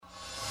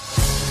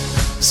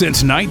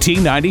Since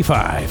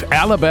 1995,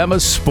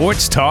 Alabama's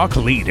sports talk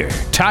leader,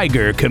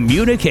 Tiger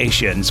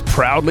Communications,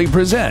 proudly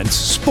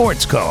presents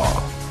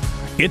SportsCall.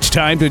 It's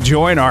time to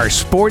join our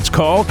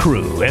SportsCall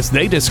crew as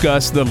they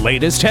discuss the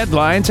latest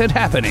headlines and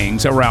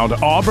happenings around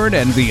Auburn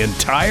and the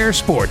entire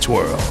sports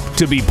world.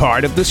 To be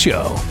part of the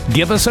show,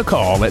 give us a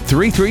call at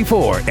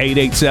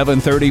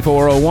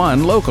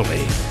 334-887-3401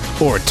 locally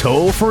or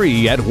toll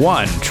free at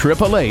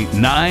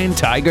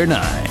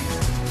 1-888-9-TIGER-9.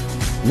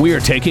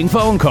 We're taking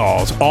phone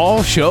calls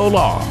all show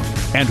long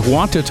and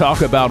want to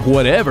talk about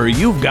whatever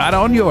you've got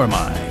on your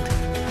mind.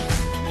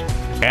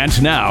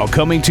 And now,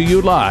 coming to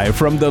you live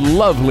from the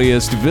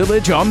loveliest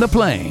village on the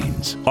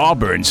plains,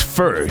 Auburn's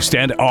first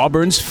and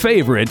Auburn's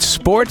favorite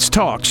sports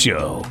talk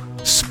show,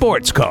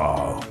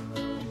 SportsCall.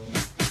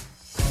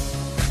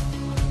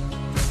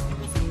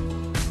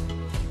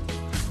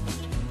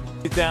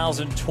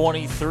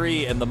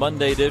 ...2023 and the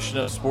Monday edition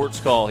of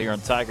SportsCall here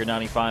on Tiger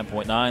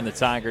 95.9, the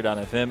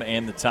Tiger.fm,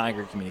 and the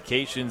Tiger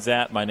Communications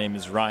app. My name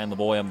is Ryan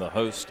Lavoie. I'm the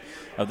host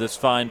of this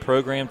fine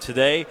program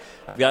today.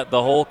 I've got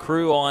the whole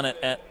crew on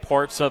at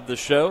parts of the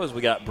show as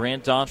we got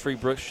Brant Daughtry,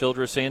 Brooks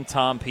Childress, and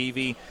Tom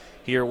Peavy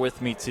here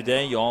with me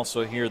today. You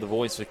also hear the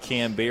voice of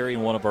Cam Berry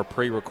in one of our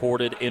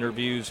pre-recorded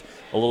interviews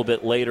a little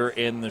bit later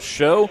in the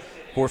show.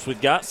 Of course, we've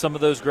got some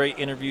of those great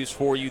interviews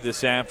for you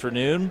this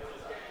afternoon,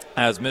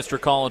 as Mr.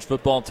 College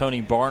Football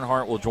Tony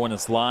Barnhart will join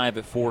us live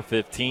at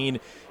 4:15.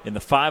 In the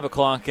 5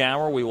 o'clock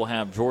hour, we will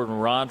have Jordan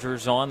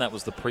Rogers on. That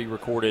was the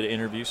pre-recorded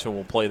interview, so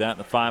we'll play that in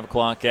the 5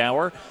 o'clock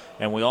hour.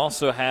 And we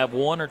also have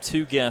one or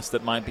two guests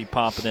that might be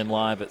popping in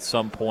live at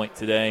some point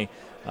today,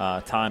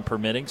 time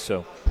permitting.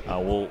 So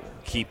we'll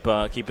keep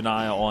an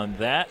eye on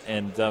that.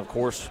 And, of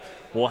course,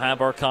 we'll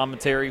have our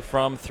commentary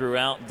from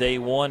throughout day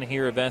one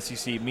here of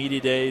SEC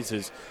Media Days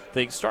as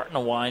things starting to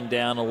wind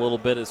down a little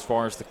bit as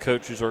far as the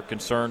coaches are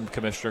concerned.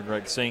 Commissioner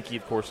Greg Sankey,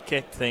 of course,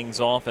 kicked things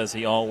off as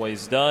he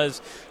always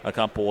does a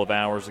couple of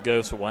hours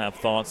ago, so we'll have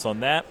thoughts on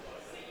that.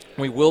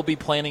 We will be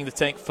planning to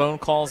take phone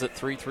calls at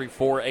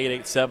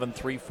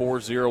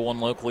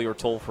 334-887-3401 locally or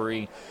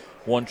toll-free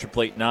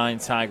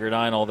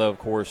 1-888-9-TIGER-9, although, of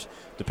course,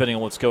 depending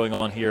on what's going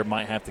on here,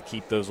 might have to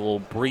keep those a little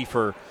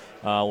briefer.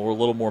 We're a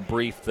little more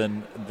brief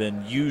than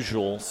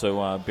usual,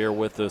 so bear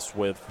with us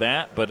with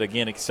that. But,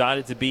 again,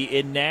 excited to be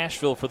in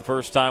Nashville for the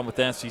first time with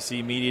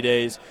SEC Media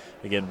Days.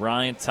 Again,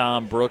 Ryan,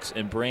 Tom, Brooks,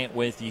 and Brant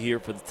with you here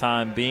for the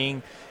time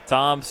being.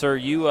 Tom, sir,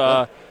 you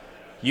had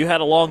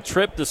a long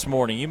trip this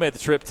morning. You made the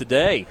trip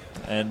today,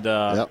 and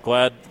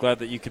glad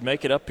that you could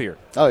make it up here.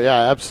 Oh,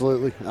 yeah,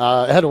 absolutely.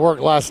 I had to work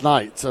last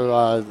night, so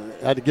I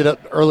had to get up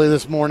early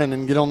this morning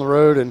and get on the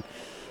road. And,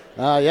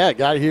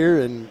 got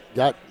here and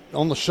got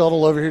on the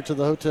shuttle over here to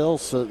the hotel,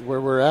 so where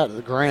we're at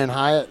the Grand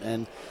Hyatt,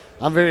 and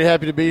I'm very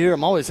happy to be here.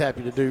 I'm always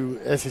happy to do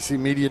SEC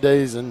Media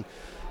Days and,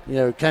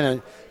 kind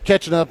of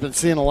catching up and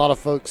seeing a lot of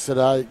folks that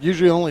I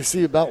usually only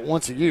see about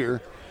once a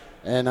year.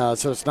 And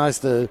so it's nice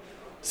to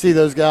see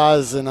those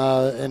guys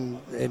and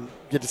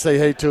get to say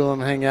hey to them,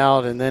 hang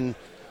out, and then,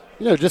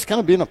 just kind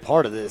of being a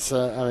part of this.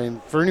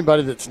 For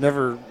anybody that's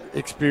never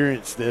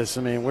experienced this,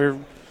 we're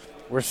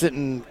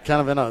sitting kind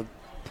of in a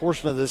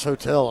portion of this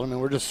hotel.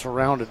 We're just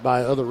surrounded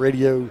by other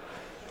radio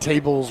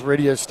tables,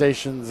 radio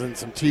stations, and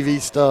some TV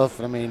stuff.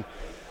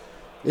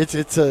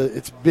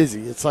 It's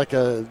busy. It's like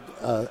a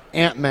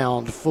ant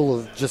mound full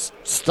of just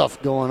stuff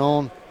going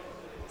on.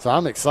 So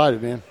I'm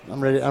excited, man.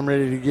 I'm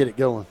ready to get it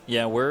going.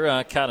 Yeah,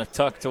 we're kind of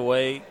tucked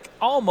away,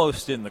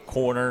 almost in the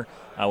corner.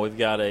 We've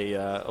got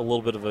a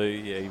little bit of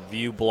a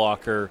view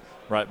blocker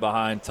right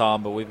behind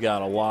Tom, but we've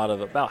got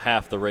about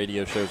half the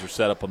radio shows are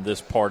set up on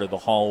this part of the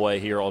hallway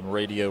here on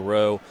Radio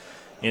Row,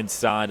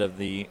 inside of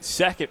the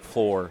second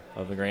floor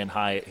of the Grand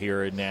Hyatt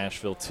here in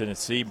Nashville,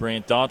 Tennessee.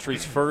 Brant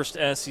Daughtry's first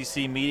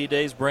SEC Media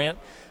Days. Brant,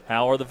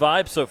 how are the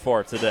vibes so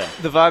far today?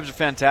 The vibes are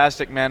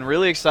fantastic, man.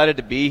 Really excited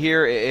to be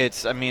here.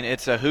 It's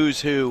a who's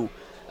who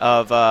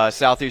of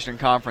Southeastern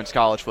Conference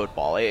college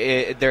football.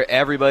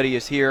 Everybody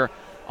is here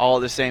all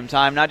at the same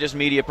time, not just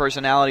media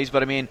personalities,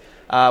 but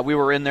we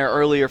were in there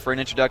earlier for an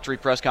introductory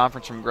press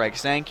conference from Greg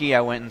Sankey.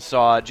 I went and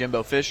saw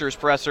Jimbo Fisher's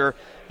presser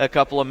a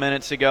couple of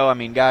minutes ago.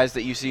 Guys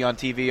that you see on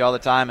TV all the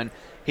time, and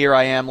here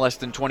I am less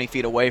than 20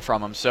 feet away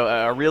from them.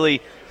 So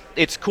really,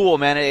 it's cool,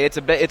 man. It's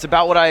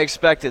about what I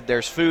expected.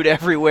 There's food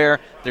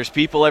everywhere. There's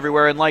people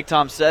everywhere. And like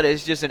Tom said,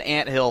 it's just an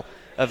anthill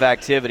of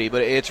activity.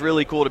 But it's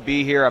really cool to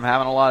be here. I'm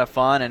having a lot of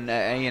fun.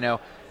 And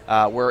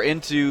we're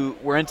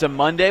into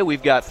Monday.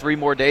 We've got 3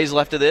 more days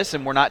left of this,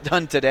 and we're not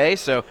done today.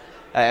 So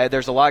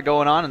there's a lot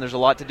going on, and there's a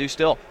lot to do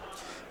still.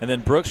 And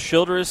then Brooks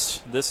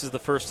Childress, this is the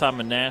first time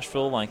in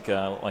Nashville, like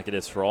it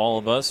is for all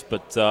of us.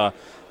 But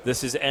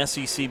this is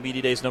SEC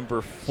Media Days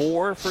number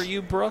 4 for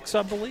you, Brooks,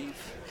 I believe.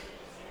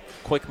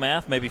 Quick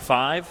math, maybe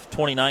 5,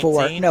 2019?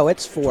 4. No,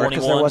 it's 4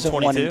 because there wasn't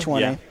 22? 1 in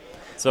 20. Yeah.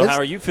 So how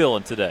are you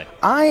feeling today?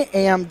 I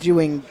am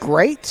doing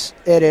great.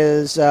 It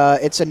is.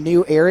 It's a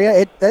new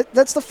area.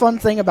 That's the fun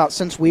thing about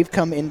since we've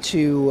come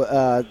into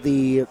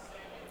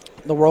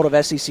the world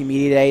of SEC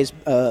Media Days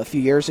a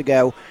few years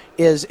ago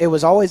is it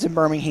was always in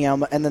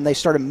Birmingham, and then they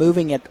started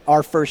moving it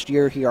our first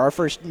year here.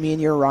 Me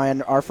and you,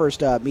 Ryan, our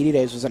first media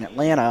days was in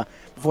Atlanta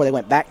before they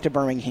went back to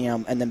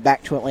Birmingham and then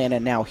back to Atlanta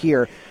and now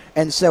here.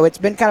 And so it's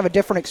been kind of a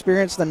different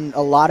experience than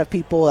a lot of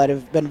people that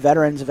have been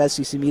veterans of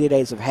SEC Media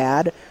Days have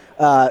had.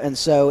 And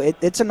so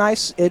it's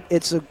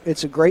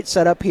a great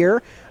setup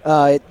here.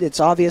 It's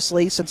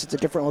obviously, since it's a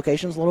different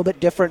location, it's a little bit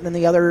different than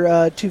the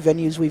other 2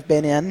 venues we've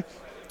been in,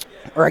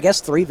 or I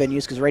guess 3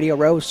 venues because Radio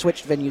Row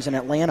switched venues in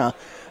Atlanta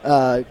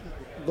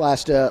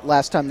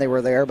last time they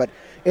were there. But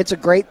it's a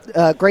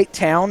great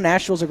town.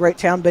 Nashville's a great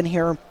town. Been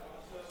here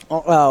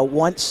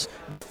once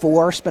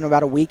before, spent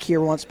about a week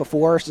here once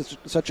before. It's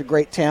such a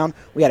great town.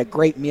 We had a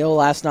great meal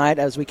last night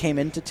as we came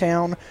into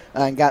town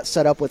and got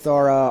set up with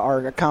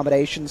our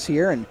accommodations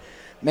here. And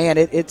man,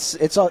 it's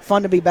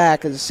fun to be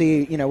back and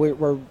see.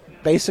 We're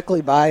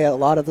basically by a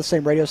lot of the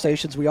same radio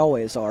stations we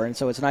always are, and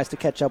so it's nice to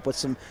catch up with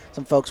some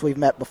folks we've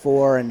met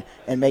before and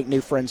make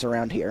new friends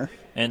around here.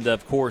 And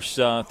of course,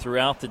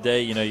 throughout the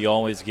day, you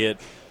always get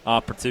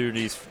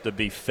opportunities to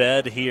be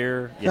fed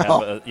here.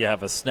 You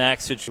have a snack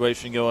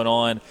situation going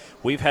on.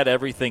 We've had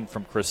everything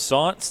from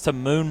croissants to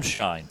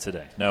moonshine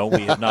today. No,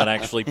 we have not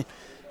actually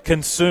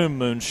consumed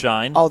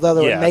moonshine. Although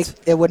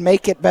it would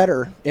make it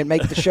better. It'd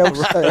make the show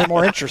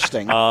more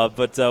interesting.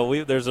 But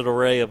there's an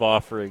array of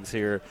offerings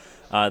here.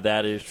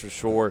 That is for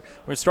sure. We're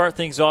going to start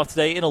things off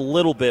today. In a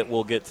little bit,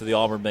 we'll get to the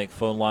Auburn Bank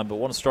phone line, but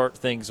want to start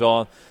things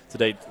off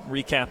today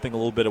recapping a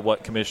little bit of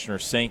what Commissioner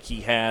Sankey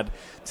had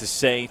to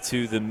say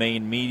to the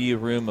main media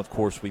room. Of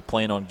course, we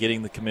plan on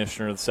getting the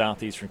commissioner of the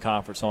Southeastern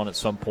Conference on at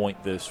some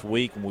point this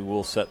week, and we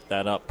will set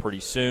that up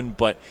pretty soon.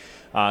 But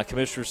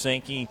Commissioner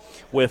Sankey,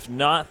 with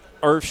not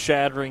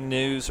earth-shattering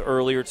news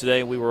earlier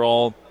today, we were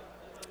all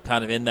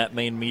kind of in that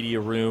main media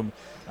room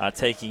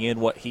taking in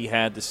what he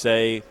had to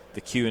say. The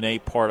Q&A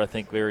part, I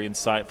think, very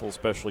insightful,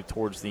 especially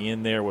towards the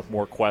end there with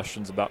more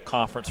questions about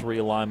conference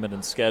realignment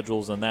and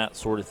schedules and that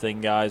sort of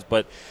thing, guys.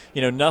 But,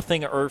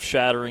 nothing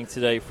earth-shattering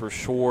today for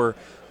sure.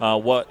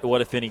 What,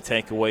 if any,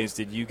 takeaways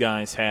did you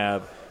guys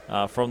have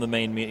from the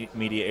main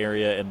media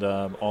area and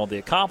all the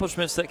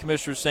accomplishments that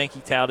Commissioner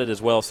Sankey touted, as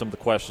well as some of the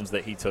questions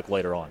that he took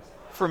later on?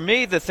 For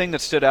me, the thing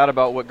that stood out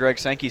about what Greg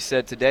Sankey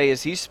said today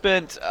is he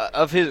spent,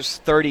 of his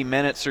 30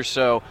 minutes or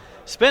so,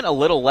 spent a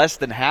little less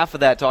than half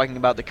of that talking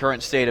about the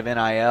current state of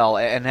NIL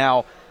and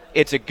how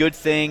it's a good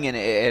thing and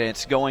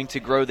it's going to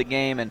grow the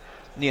game and,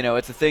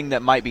 it's a thing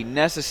that might be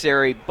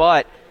necessary,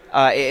 but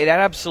it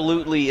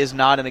absolutely is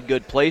not in a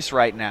good place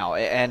right now.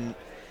 And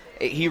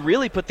he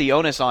really put the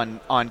onus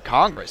on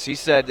Congress. He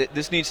said that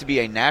this needs to be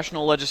a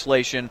national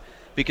legislation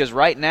because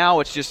right now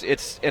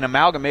it's an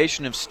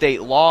amalgamation of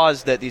state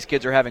laws that these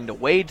kids are having to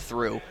wade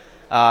through.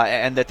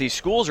 And that these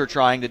schools are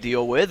trying to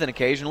deal with and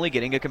occasionally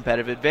getting a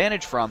competitive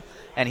advantage from.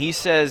 And he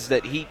says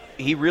that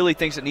he really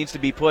thinks it needs to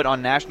be put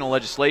on national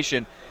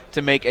legislation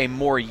to make a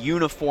more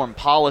uniform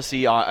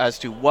policy as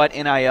to what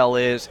NIL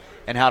is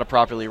and how to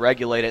properly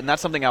regulate it. And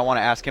that's something I want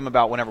to ask him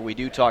about whenever we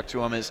do talk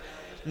to him is,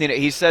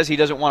 he says he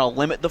doesn't want to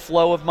limit the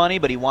flow of money,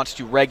 but he wants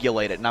to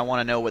regulate it. And I want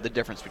to know what the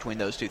difference between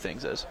those two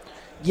things is.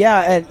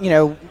 Yeah, and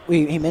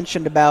he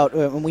mentioned about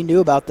when we knew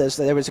about this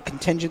that there was a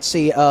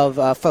contingency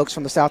of folks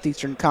from the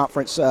Southeastern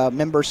Conference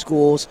member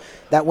schools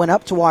that went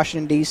up to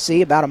Washington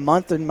D.C. about a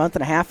month and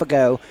a half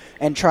ago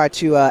and tried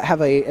to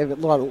have a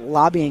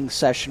lobbying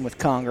session with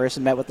Congress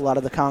and met with a lot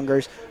of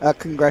the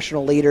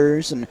congressional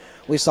leaders, and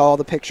we saw all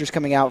the pictures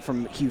coming out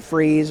from Hugh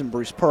Freeze and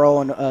Bruce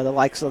Pearl and the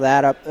likes of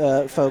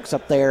that folks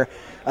up there.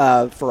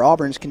 For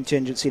Auburn's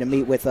contingency to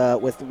meet with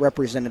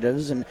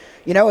representatives. And,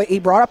 he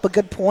brought up a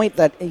good point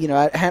that,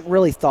 I hadn't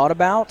really thought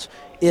about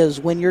is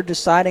when you're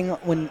deciding,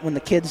 when the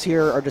kids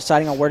here are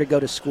deciding on where to go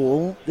to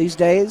school these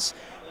days,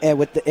 and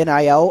with the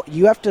NIL,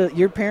 you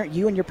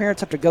and your parents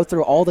have to go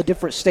through all the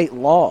different state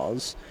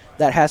laws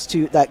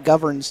that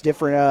governs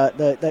different,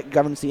 that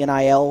governs the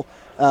NIL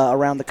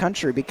around the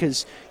country,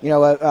 because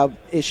a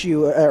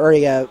issue or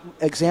a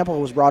example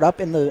was brought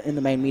up in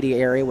the main media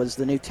area was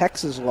the new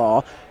Texas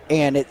law,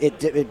 and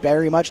it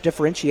very much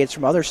differentiates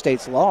from other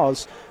states'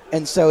 laws,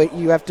 and so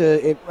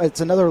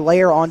it's another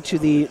layer onto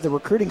the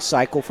recruiting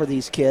cycle for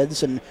these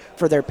kids and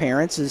for their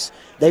parents is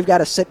they've got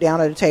to sit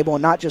down at a table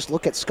and not just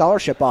look at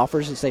scholarship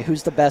offers and say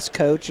who's the best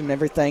coach and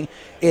everything.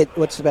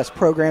 What's the best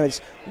program? It's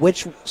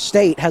which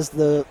state has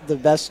the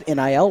best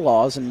NIL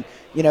laws, and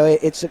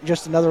it's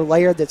just another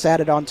layer that's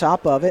added on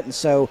top of it. And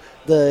so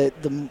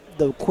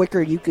the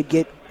quicker you could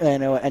get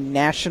a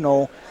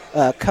national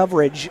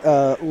coverage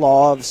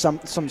law of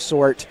some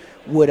sort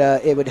would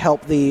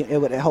help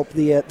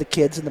the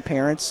kids and the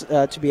parents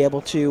to be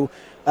able to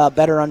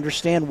better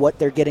understand what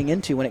they're getting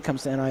into when it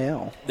comes to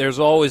NIL. There's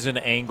always an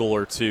angle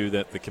or two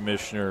that the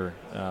commissioner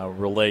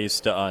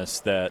relays to us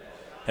that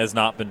has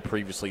not been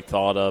previously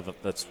thought of.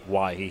 That's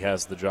why he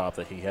has the job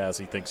that he has.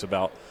 He thinks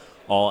about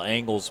all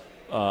angles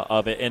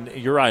of it. And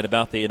you're right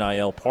about the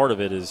NIL part of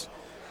it is,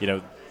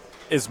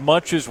 as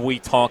much as we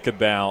talk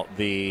about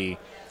the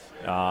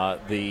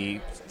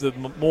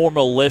more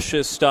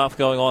malicious stuff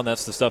going on,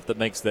 that's the stuff that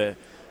makes the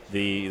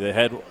the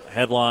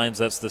headlines.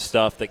 That's the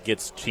stuff that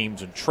gets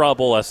teams in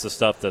trouble. That's the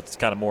stuff that's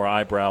kind of more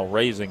eyebrow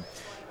raising.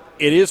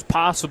 It is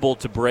possible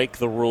to break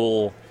the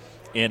rule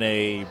in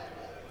a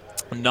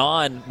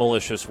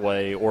non-malicious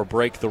way or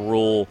break the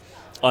rule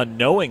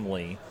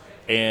unknowingly,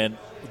 and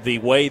the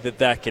way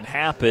that can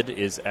happen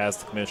is, as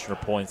the commissioner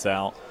points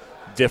out,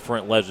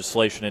 different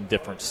legislation in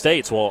different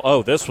states.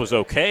 Well, this was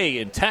okay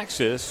in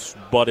Texas,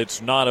 but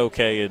it's not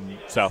okay in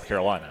South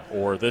Carolina,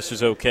 or this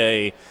is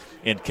okay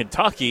in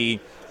Kentucky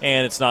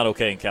and it's not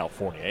okay in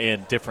California,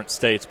 and different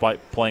states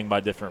playing by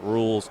different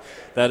rules.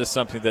 That is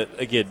something that,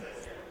 again,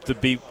 to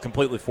be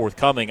completely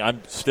forthcoming,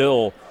 I'm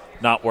still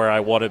not where I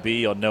want to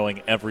be on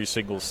knowing every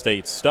single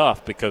state's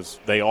stuff, because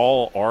they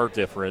all are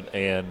different,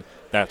 and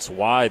that's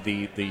why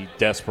the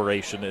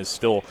desperation is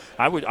still,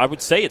 I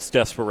would say it's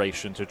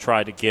desperation to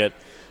try to get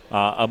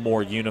a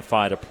more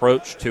unified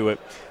approach to it.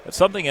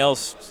 Something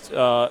else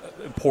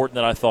important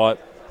that I thought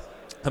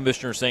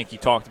Commissioner Sankey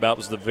talked about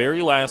was the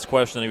very last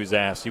question that he was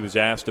asked. He was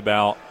asked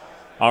about,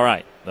 all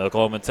right,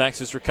 Oklahoma and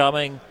Texas are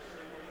coming.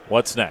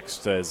 What's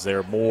next? Is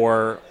there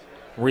more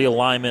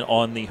realignment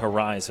on the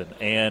horizon?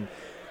 And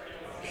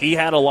he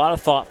had a lot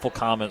of thoughtful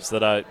comments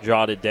that I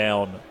jotted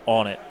down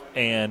on it.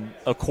 And,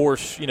 of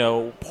course,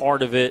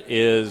 part of it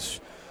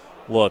is,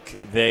 look,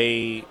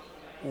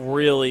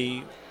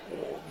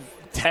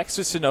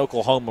 Texas and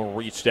Oklahoma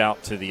reached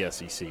out to the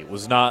SEC. It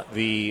was not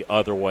the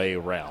other way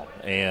around.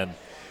 And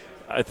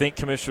I think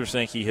Commissioner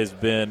Sankey has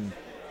been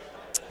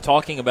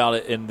talking about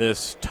it in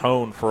this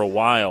tone for a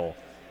while.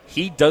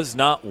 He does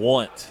not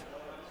want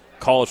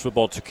college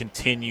football to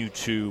continue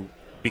to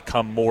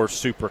become more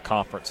super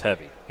conference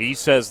heavy. He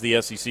says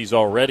the SEC is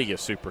already a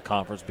super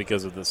conference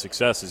because of the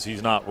successes.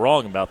 He's not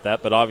wrong about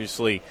that, but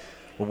obviously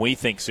when we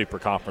think super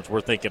conference,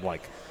 we're thinking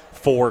like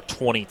 4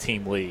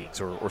 20-team leagues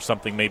or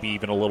something maybe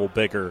even a little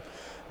bigger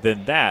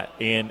than that.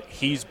 And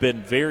he's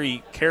been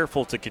very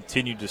careful to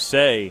continue to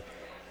say,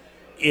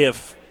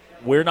 if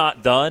we're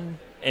not done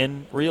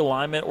in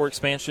realignment or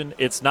expansion,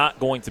 it's not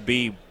going to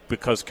be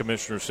because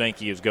Commissioner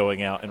Sankey is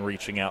going out and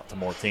reaching out to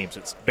more teams.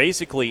 It's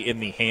basically in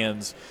the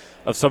hands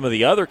of some of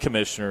the other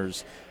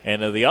commissioners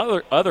and of the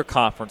other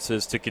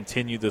conferences to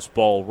continue this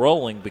ball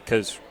rolling,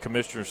 because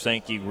Commissioner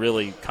Sankey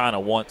really kind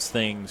of wants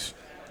things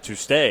to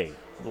stay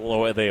the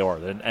way they are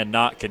and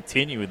not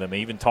continue them.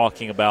 Even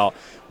talking about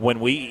when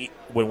we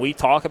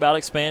talk about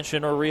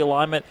expansion or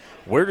realignment,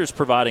 we're just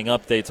providing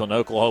updates on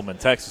Oklahoma and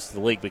Texas to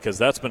the league because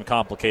that's been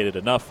complicated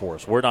enough for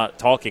us. We're not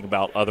talking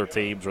about other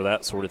teams or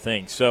that sort of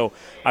thing. So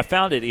I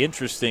found it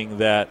interesting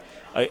that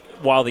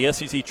while the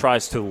SEC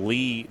tries to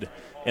lead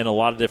in a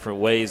lot of different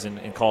ways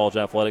in college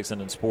athletics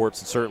and in sports,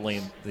 and certainly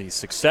in the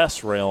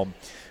success realm,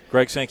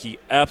 Greg Sankey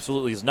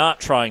absolutely is not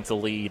trying to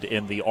lead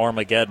in the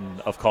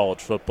Armageddon of college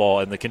football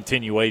and the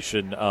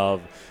continuation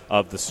of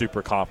the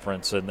super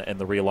conference and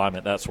the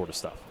realignment, that sort of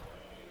stuff.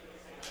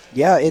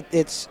 Yeah,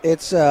 it's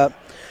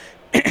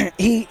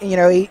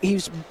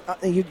he's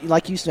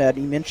like you said,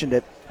 you mentioned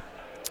it.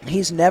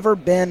 He's never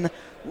been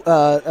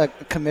a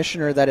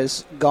commissioner that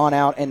has gone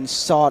out and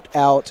sought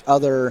out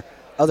other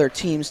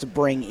teams to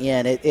bring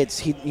in.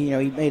 He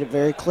made it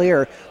very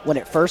clear when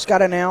it first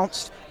got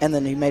announced, and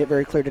then he made it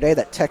very clear today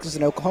that Texas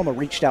and Oklahoma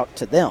reached out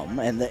to them,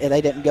 and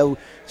they didn't go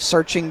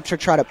searching to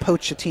try to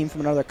poach a team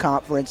from another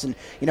conference. And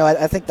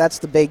I think that's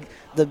the big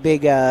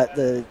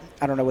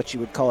I don't know what you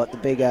would call it. The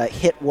big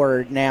hit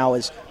word now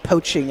is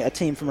poaching a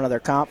team from another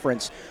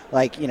conference.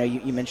 Like,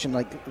 you mentioned,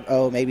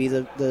 maybe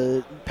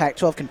the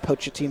Pac-12 can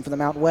poach a team from the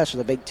Mountain West, or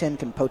the Big Ten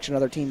can poach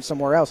another team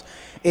somewhere else.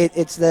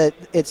 It's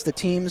the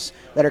teams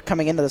that are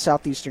coming into the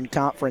Southeastern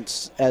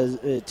Conference, as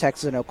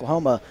Texas and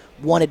Oklahoma,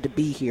 wanted to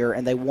be here,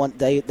 and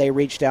they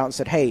reached out and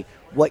said, hey,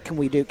 what can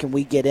we do? Can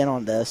we get in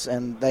on this?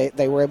 And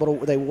they were able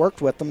to. They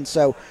worked with them.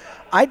 So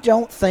I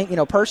don't think,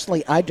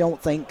 personally, I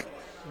don't think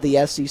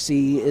the SEC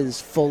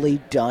is fully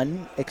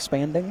done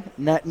expanding.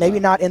 Maybe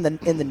not in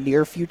the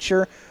near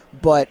future,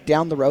 but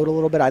down the road a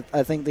little bit,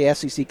 I think the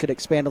SEC could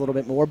expand a little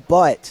bit more.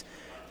 But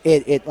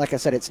it like I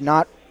said, it's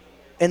not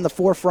in the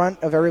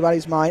forefront of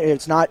everybody's mind.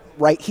 It's not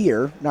right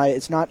here.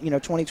 It's not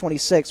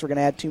 2026. We're going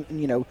to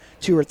add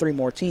 2 or 3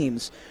 more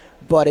teams,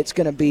 but it's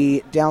going to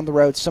be down the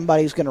road.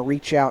 Somebody's going to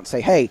reach out and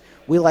say, hey,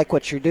 we like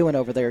what you're doing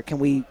over there. Can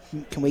we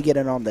get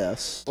in on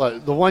this? Well,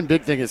 the one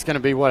big thing is going to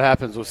be what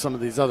happens with some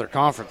of these other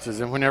conferences.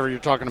 And whenever you're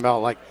talking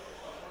about,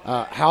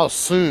 how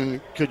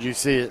soon could you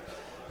see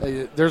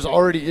it, there's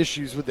already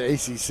issues with the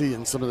ACC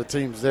and some of the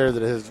teams there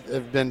that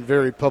have been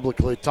very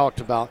publicly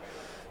talked about.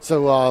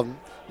 So,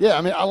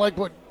 I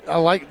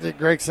like that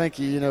Greg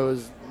Sankey,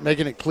 is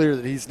making it clear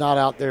that he's not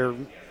out there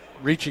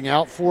reaching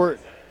out for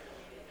it.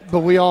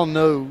 But we all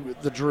know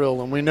the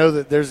drill, and we know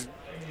that there's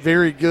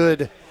very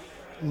good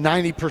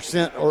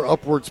 90% or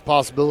upwards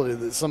possibility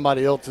that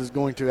somebody else is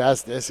going to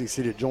ask the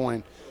SEC to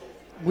join.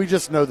 We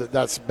just know that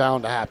that's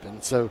bound to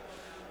happen. So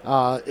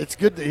it's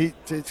good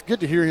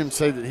to hear him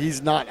say that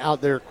he's not out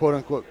there, quote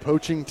unquote,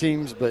 poaching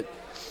teams. But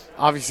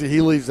obviously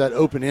he leaves that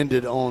open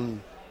ended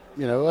on,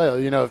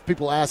 if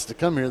people ask to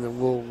come here,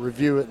 then we'll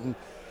review it and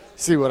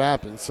see what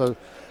happens. So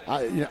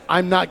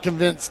I'm not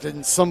convinced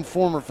in some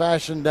form or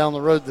fashion down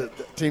the road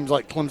that teams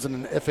like Clemson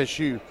and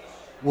FSU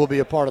will be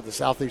a part of the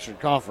Southeastern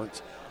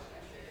Conference.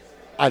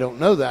 I don't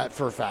know that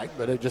for a fact,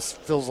 but it just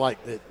feels like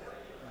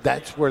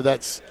that's where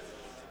that's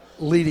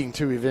leading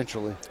to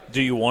eventually.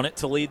 Do you want it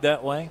to lead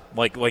that way?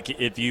 Like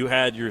if you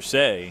had your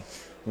say,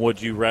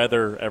 would you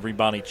rather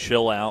everybody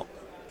chill out,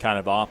 kind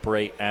of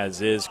operate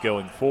as is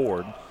going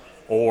forward,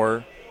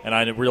 or, and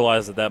I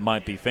realize that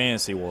might be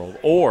fantasy world,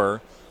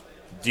 or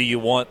do you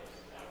want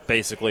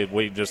basically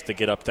we just to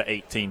get up to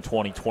 18,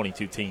 20,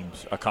 22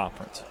 teams a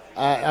conference?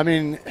 I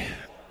mean,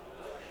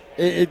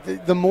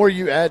 the more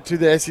you add to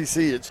the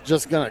SEC,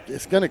 it's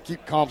gonna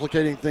keep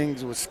complicating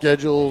things with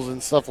schedules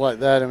and stuff like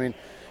that. I mean,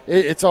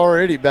 it's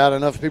already bad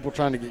enough people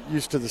trying to get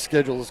used to the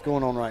schedule that's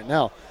going on right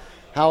now.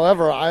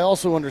 However, I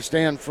also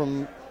understand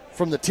from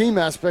the team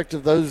aspect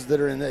of those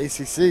that are in the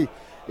ACC,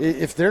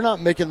 if they're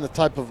not making the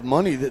type of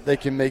money that they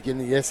can make in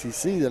the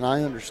SEC, then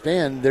I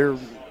understand their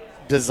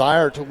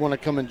desire to want to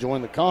come and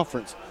join the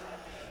conference.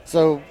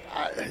 So,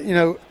 I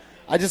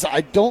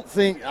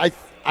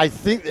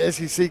think the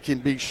SEC can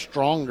be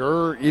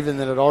stronger even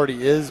than it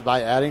already is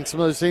by adding some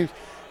of those teams.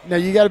 Now,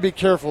 you got to be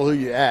careful who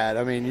you add.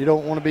 I mean, you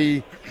don't want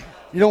to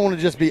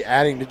just be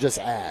adding to just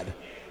add.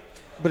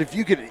 But if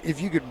you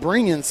could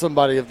bring in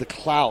somebody of the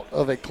clout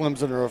of a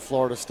Clemson or a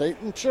Florida State,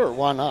 sure,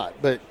 why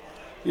not? But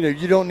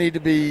you don't need to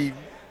be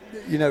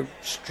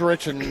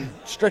stretching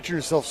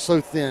yourself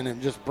so thin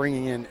and just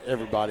bringing in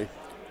everybody.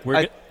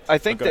 I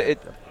think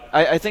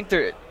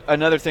that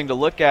another thing to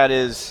look at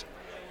is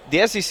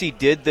the SEC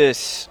did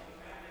this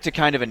to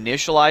kind of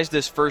initialize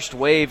this first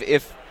wave.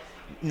 If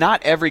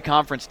not every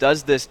conference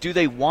does this, do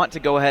they want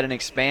to go ahead and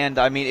expand?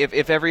 I mean,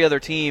 if every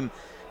other team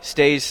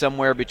stays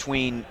somewhere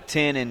between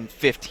 10 and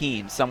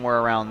 15, somewhere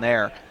around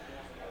there,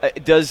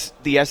 does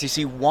the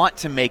SEC want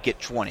to make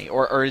it 20,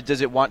 or does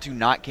it want to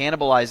not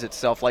cannibalize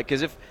itself? Like,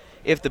 because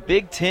if the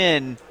Big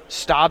Ten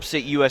stops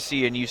at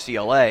USC and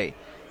UCLA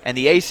and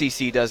the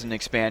ACC doesn't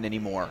expand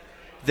anymore,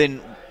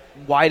 then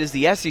why does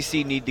the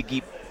SEC need to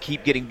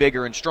keep getting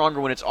bigger and stronger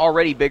when it's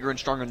already bigger and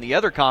stronger than the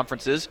other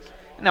conferences?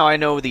 Now, I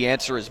know the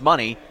answer is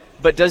money,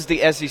 but does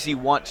the SEC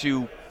want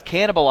to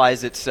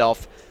cannibalize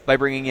itself by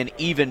bringing in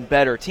even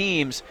better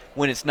teams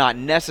when it's not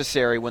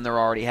necessary when they're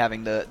already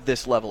having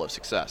this level of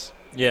success?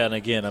 Yeah, and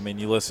again, I mean,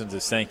 you listen to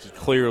Sankey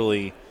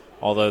clearly,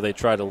 although they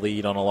try to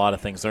lead on a lot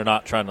of things, they're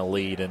not trying to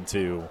lead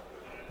into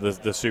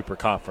the super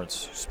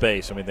conference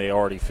space. I mean, they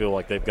already feel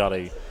like they've got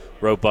a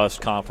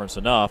robust conference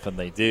enough, and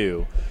they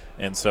do.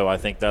 And so I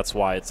think that's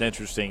why it's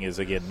interesting is,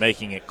 again,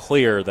 making it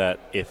clear that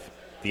if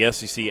the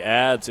SEC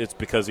adds, it's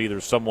because either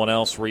someone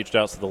else reached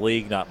out to the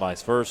league, not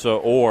vice versa,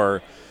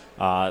 or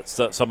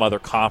some other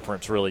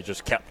conference really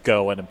just kept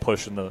going and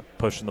pushing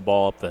the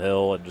ball up the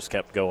hill and just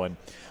kept going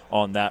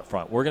on that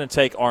front. We're going to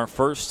take our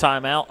first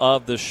time out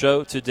of the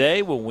show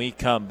today. When we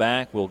come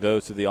back, we'll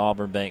go to the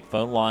Auburn Bank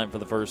phone line for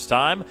the first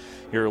time.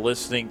 You're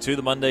listening to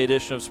the Monday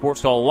edition of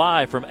Sports Call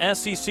live from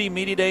SEC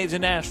Media Days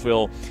in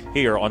Nashville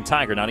here on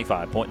Tiger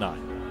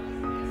 95.9.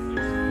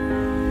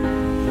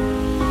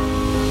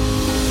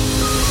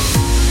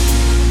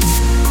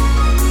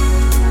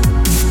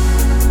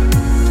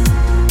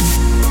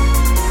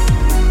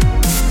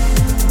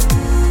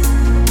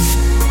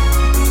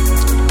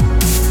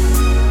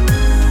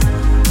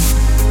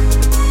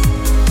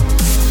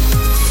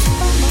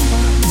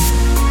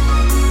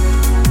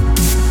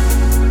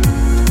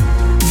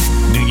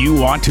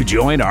 Want to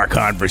join our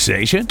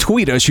conversation?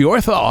 Tweet us your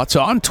thoughts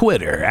on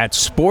Twitter at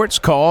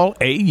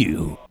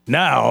SportsCallAU.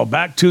 Now,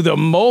 back to the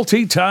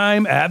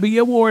multi-time Abby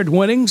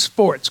Award-winning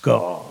Sports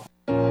Call.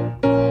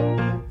 Welcome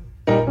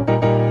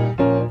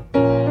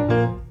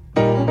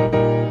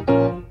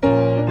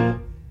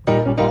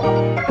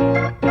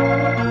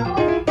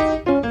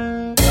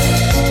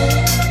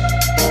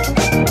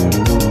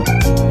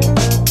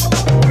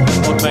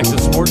back to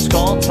Sports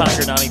Call,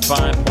 Tiger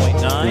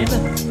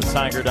 95.9.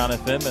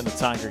 Tiger.fm and the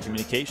Tiger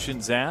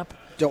Communications app.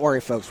 Don't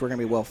worry, folks. We're going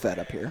to be well fed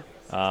up here.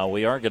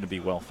 We are going to be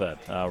well fed.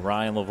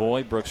 Ryan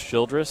Lavoie, Brooks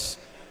Childress,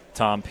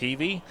 Tom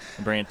Peavy,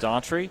 Brant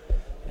Daughtry.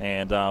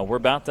 And we're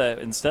about to,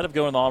 instead of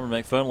going to the Auburn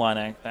Bank phone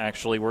line,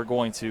 actually, we're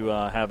going to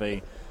have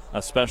a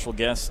special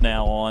guest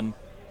now on.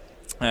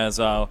 As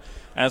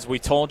we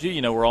told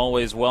you, we're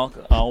always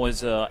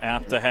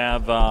apt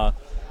to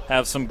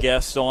have some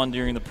guests on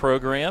during the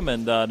program.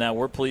 And now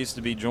we're pleased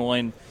to be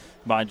joined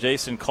by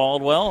Jason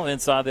Caldwell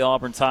inside the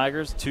Auburn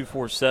Tigers,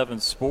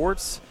 247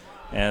 Sports,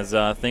 as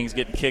things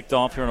get kicked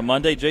off here on a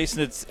Monday.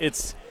 Jason,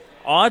 it's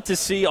odd to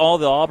see all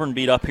the Auburn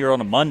beat up here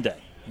on a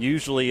Monday.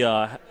 Usually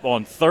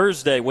on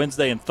Thursday,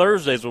 Wednesday, and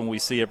Thursdays when we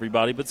see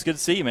everybody, but it's good to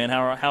see you, man.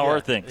 How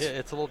are things?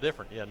 It's a little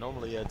different. Yeah,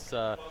 normally it's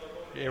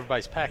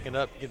everybody's packing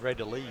up, getting ready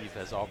to leave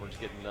as Auburn's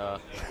getting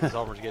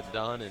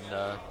done,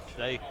 and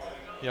today,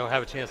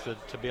 have a chance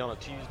to be on a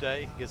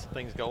Tuesday, get some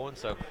things going.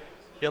 So,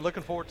 yeah,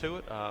 looking forward to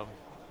it.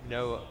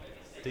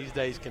 These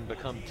days can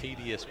become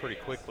tedious pretty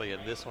quickly,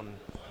 and this one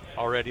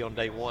already on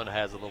day one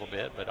has a little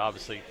bit. But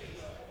obviously,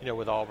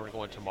 with Auburn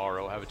going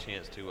tomorrow, have a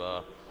chance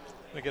to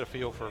get a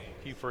feel for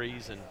Hugh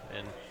Freeze and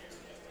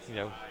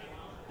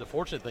the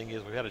fortunate thing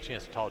is we've had a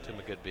chance to talk to him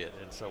a good bit,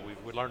 and so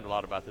we learned a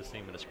lot about this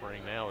team in the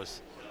spring. Now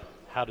is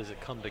how does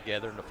it come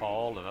together in the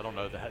fall, and I don't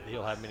know that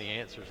he'll have many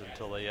answers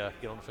until they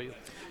get on the field.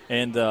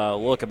 And,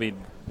 look, I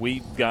mean,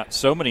 we've got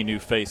so many new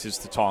faces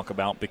to talk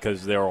about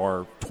because there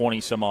are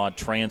 20-some-odd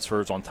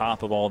transfers on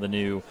top of all the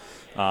new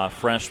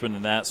freshmen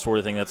and that sort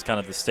of thing. That's kind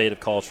of the state of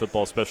college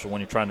football, especially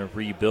when you're trying to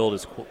rebuild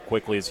as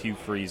quickly as Hugh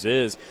Freeze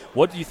is.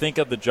 What do you think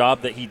of the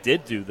job that he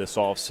did do this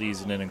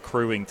offseason in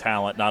accruing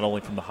talent, not only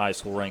from the high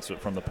school ranks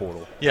but from the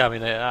portal? Yeah, I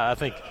mean, I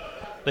think –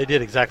 they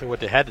did exactly what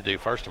they had to do,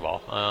 first of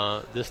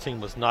all. This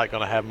team was not going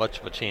to have much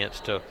of a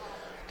chance to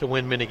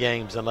win many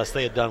games unless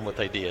they had done what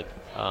they did.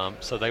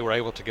 So they were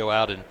able to go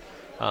out and,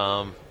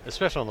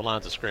 especially on the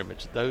lines of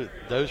scrimmage,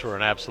 those were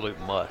an absolute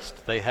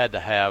must. They had to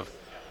have,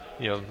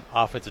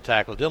 offensive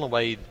tackle. Dylan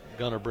Wade,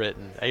 Gunnar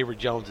Britton, Avery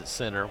Jones at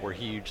center were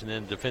huge, and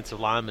then defensive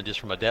linemen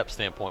just from a depth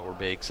standpoint were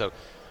big. So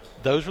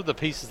those were the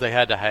pieces they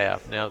had to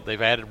have. Now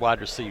they've added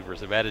wide receivers.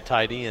 They've added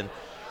tight end.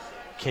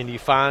 Can you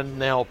find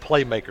now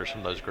playmakers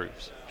from those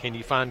groups? Can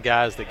you find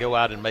guys that go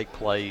out and make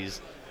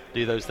plays,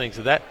 do those things?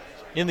 So that,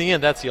 in the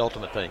end, that's the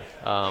ultimate thing.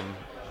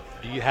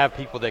 Do you have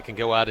people that can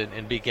go out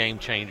and be game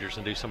changers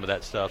and do some of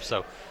that stuff?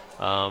 So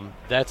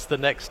that's the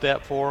next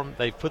step for them.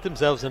 They've put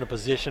themselves in a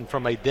position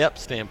from a depth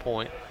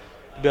standpoint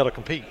to be able to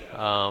compete.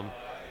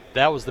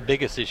 That was the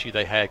biggest issue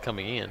they had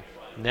coming in.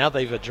 Now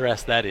they've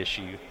addressed that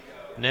issue.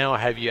 Now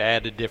have you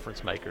added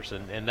difference makers,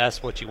 and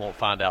that's what you won't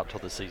find out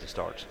until the season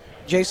starts.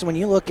 Jason, when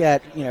you look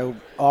at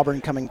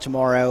Auburn coming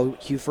tomorrow,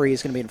 Hugh Freeze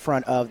is going to be in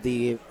front of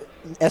the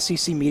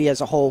SEC media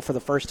as a whole for the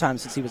first time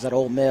since he was at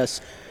Ole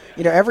Miss.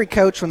 Every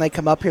coach when they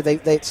come up here,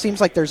 it seems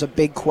like there's a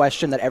big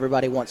question that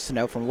everybody wants to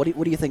know from. What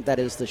do you think that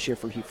is this year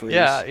for Hugh Freeze?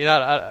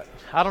 Yeah,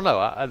 I don't know.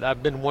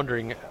 I've been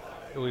wondering,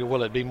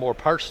 will it be more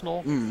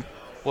personal?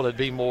 Will it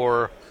be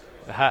more?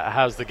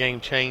 How's the game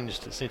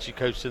changed since you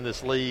coached in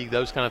this league?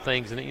 Those kind of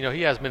things, and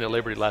he has been at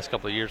Liberty the last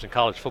couple of years, and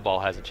college football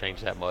hasn't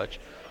changed that much.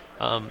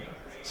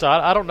 So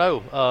I don't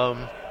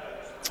know.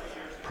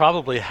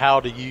 Probably how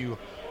do you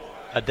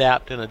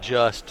adapt and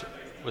adjust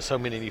with so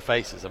many new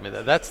faces? I mean,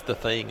 that's the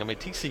thing. I mean,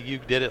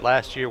 TCU did it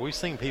last year. We've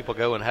seen people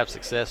go and have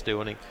success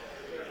doing it.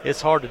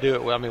 It's hard to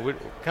do it. I mean, we've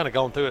kind of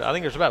gone through it. I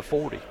think there's about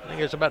 40. I think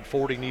there's about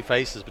 40 new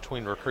faces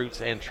between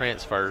recruits and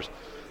transfers.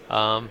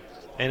 And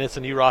it's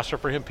a new roster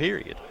for him,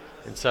 period.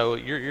 And so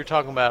you're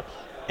talking about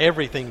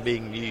everything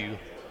being new.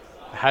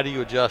 How do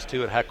you adjust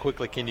to it? How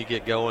quickly can you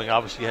get going?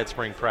 Obviously, you had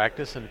spring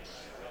practice, and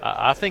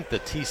I think the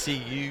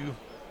TCU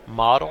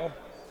model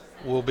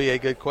will be a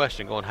good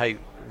question. Going, hey,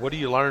 what do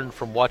you learn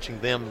from watching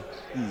them?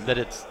 That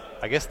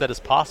it's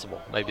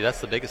possible. Maybe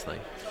that's the biggest thing.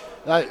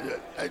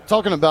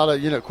 Talking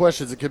about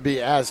questions that could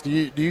be asked. Do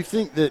you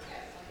think that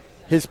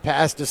his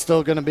past is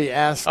still going to be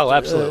asked? Oh,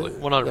 absolutely,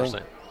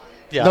 100%.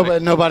 Yeah,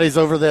 nobody's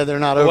over there. They're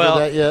not over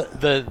that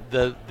yet.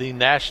 The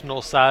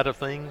national side of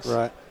things,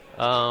 right?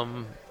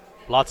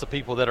 Lots of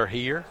people that are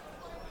here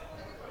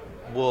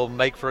will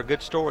make for a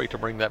good story to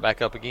bring that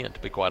back up again, to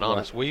be quite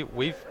honest. Right.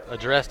 We've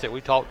addressed it.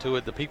 We talked to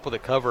it. The people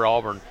that cover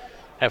Auburn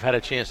have had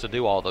a chance to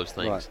do all those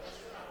things. Right.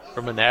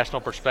 From a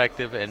national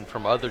perspective and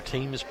from other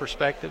teams'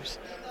 perspectives,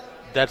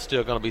 that's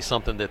still going to be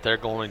something that they're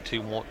going to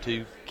want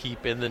to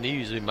keep in the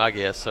news, is my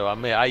guess. So, I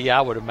mean,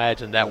 I would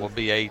imagine that will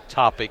be a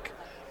topic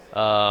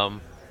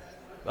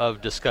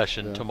of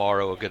discussion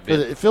tomorrow a good bit.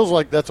 It feels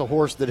like that's a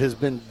horse that has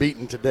been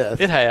beaten to death.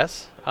 It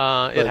has.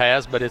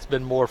 But it's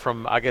been more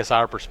from, I guess,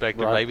 our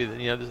perspective, right.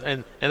 Maybe.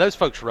 And those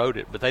folks wrote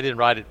it, but they didn't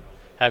write it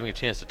having a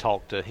chance to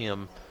talk to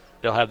him.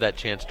 They'll have that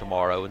chance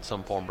tomorrow in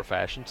some form or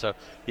fashion. So,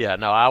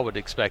 I would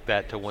expect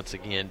that to once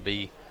again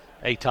be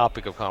a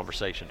topic of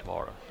conversation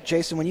tomorrow.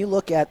 Jason, when you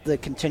look at the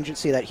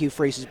contingency that Hugh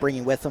Freeze is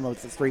bringing with him of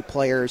the three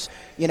players,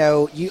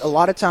 a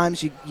lot of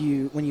times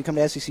you when you come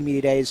to SEC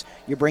Media Days,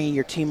 you're bringing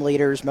your team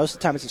leaders. Most of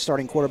the time it's a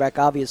starting quarterback,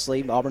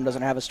 obviously. Auburn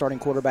doesn't have a starting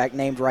quarterback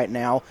named right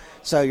now,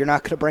 so you're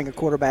not going to bring a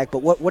quarterback. But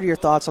what are your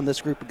thoughts on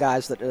this group of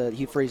guys that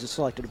Hugh Freeze has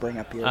selected to bring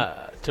up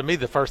here? To me,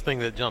 the first thing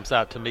that jumps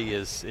out to me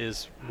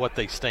is what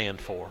they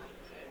stand for.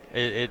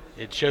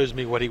 It shows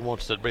me what he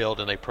wants to build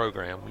in a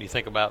program. When you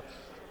think about,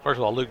 first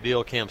of all, Luke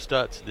Deal, Cam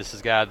Stutz, this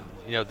is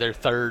their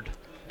third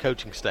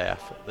coaching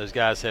staff. Those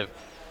guys have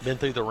been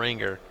through the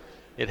ringer.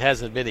 It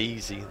hasn't been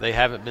easy. They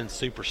haven't been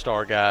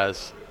superstar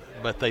guys,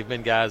 but they've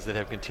been guys that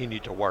have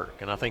continued to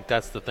work. And I think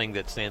that's the thing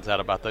that stands out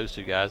about those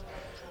two guys.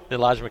 Then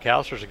Elijah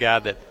McAllister's a guy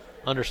that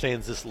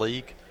understands this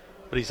league,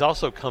 but he's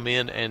also come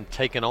in and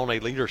taken on a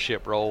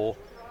leadership role,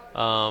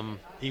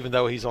 even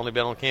though he's only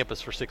been on campus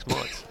for 6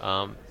 months.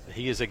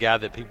 He is a guy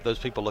that those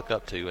people look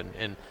up to.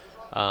 And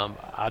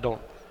I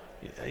don't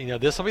 –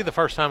 this will be the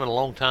first time in a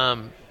long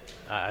time,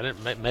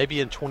 maybe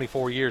in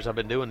 24 years I've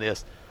been doing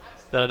this,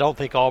 that I don't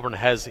think Auburn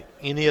has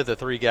any of the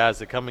three guys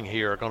that coming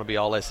here are going to be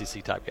all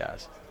SEC type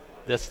guys.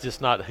 That's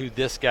just not who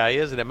this guy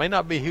is, and it may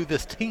not be who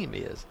this team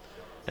is.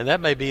 And that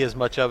may be as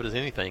much of it as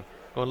anything.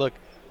 Going, look,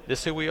 this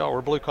is who we are.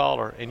 We're blue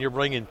collar, and you're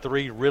bringing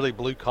three really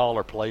blue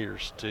collar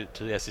players to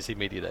the SEC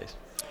Media Days.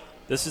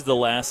 This is the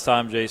last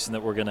time, Jason,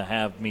 that we're going to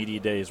have media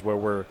days where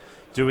we're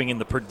doing in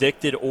the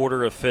predicted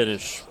order of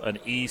finish an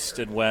East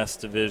and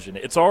West division.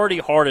 It's already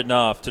hard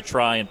enough to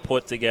try and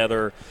put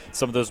together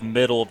some of those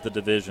middle of the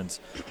divisions.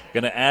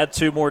 Going to add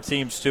 2 more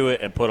teams to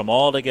it and put them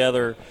all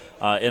together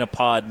in a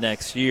pod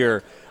next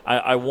year.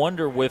 I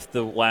wonder with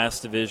the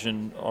last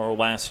division or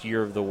last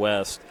year of the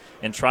West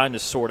and trying to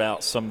sort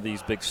out some of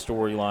these big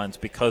storylines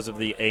because of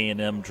the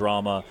A&M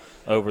drama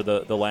over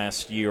the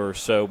last year or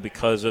so,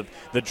 because of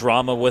the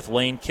drama with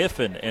Lane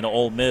Kiffin and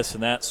Ole Miss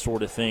and that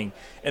sort of thing.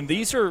 And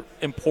these are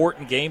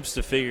important games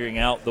to figuring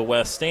out the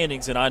West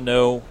standings, and I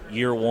know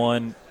year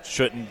one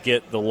shouldn't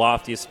get the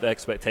loftiest of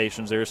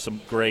expectations. There's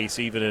some grace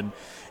even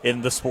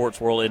in the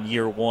sports world in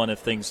year one if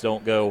things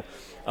don't go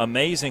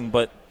amazing,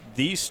 but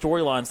these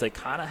storylines, they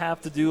kind of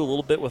have to do a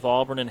little bit with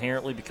Auburn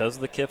inherently because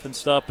of the Kiffin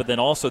stuff, but then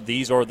also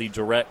these are the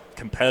direct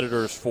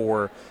competitors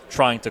for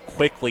trying to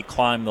quickly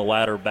climb the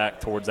ladder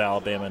back towards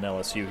Alabama and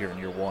LSU here in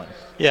year one.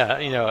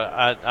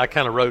 Yeah, I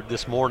kind of wrote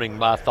this morning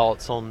my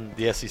thoughts on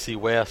the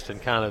SEC West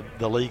and kind of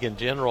the league in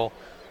general,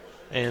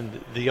 and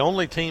the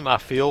only team I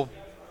feel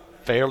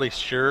fairly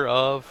sure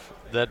of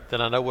that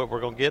I know what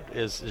we're going to get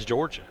is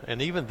Georgia,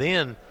 and even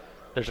then,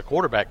 there's a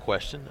quarterback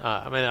question.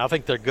 I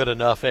think they're good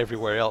enough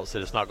everywhere else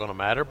that it's not going to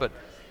matter. But,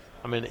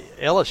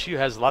 LSU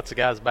has lots of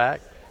guys back,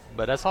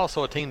 but that's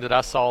also a team that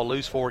I saw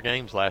lose 4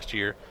 games last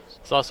year.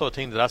 It's also a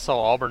team that I saw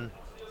Auburn,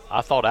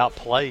 I thought,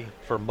 outplay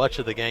for much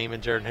of the game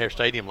in Jordan-Hare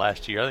Stadium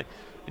last year. I think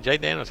Jay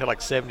Daniels had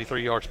like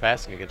 73 yards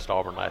passing against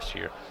Auburn last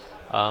year.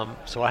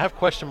 So I have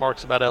question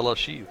marks about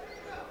LSU.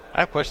 I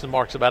have question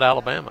marks about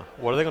Alabama.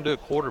 What are they going to do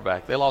at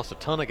quarterback? They lost a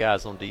ton of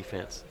guys on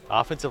defense.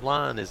 Offensive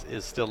line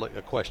is still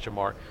a question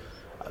mark.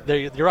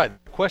 You're right.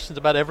 Questions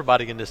about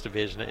everybody in this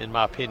division, in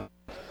my opinion.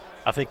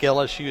 I think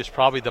LSU is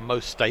probably the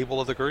most stable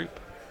of the group,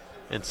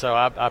 and so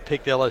I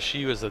picked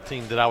LSU as a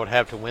team that I would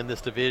have to win this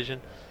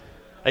division.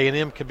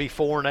 A&M could be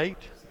 4-8.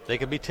 They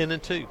could be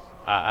 10-2.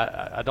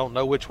 I don't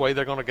know which way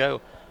they're going to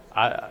go.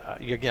 I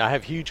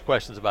have huge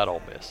questions about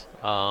Ole Miss.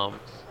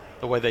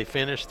 The way they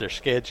finish, their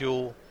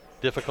schedule,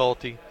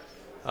 difficulty,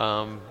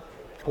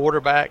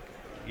 quarterback.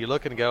 You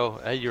look and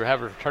go, hey, you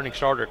have a returning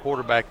starter at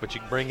quarterback, but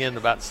you bring in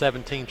about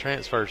 17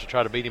 transfers to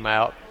try to beat him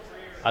out.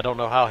 I don't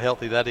know how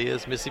healthy that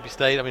is. Mississippi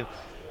State,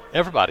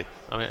 everybody.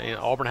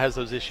 Auburn has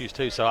those issues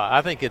too. So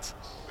I think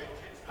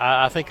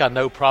I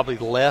know probably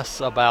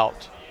less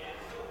about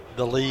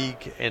the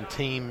league and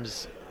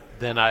teams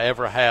than I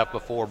ever have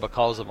before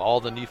because of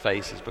all the new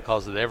faces,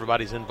 because of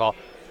everybody's involved.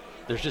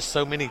 There's just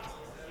so many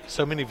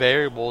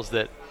variables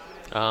that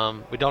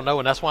we don't know,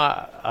 and that's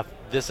why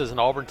this is an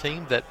Auburn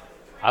team that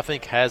I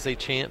think has a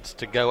chance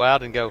to go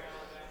out and go,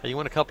 hey, you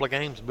win a couple of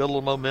games, build a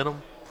little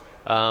momentum,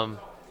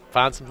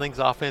 find some things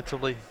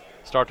offensively,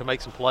 start to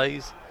make some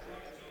plays.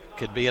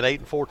 Could be an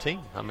 8-4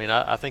 team.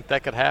 I think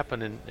that could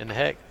happen, and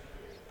heck,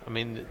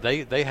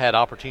 they had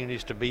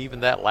opportunities to be even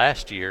that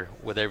last year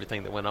with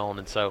everything that went on,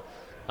 and so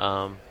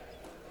I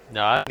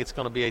think it's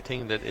going to be a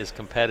team that is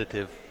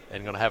competitive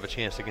and going to have a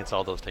chance against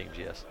all those teams,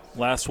 yes.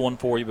 Last one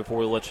for you before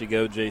we let you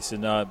go,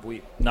 Jason.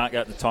 We've not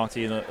gotten to talk to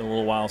you in a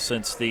little while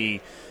since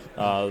the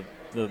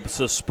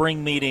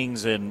spring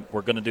meetings, and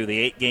we're going to do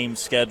the 8-game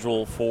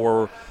schedule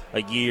for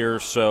a year.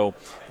 So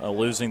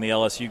losing the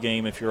LSU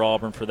game, if you're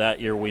Auburn for that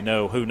year, we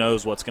know who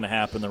knows what's going to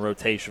happen in the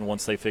rotation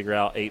once they figure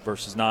out 8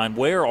 versus 9.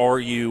 Where are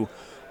you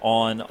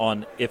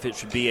on if it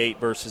should be 8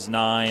 versus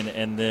 9,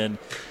 and then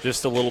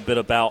just a little bit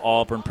about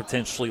Auburn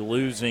potentially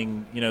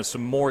losing,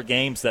 some more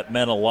games that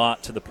meant a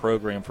lot to the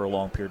program for a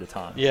long period of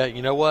time? Yeah,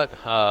 you know what?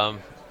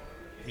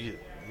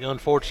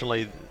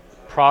 Unfortunately,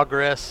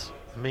 progress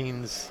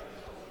means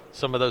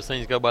some of those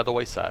things go by the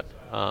wayside.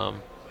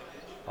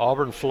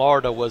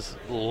 Auburn-Florida was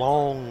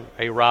long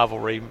a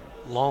rivalry,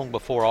 long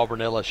before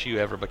Auburn-LSU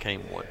ever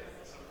became one,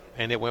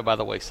 and it went by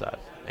the wayside.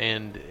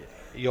 And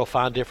you'll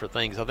find different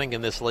things. I think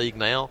in this league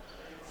now,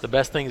 the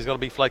best thing is going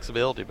to be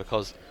flexibility,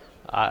 because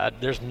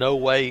there's no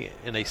way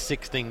in a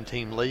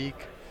 16-team league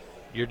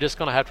you're just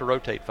going to have to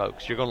rotate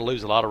folks. You're going to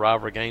lose a lot of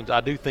rivalry games.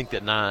 I do think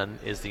that 9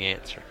 is the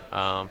answer.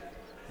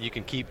 You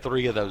can keep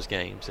 3 of those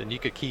games, and you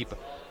could keep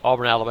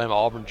Auburn-Alabama,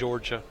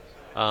 Auburn-Georgia.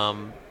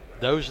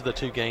 Those are the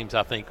 2 games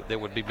I think that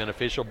would be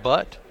beneficial.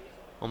 But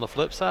on the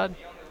flip side,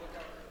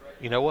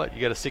 you know what?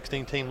 You got a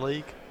 16-team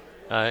league.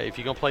 If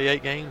you're going to play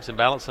 8 games and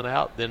balance it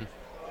out, then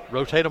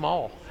rotate them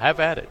all. Have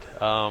at it.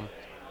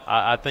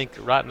 I think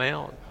right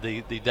now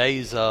the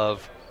days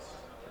of,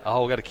 we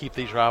got to keep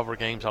these rivalry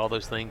games, all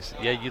those things,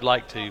 yeah, you'd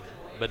like to,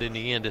 but in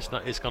the end it's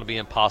going to be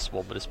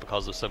impossible, but it's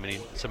because of so many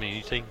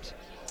new teams.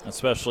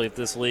 Especially if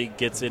this league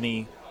gets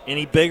any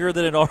bigger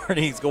than it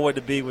already is going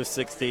to be with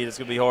 16. It's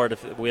going to be hard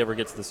if we ever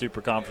get to the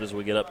super conferences.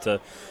 We get up to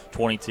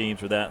 20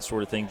 teams or that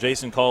sort of thing.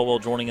 Jason Caldwell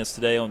joining us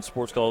today on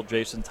Sports Call.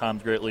 Jason,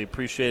 time's greatly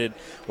appreciated.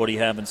 What do you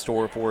have in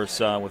store for us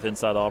with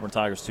Inside the Auburn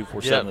Tigers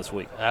 247 this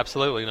week?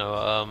 Absolutely.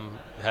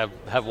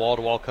 Have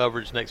wall-to-wall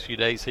coverage next few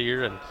days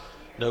here, and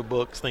no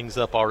books, things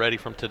up already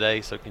from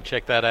today, so you can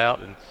check that out.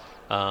 And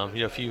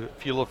a few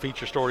little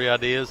feature story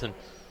ideas, and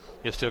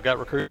still got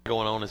recruiting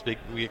going on.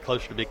 We get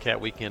closer to Big Cat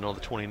Weekend on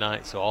the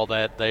 29th, so all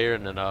that there,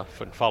 and then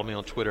follow me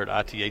on Twitter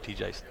at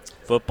ITATJason.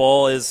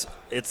 Football it's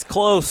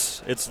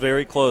close. It's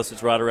very close.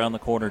 It's right around the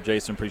corner.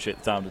 Jason, appreciate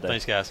the time today.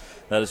 Thanks, guys.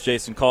 That is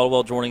Jason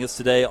Caldwell joining us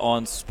today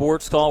on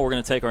Sports Call. We're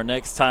going to take our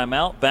next time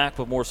out. Back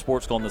with more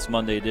Sports Call on this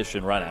Monday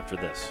edition right after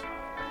this.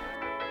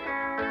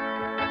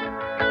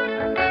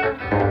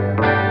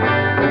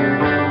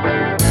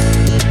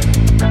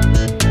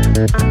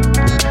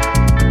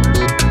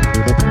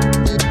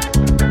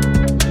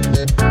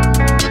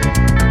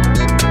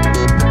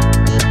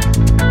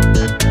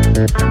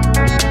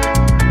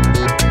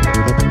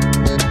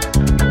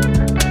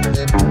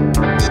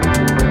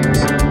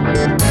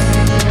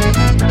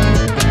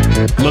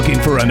 Looking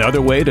for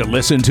another way to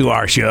listen to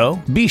our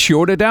show? Be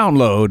sure to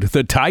download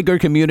the Tiger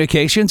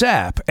Communications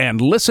app and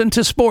listen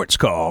to Sports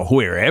Call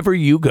wherever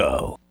you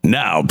go.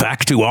 Now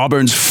back to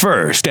Auburn's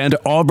first and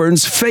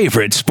Auburn's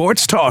favorite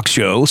sports talk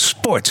show,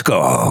 Sports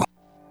Call.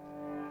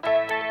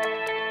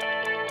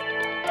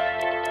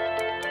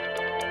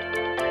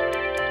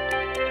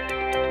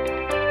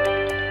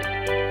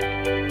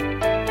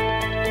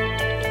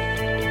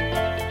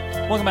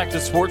 Welcome back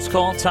to Sports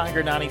Call,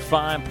 Tiger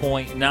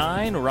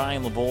 95.9.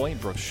 Ryan Lavoie,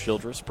 Brooks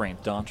Childress,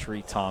 Brant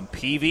Daughtry, Tom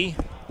Peavy,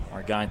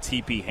 our guy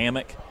TP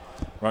Hammock,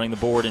 running the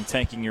board and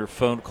taking your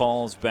phone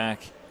calls back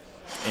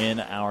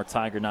in our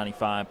Tiger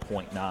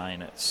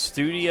 95.9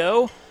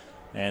 studio.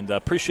 And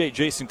appreciate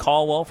Jason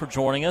Caldwell for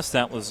joining us.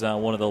 That was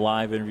one of the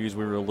live interviews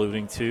we were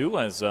alluding to,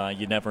 as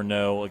you never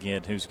know,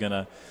 again, who's going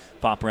to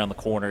pop around the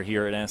corner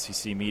here at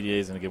SEC Media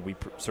Days. And, again, we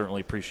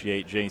certainly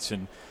appreciate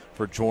Jason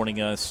for joining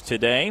us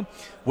today.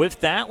 With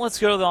that, let's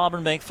go to the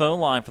Auburn Bank phone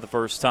line for the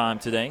first time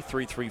today,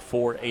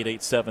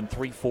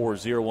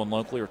 334-887-3401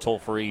 locally or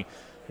toll-free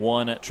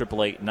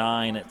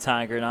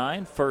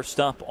 1-888-9-TIGER-9. First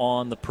up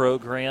on the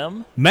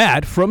program,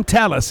 Matt from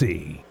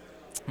Tallahassee.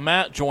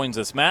 Matt joins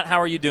us. Matt, how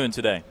are you doing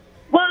today?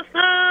 What's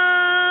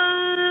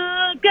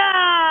up,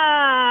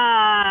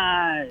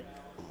 guys?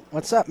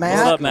 What's up, Matt?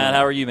 What's up, Matt?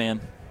 How are you, man?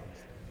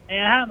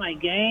 Hey, I had my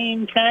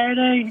game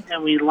Saturday,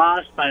 and we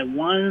lost by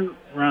 1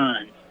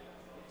 run.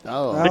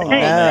 Oh, But no.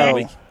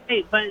 hey,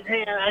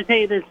 I tell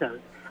you this though.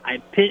 I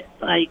pitched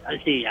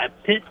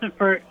the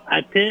first.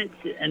 I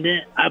pitched, and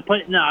then I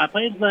played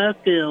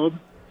left field.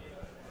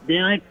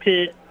 Then I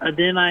pitched.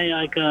 Then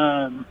I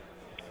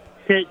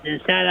pitched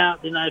and sat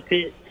out. Then I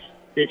pitched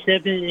the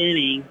 7th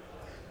inning.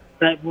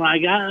 But when I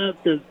got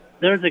up there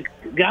was a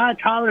guy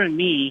taller than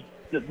me,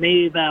 but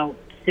maybe about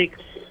 6'7"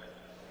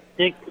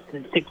 or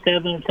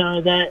something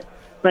like that.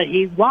 But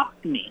he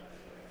walked me,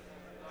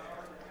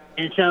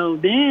 and so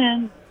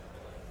then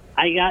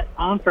I got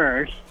on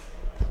first,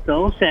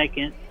 stole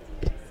second,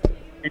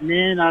 and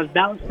then I was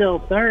about to steal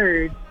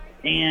third,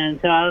 and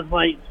so I was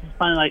like just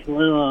playing like a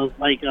little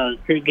like a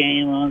trick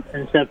game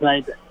and stuff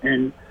like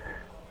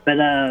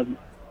that.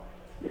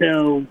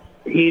 So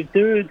he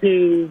threw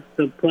to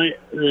the play.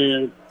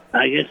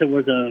 I guess it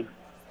was a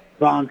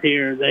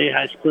volunteer. They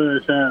had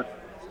split us up,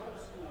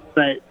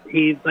 but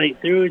he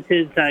threw it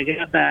to. So I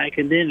got back,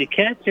 and then the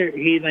catcher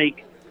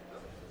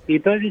he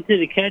throws it to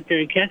the catcher.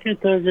 The catcher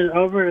throws it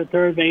over to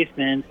third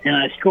baseman, and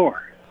I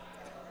score.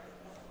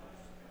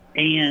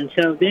 And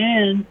so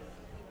then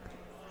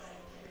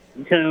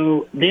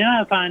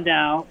I find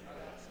out.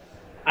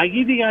 I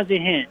give you guys a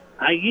hint.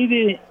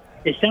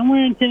 It's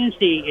somewhere in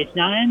Tennessee. It's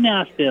not in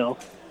Nashville,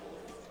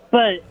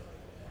 but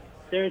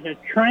there's a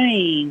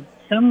train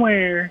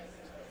somewhere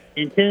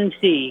in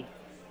Tennessee,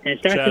 and it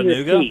starts with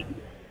a C.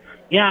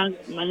 Yeah,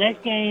 my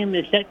next game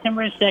is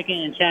September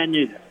 2nd in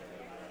Chattanooga.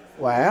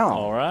 Wow.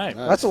 All right.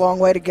 That's a long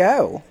way to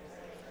go.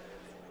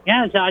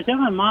 Yeah, so I told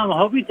my mom, I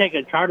hope we take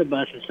a charter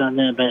bus or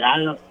something, but I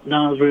don't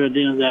know if we were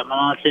doing that. My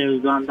mom said we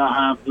don't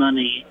have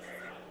money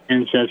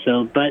and stuff.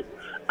 But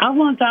I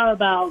want to talk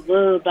a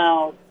little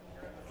about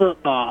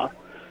football.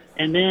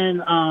 And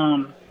then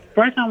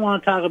first I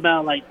want to talk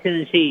about,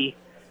 Tennessee.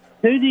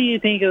 Who do you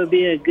think would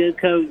be a good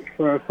coach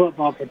for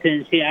football for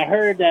Tennessee? I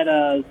heard that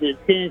the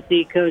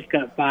Tennessee coach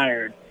got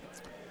fired.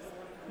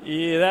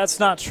 Yeah, that's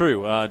not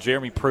true.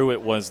 Jeremy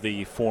Pruitt was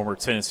the former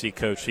Tennessee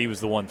coach. He was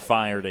the one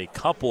fired a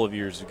couple of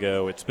years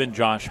ago. It's been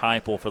Josh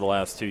Heupel for the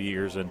last 2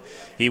 years, and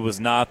he was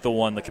not the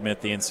one to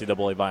commit the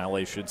NCAA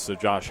violation, so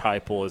Josh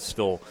Heupel is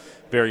still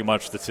very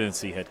much the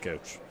Tennessee head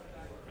coach.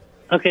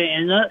 Okay,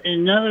 and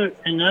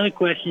another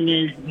question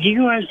is,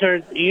 you guys are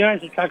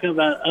talking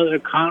about other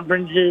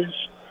conferences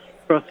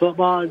for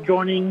football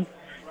joining.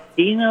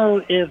 Do you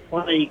know if,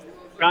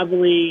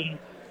 probably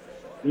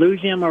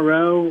Louisiana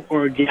Monroe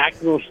or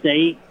Jacksonville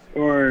State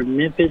or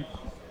Memphis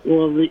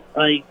will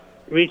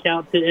reach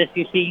out to the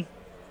SEC?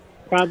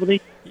 Probably.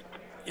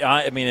 Yeah,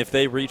 I mean, if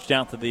they reached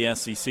out to the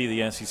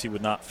SEC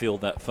would not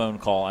field that phone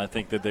call. I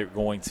think that they're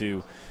going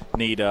to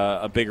need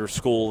a bigger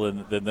school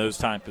than those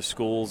type of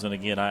schools. And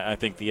again, I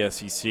think the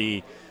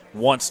SEC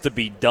wants to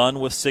be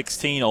done with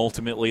 16.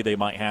 Ultimately, they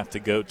might have to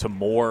go to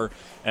more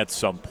at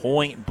some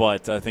point,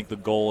 but I think the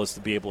goal is to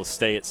be able to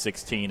stay at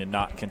 16 and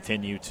not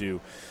continue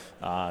to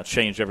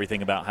change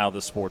everything about how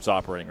the sport's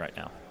operating right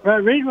now. Well,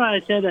 the reason why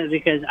I said that is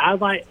because I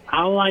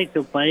like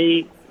to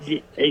play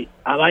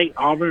I like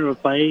Auburn to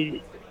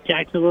play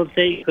Jacksonville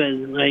State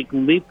because, like,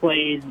 when we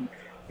played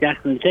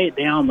Jacksonville State,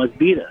 they almost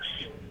beat us.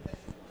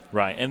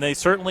 Right, and they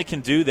certainly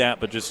can do that,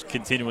 but just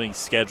continuing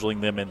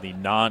scheduling them in the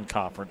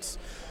non-conference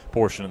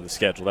portion of the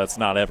schedule. That's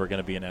not ever going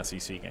to be an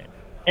SEC game.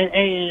 And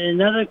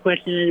another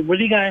question is, what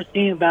do you guys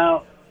think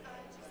about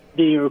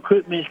the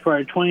recruitment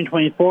for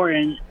 2024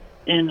 and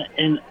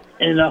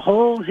the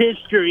whole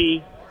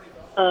history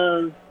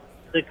of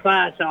the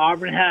class that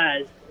Auburn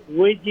has?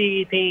 What do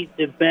you think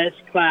the best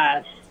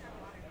class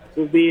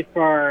will be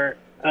for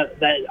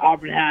that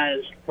Auburn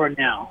has for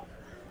now?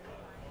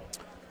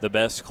 The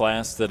best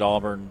class that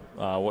Auburn,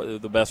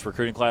 the best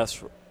recruiting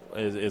class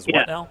is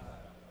what now?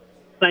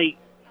 Like,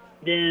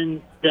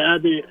 then the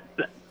other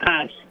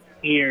past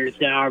years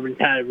that Auburn's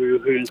had a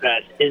recruiting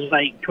class. Is,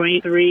 like,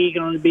 23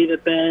 going to be the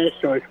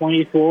best or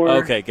 24?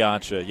 Okay,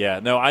 gotcha. Yeah,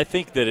 no, I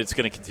think that it's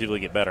going to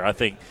continually get better. I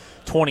think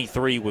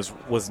 23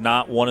 was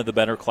not one of the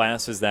better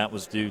classes. That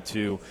was due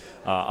to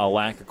a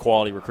lack of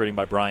quality recruiting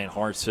by Brian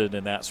Hartson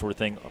and that sort of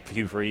thing.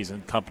 Peavy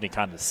and company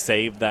kind of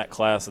saved that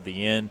class at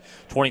the end.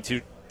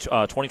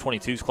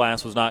 2022's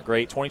class was not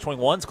great.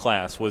 2021's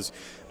class was,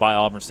 by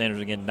Auburn standards,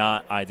 again,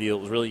 not ideal.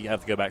 It was really, you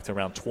have to go back to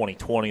around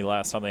 2020, the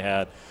last time they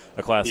had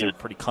a class they were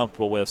pretty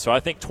comfortable with. So I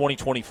think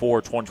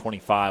 2024,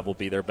 2025 will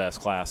be their best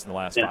class in the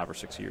last 5 or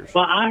 6 years.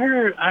 Well, I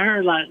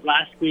heard like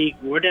last week,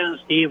 Wardown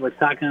Steve was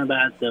talking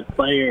about the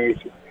players.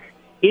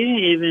 He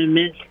didn't even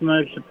mention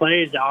much of the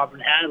players that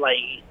Auburn had. Like,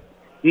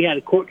 you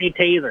had Courtney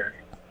Taylor.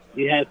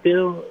 You had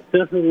Phil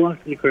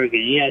Lunsford-Crogan.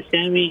 You had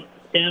Sammy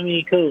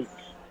Coates.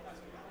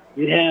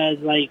 You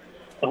had, like,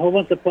 a whole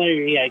bunch of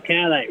players. You had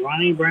Cadillac,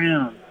 Ronnie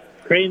Brown,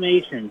 Trey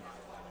Mason,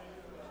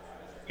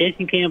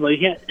 Jason Campbell.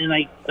 You had, and,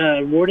 like,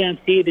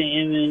 Wardown Steve didn't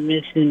even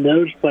mention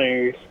those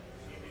players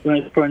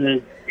from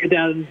the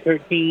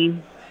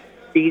 2013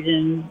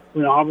 season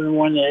when Auburn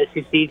won the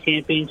SEC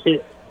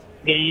championship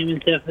game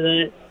and stuff like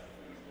that.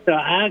 So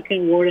how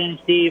can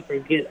Wardown Steve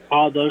forget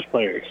all those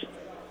players?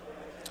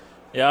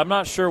 Yeah, I'm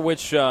not sure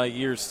which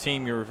year's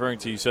team you're referring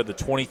to. You said the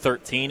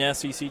 2013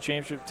 SEC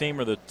championship team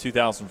or the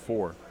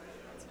 2004?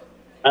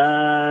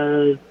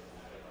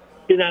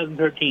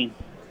 2013.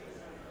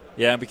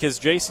 Yeah, because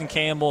Jason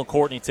Campbell,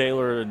 Courtney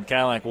Taylor, and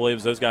Cadillac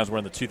Williams, those guys were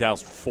in the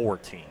 2004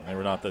 team. They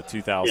were not the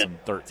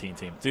 2013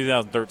 team.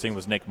 2013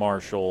 was Nick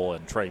Marshall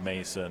and Trey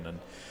Mason and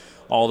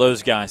all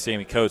those guys,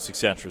 Sammy Coates,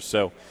 etc.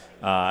 So,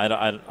 I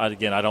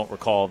don't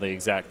recall the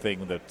exact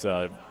thing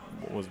that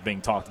was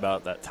being talked about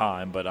at that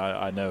time, but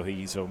I know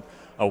he's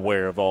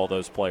aware of all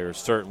those players,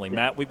 certainly.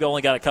 Matt, we've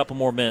only got a couple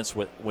more minutes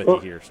with you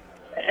here.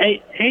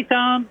 Hey,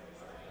 Tom.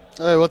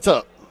 Hey, what's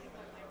up?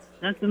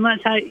 Nothing much.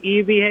 How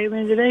you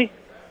behaving today?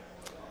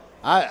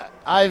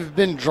 I've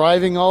been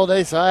driving all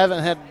day, so I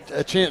haven't had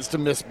a chance to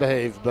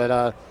misbehave,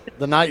 but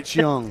the night's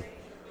young.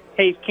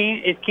 Hey,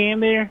 is Cam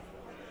there?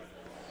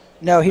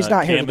 No, he's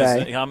not here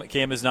today.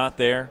 Cam is not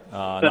there.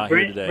 Not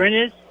here today.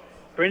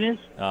 Brent is?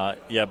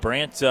 Yeah,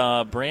 Brant's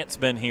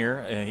been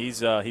here, and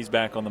he's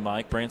back on the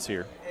mic. Brant's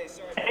here.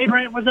 Hey,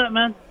 Brent, what's up,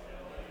 man?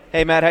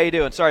 Hey, Matt, how you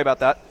doing? Sorry about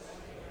that.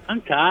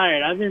 I'm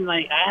tired. I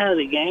had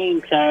a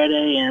game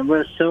Saturday, and it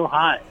was so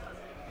hot.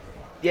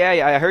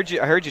 Yeah, I heard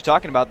you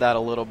talking about that a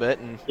little bit,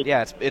 and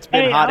yeah, it's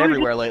been hot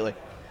everywhere lately.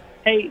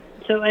 Hey,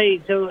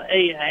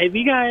 have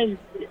you guys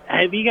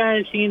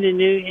seen the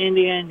new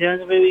Indiana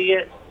Jones movie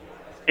yet?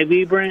 Have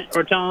you, Brent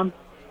or Tom?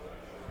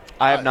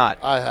 I have not.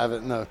 I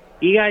haven't. No.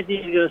 You guys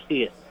need to go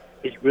see it.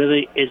 It's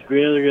really,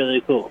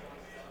 really cool.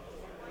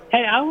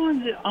 Hey, I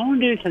want to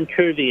do some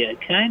trivia.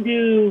 Can I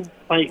do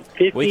like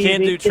 50? We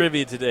can't do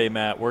trivia today,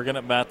 Matt. We're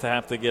about to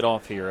have to get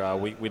off here.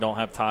 We don't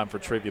have time for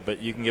trivia, but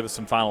you can give us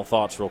some final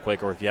thoughts real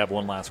quick, or if you have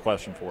one last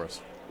question for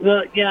us.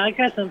 Well, yeah, I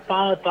got some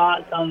final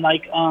thoughts on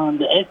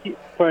the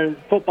for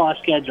football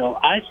schedule.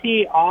 I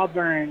see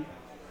Auburn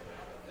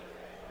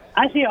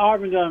going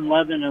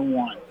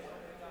 11-1.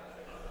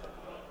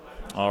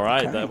 All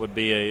right, okay. That would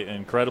be an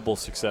incredible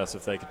success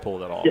if they could pull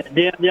that off. It's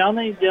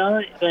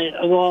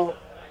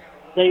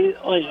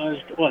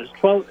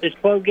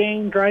 12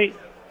 games, right?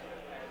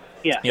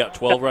 Yeah. Yeah,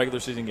 12 regular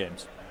season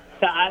games.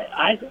 So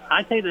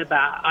I take that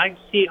back. I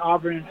see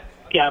Auburn,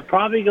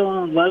 probably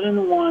going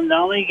 11-1. The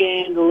only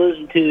game to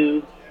lose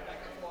to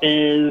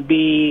is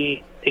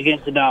be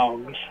against the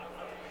Dogs,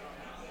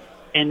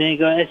 and then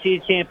go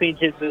SEC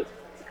championship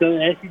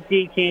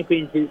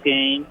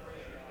game,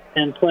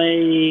 and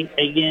play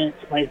against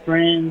my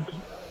friend's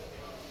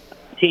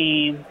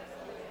team,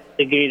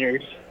 the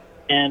Gators.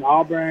 And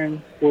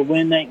Auburn will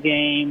win that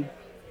game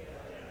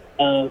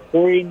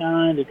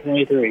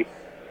 49-23.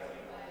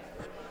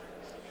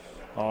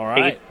 All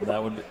right,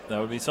 that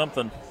would be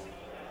something.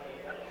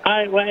 All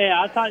right, well,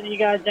 I'll talk to you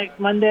guys next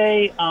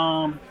Monday.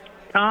 Tom,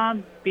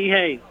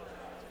 behave.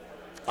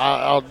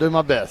 I'll do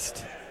my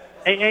best.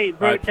 Hey,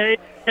 bro, right.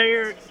 tell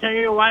your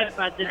wife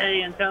about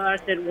today and tell her I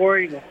said War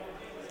Eagle.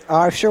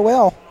 I sure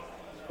will.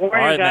 All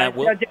right, Matt.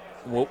 War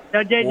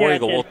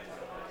Eagle.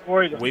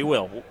 War Eagle. We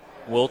will.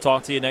 We'll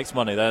talk to you next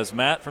Monday. That is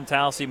Matt from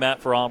Tallahassee, Matt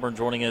for Auburn,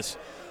 joining us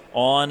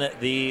on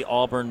the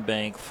Auburn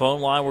Bank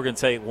phone line. We're going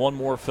to take one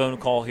more phone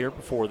call here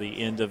before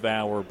the end of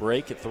our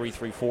break at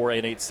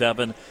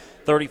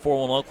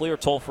 334-887-3401 locally or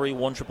toll-free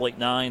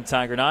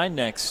 1-888-9-TIGER-9.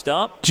 Next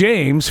up,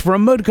 James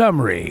from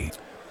Montgomery.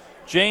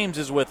 James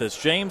is with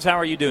us. James, how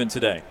are you doing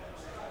today?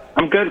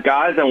 I'm good,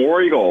 guys, and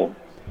War Eagle.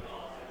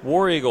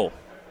 War Eagle.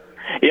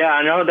 Yeah,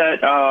 I know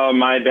that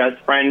my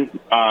best friend,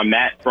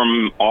 Matt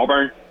from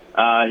Auburn,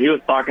 he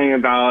was talking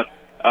about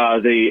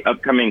the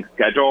upcoming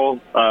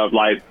schedule of,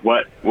 like,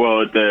 what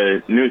will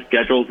the new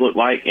schedules look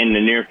like in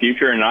the near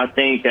future. And I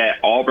think that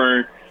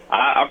Auburn,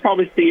 I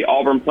probably see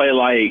Auburn play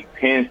like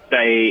Penn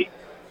State.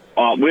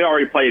 We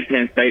already played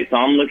Penn State, so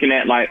I'm looking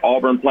at, like,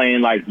 Auburn playing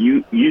like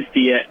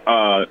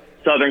UC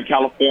Southern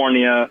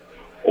California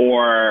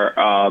or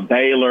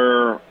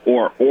Baylor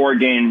or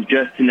Oregon,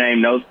 just to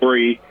name those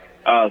three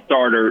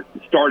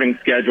starting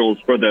schedules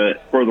for the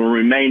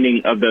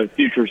remaining of the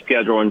future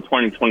schedule in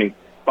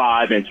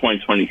 2025 and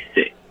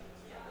 2026.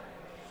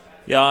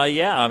 Yeah.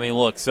 I mean,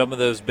 look, some of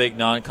those big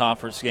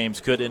non-conference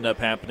games could end up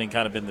happening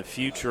kind of in the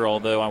future,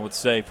 although I would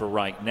say for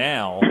right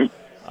now,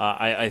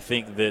 I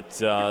think that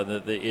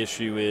the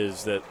issue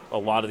is that a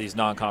lot of these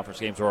non-conference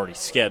games are already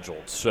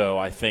scheduled. So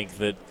I think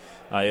that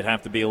it'd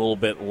have to be a little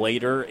bit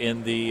later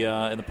in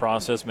the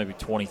process, maybe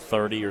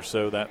 2030 or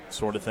so, that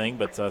sort of thing.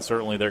 But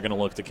certainly they're going to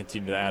look to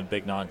continue to add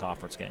big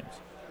non-conference games.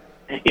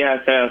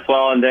 Yes, as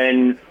well. And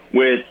then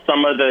with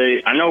some of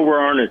I know we're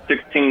on a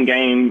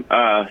 16-game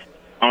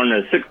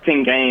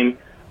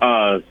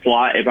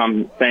slot, if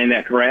I'm saying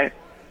that correct.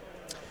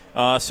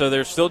 So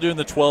they're still doing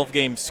the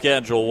 12-game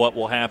schedule. What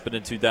will happen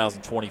in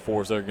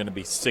 2024 is there are going to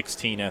be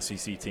 16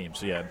 SEC teams.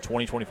 So, yeah, in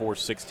 2024,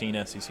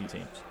 16 SEC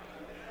teams.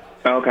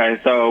 Okay,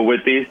 so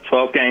with these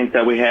 12 games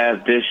that we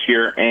have this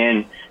year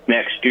and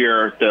next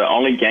year, the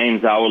only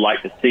games I would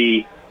like to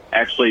see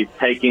actually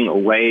taking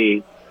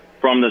away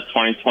from this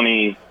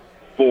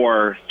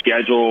 2024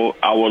 schedule,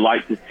 I would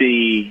like to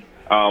see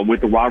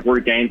with the rivalry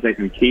games, they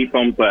can keep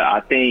them. But I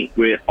think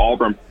with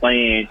Auburn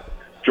playing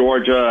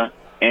Georgia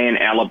and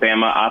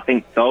Alabama, I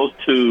think those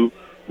two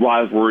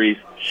rivalries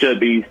should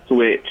be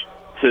switched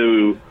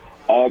to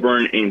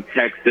Auburn in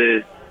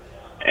Texas.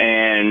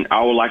 And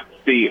I would like to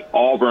see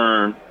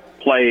Auburn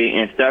play,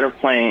 instead of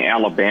playing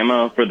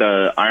Alabama for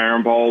the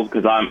Iron Bowl,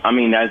 because I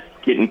mean that's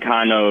getting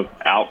kind of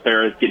out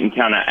there, it's getting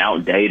kind of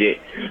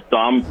outdated. So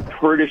I'm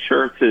pretty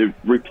sure to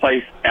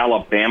replace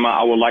Alabama,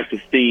 I would like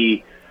to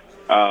see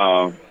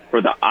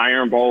for the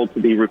Iron Bowl to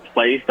be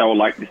replaced, I would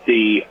like to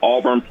see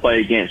Auburn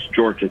play against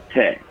Georgia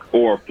Tech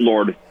or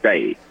Florida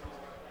State.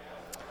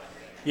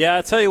 Yeah,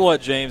 I tell you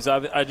what, James,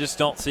 I just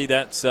don't see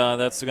that's going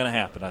to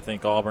happen. I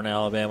think Auburn and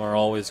Alabama are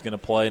always going to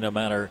play no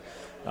matter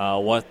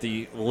what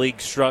the league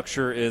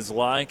structure is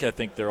like. I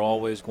think they're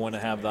always going to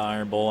have the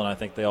Iron Bowl, and I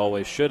think they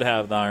always should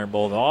have the Iron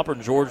Bowl. The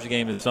Auburn-Georgia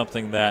game is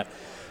something that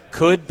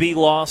could be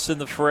lost in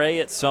the fray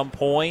at some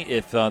point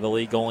if the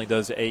league only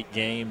does 8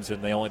 games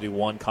and they only do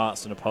one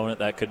constant opponent.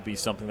 That could be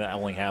something that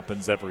only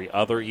happens every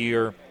other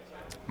year.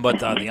 But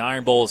the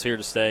Iron Bowl is here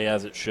to stay,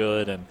 as it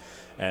should, and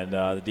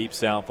the Deep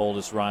South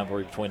oldest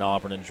rivalry between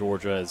Auburn and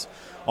Georgia is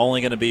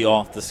only going to be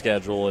off the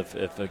schedule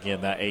if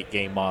again, that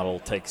 8-game model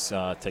takes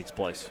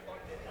place.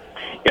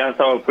 Yeah,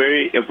 so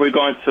if we're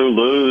going to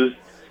lose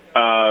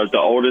the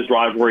oldest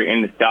rivalry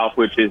in the South,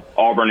 which is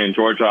Auburn and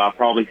Georgia, I'll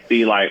probably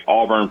see like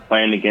Auburn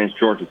playing against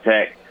Georgia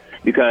Tech,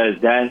 because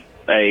that's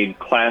a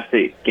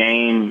classic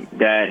game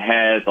that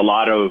has a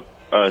lot of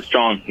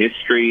strong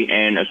history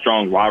and a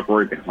strong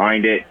rivalry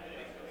behind it.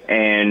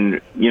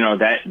 And,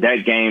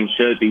 that game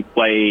should be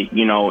played,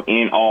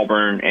 in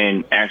Auburn,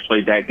 and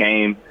actually that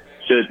game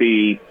should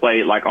be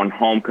played like on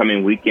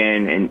homecoming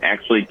weekend, and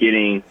actually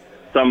getting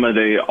some of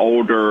the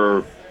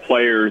older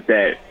players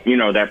that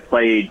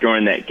played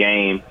during that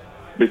game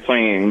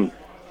between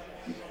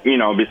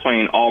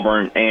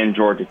Auburn and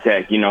Georgia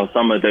Tech.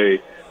 Some of the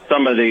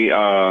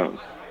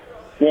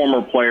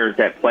former players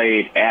that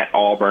played at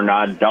Auburn.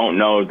 I don't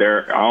know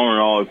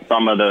if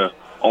some of the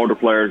older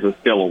players are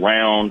still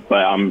around,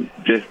 but I'm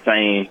just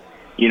saying,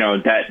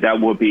 that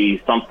would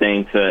be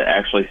something to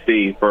actually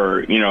see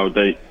for,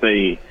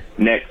 the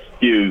next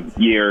few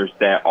years,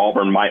 that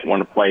Auburn might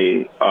want to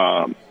play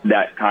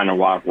that kind of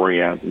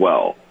rivalry as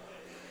well.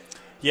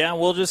 Yeah,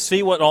 we'll just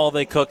see what all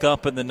they cook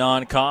up in the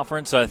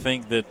non-conference. I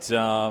think that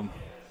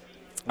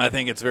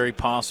it's very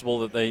possible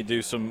that they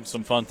do some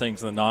fun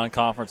things in the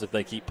non-conference if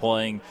they keep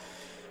playing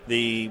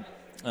the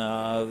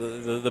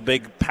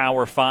big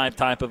Power 5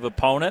 type of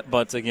opponent.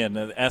 But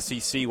again,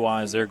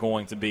 SEC-wise, they're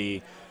going to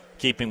be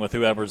keeping with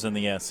whoever's in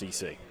the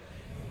SEC.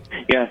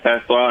 Yes,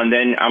 as well. And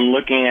then I'm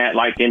looking at,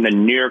 like, in the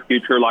near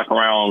future, like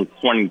around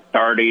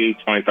 2030,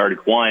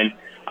 2031,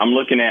 I'm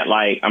looking at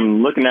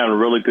a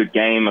really good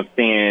game of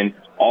seeing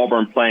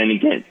Auburn playing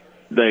against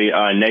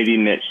the Navy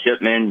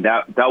Midshipmen.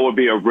 That would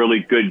be a really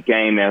good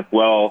game as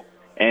well.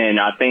 And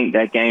I think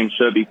that game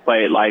should be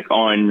played like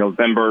on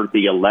November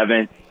the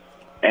 11th.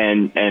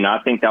 And I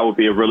think that would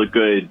be a really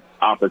good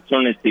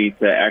opportunity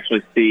to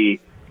actually see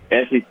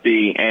SEC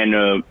and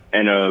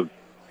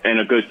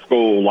a good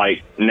school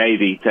like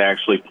Navy to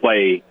actually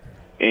play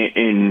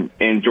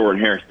in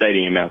Jordan-Hare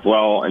Stadium as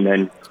well. And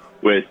then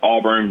with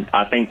Auburn,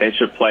 I think they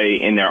should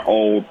play in their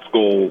old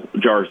school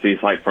jerseys,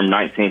 like from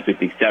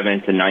 1957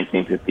 to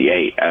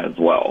 1958 as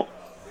well.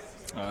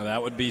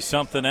 That would be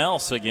something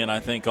else. Again, I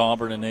think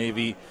Auburn and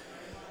Navy,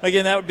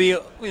 again, that would be,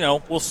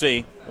 we'll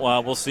see.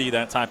 Well, we'll see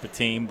that type of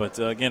team. But,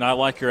 again, I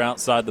like your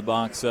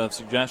outside-the-box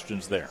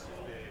suggestions there.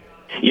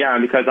 Yeah,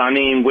 because, I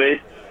mean,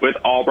 with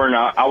Auburn,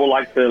 I would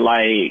like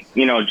to,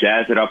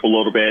 jazz it up a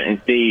little bit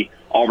and see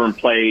Auburn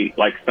play,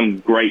 some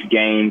great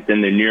games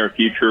in the near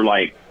future,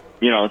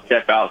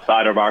 step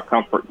outside of our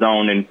comfort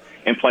zone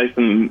and play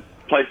some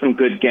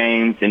good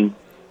games and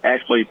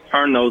actually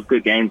turn those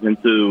good games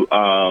into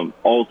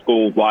old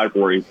school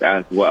rivalries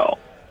as well.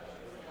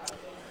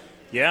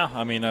 Yeah,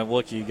 I mean,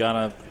 look, you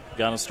gotta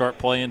start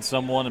playing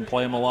someone and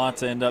play them a lot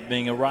to end up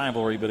being a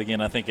rivalry. But again,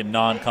 I think in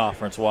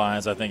non-conference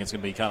wise, I think it's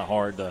going to be kind of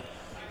hard to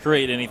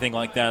create anything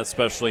like that,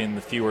 especially in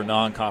the fewer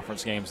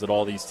non-conference games that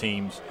all these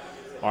teams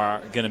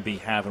are going to be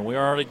having. We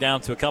are already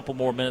down to a couple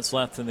more minutes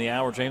left in the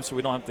hour, James, so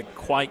we don't have to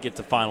quite get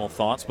to final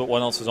thoughts. But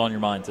what else is on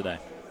your mind today?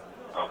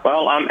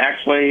 Well, I'm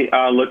actually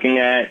looking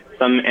at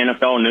some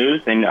NFL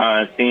news and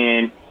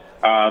seeing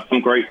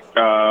some great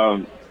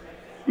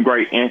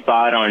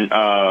insight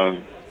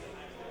on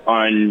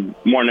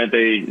one of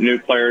the new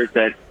players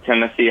that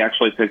Tennessee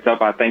actually picked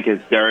up. I think is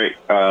Derrick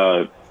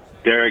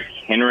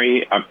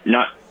Henry.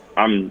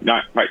 I'm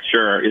not quite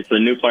sure. It's a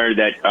new player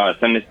that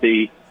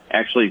Tennessee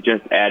actually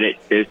just added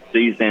this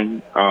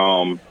season.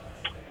 I'm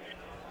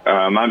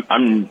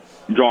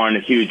drawing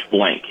a huge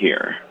blank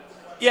here.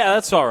 Yeah,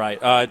 that's all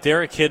right.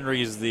 Derrick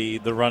Henry is the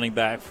running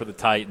back for the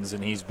Titans,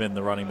 and he's been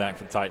the running back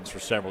for the Titans for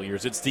several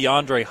years. It's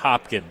DeAndre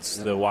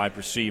Hopkins, the wide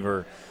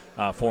receiver,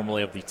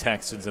 formerly of the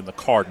Texans and the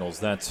Cardinals.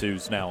 That's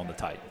who's now on the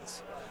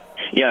Titans.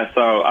 Yeah,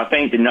 so I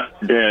think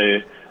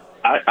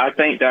I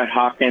think that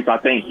Hopkins, I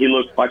think he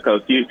looks like a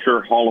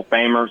future Hall of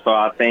Famer. So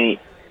I think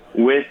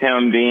with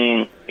him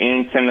being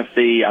in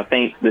Tennessee, I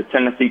think the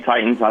Tennessee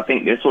Titans, I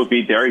think this will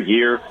be their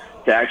year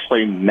to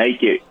actually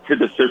make it to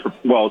the Super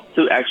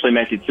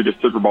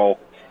Bowl.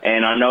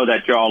 And I know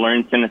that y'all are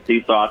in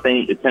Tennessee, so I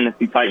think the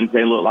Tennessee Titans,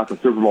 they look like a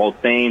Super Bowl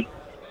team.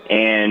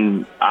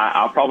 And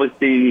I'll probably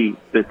see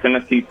the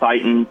Tennessee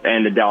Titans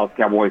and the Dallas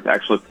Cowboys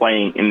actually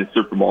playing in the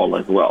Super Bowl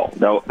as well.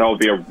 That will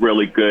be a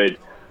really good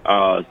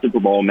Super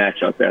Bowl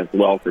matchup as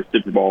well for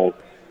Super Bowl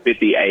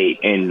 58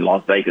 in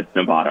Las Vegas,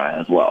 Nevada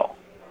as well.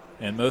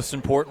 And most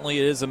importantly,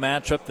 it is a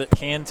matchup that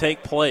can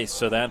take place.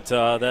 So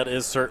that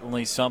is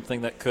certainly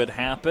something that could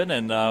happen.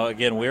 And,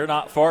 again, we're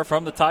not far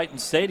from the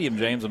Titans Stadium,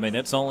 James. I mean,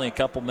 it's only a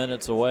couple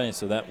minutes away,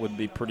 so that would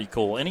be pretty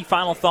cool. Any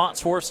final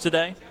thoughts for us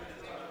today?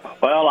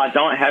 Well, I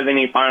don't have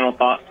any final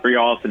thoughts for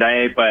y'all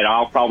today, but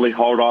I'll probably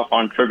hold off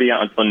on trivia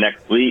until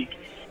next week.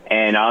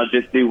 And I'll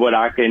just do what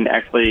I can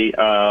actually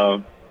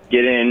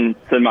get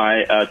into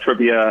my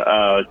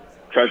trivia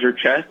treasure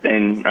chest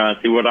and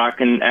see what I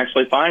can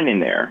actually find in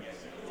there.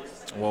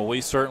 Well,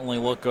 we certainly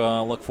look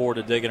forward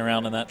to digging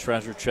around in that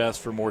treasure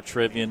chest for more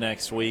trivia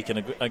next week.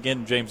 And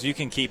again, James, you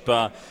can keep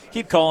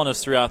calling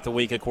us throughout the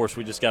week. Of course,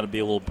 we just got to be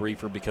a little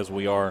briefer because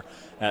we are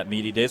at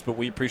Media Days, but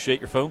we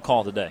appreciate your phone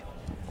call today.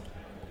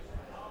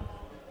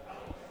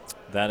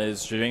 That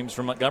is James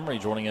from Montgomery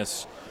joining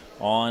us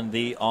on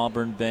the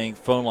Auburn Bank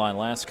phone line.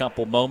 Last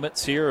couple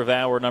moments here of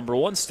hour number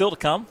one. Still to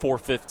come,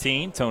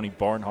 4:15. Tony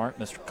Barnhart,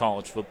 Mr.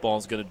 College Football,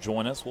 is going to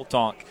join us. We'll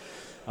talk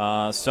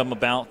some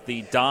about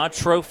the Dodd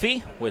Trophy,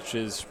 which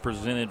is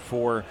presented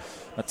for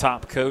a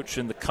top coach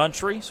in the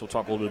country. So we'll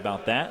talk a little bit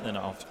about that. And then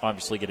I'll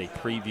obviously get a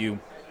preview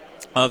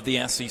of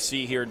the SEC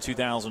here in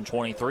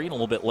 2023. And a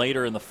little bit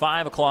later in the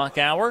 5 o'clock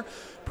hour,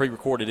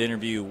 pre-recorded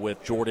interview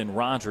with Jordan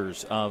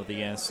Rogers of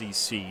the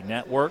SEC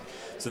Network.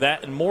 So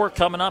that and more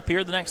coming up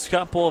here the next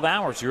couple of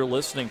hours. You're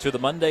listening to the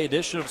Monday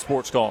edition of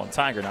Sports Call on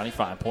Tiger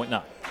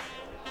 95.9.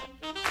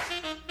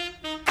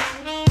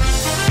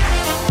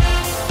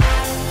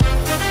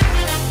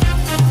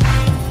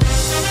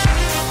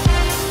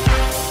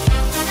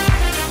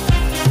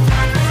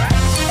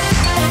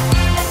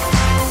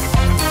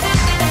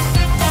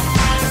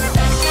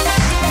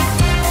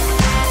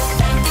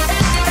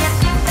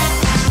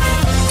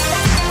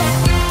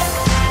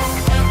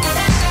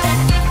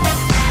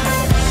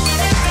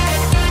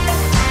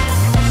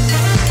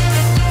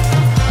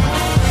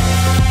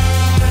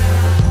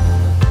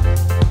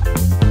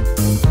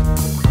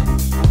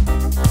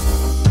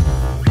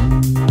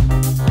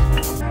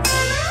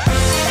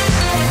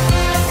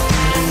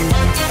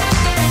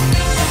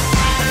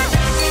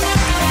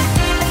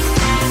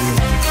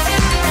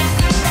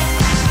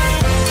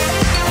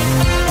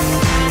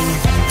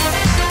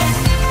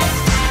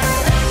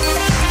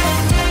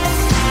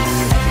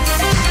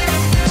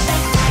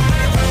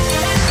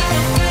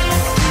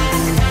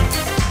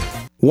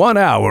 1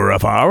 hour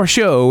of our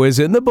show is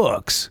in the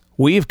books.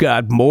 We've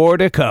got more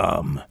to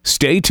come.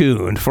 Stay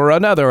tuned for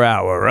another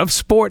hour of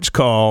Sports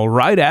Call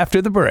right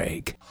after the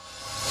break.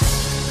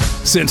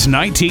 Since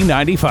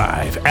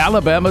 1995,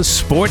 Alabama's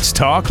sports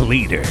talk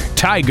leader,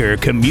 Tiger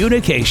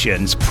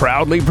Communications,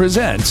 proudly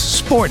presents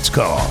Sports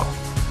Call.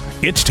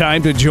 It's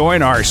time to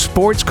join our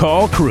Sports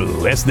Call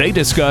crew as they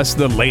discuss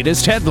the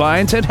latest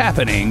headlines and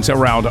happenings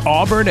around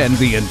Auburn and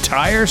the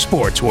entire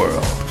sports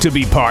world. To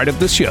be part of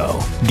the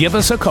show, give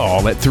us a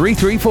call at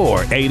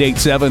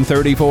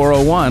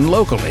 334-887-3401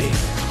 locally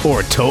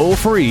or toll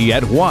free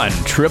at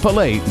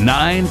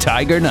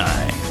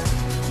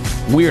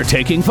 1-888-9-TIGER-9. We're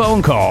taking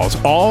phone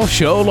calls all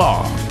show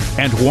long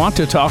and want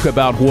to talk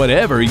about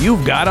whatever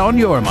you've got on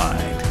your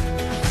mind.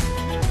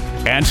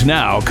 And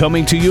now,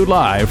 coming to you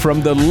live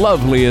from the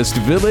loveliest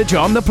village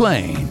on the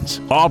plains,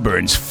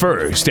 Auburn's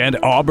first and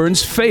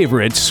Auburn's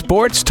favorite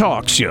sports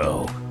talk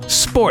show,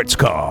 Sports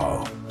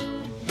Call.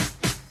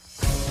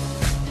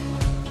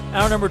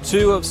 Hour number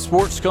 2 of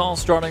Sports Call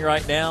starting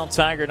right now.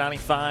 Tiger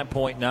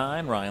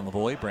 95.9, Ryan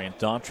Lavoie, Brant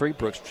Daughtry,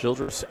 Brooks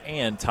Childress,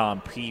 and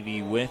Tom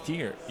Peavy with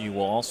you. You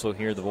will also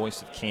hear the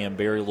voice of Cam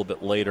Berry a little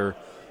bit later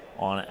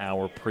on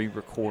our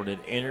pre-recorded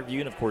interview.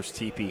 And, of course,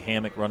 TP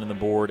Hammock running the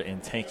board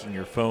and taking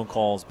your phone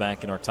calls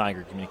back in our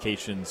Tiger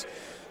Communications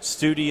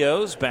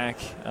studios back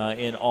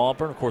in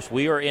Auburn. Of course,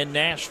 we are in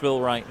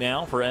Nashville right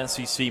now for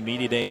SEC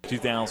Media Day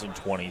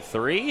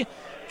 2023.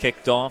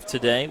 Kicked off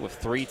today with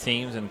 3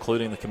 teams,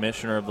 including the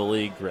commissioner of the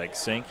league, Greg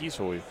Sankey.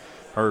 So we've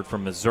heard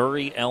from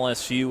Missouri,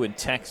 LSU, and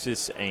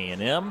Texas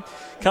A&M.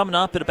 Coming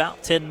up in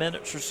about 10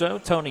 minutes or so,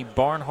 Tony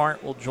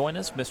Barnhart will join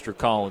us, Mr.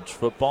 College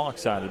Football.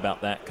 Excited about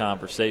that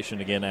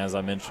conversation. Again, as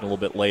I mentioned a little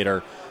bit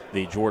later,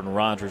 the Jordan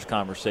Rogers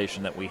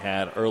conversation that we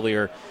had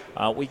earlier.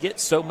 We get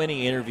so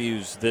many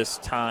interviews this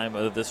time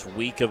of this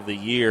week of the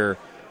year,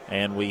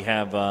 and we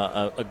have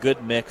a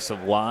good mix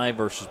of live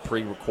versus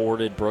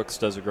pre-recorded. Brooks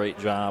does a great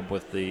job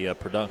with the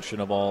production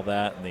of all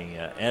that and the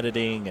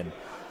editing, and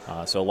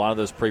so a lot of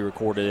those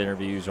pre-recorded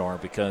interviews are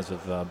because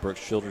of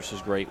Brooks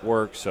Childress' great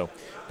work, so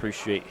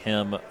appreciate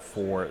him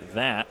for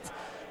that.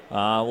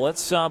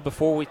 Let's,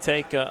 before we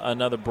take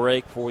another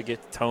break, before we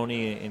get to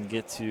Tony and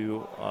get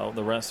to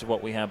the rest of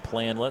what we have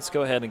planned, let's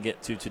go ahead and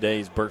get to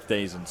today's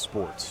birthdays in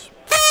sports.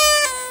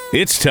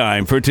 It's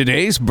time for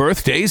today's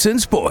birthdays in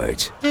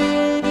sports.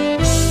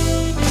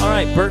 All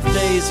right,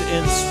 birthdays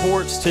in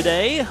sports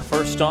today.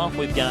 First off,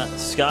 we've got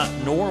Scott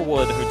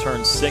Norwood, who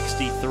turned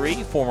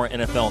 63, former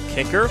NFL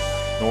kicker.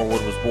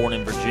 Norwood was born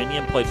in Virginia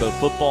and played both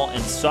football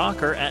and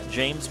soccer at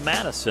James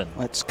Madison.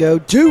 Let's go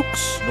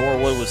Dukes.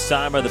 Norwood was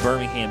signed by the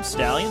Birmingham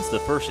Stallions, the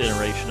first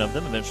iteration of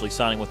them, eventually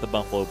signing with the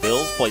Buffalo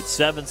Bills. Played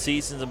 7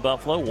 seasons in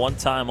Buffalo,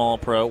 1-time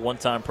All-Pro,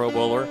 1-time Pro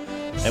Bowler,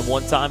 and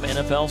 1-time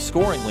NFL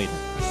scoring leader.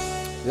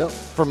 Yep.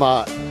 From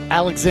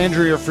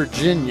Alexandria,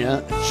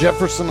 Virginia,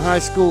 Jefferson High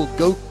School,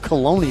 go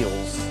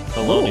Colonials.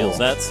 Colonials,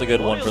 that's a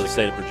good one for the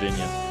state of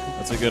Virginia.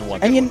 That's a good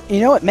one. And you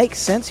know, it makes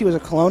sense. He was a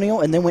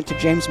Colonial and then went to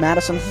James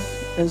Madison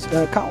as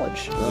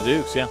college. The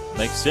Dukes, yeah.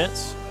 Makes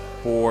sense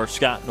for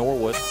Scott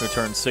Norwood, who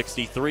turned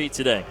 63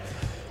 today.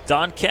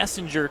 Don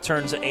Kessinger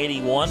turns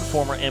 81,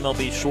 former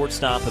MLB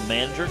shortstop and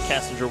manager.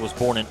 Kessinger was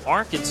born in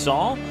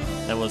Arkansas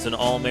and was an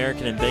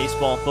All-American in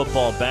baseball,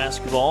 football,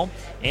 basketball,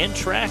 and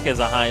track as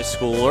a high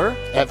schooler.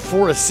 At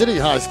Forest City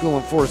High School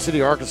in Forest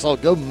City, Arkansas,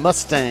 go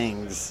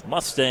Mustangs.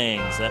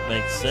 Mustangs, that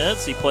makes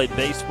sense. He played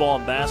baseball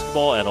and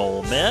basketball at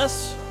Ole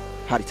Miss.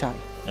 Hotty toddy.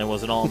 And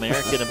was an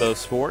All-American in both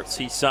sports.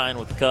 He signed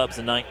with the Cubs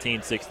in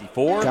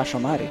 1964. Gosh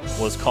almighty.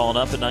 Was called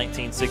up in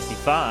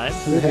 1965.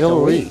 Who the hell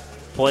are we?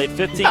 Played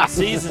 15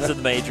 seasons in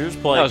the majors.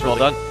 Played that was well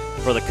done.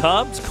 For the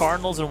Cubs,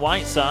 Cardinals, and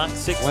White Sox.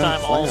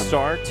 6-time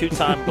All-Star,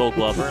 2-time Gold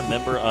Glover, and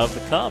member of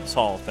the Cubs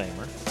Hall of Fame.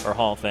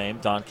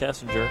 Don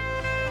Kessinger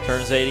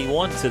turns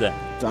 81 today.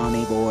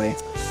 Donnie boy.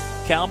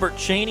 Calbert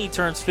Chaney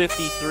turns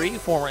 53,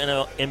 former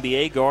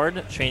NBA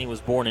guard. Chaney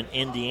was born in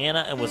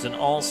Indiana and was an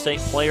All-State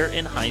player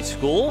in high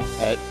school.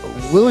 At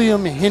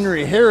William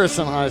Henry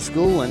Harrison High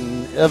School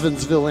in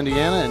Evansville,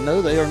 Indiana. And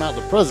no, they are not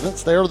the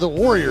presidents. They are the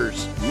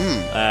Warriors.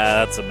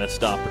 That's a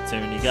missed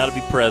opportunity. You got to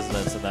be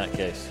presidents in that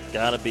case.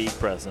 Got to be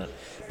president.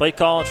 Played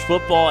college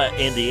football at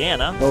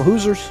Indiana. Go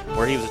Hoosiers.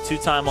 Where he was a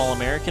 2-time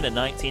All-American and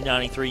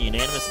 1993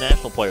 unanimous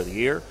National Player of the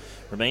Year.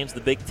 Remains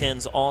the Big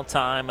Ten's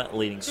all-time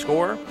leading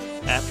scorer.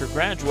 After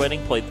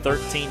graduating, played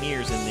 13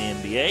 years in the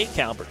NBA.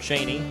 Calbert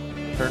Chaney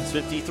turns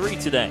 53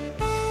 today.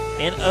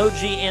 And OG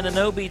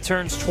Anunoby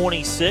turns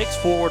 26,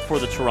 forward for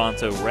the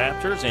Toronto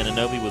Raptors.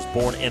 Anunoby was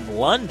born in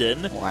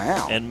London.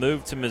 Wow. And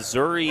moved to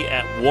Missouri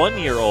at 1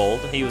 year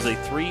old. He was a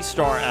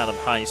 3-star out of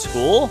high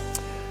school.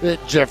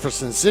 At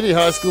Jefferson City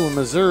High School in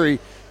Missouri,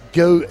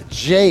 go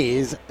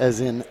Jays, as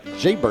in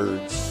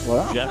Jaybirds.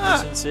 Wow.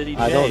 Jefferson City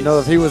Jays. I don't know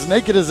if he was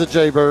naked as a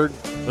Jaybird,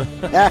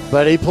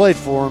 but he played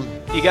for him.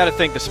 You got to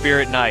think the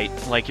Spirit Night,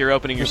 like you're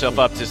opening yourself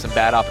up to some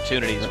bad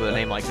opportunities with a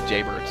name like the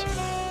Jaybirds.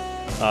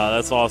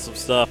 That's awesome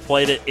stuff.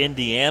 Played at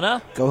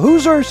Indiana. Go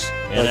Hoosiers.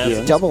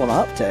 And double them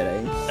up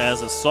today.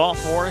 As a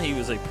sophomore, he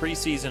was a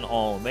preseason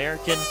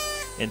All-American.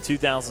 In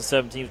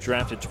 2017, he was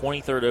drafted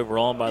 23rd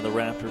overall by the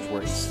Raptors,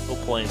 where he still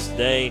plays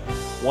today.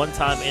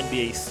 1-time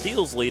NBA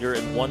steals leader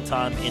and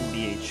 1-time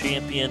NBA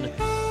champion.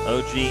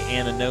 OG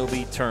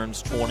Anunoby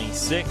turns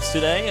 26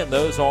 today, and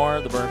those are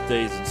the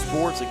birthdays in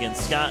sports. Again,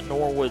 Scott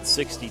Norwood,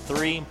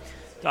 63.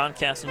 Don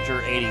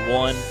Kessinger,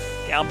 81.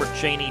 Albert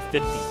Cheney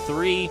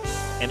 53,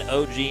 and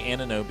OG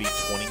Anunoby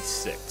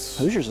 26.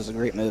 Hoosiers is a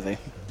great movie.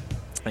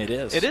 It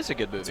is. It is a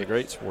good movie. It's a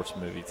great sports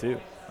movie, too.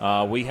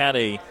 We had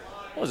a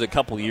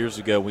couple years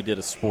ago, we did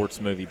a sports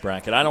movie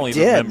bracket. I don't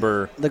even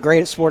remember. The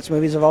greatest sports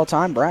movies of all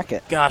time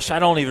bracket. Gosh, I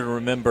don't even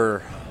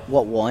remember.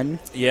 What won?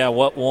 Yeah,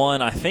 what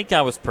won? I think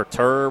I was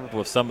perturbed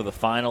with some of the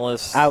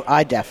finalists.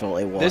 I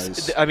definitely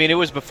was. It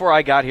was before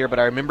I got here, but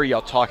I remember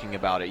y'all talking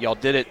about it. Y'all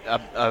did it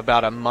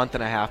about a month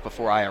and a half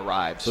before I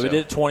arrived. So we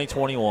did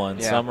 2021,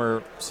 yeah.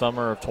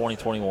 summer of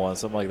 2021,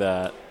 something like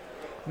that.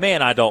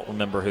 Man, I don't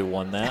remember who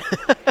won that.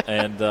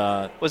 And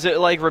was it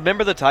like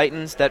Remember the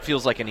Titans? That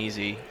feels like an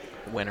easy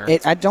winner.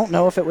 I don't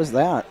know if it was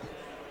that.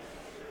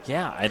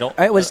 Yeah, I don't.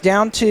 It was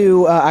down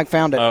to I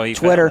found it. Oh,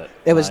 Twitter. Found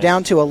it. It was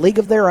down to A League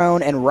of Their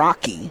Own and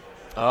Rocky.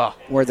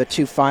 Were the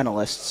two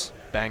finalists.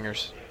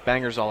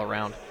 Bangers all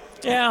around.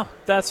 Yeah,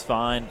 that's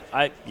fine.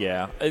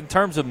 In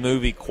terms of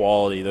movie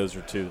quality, those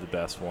are two of the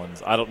best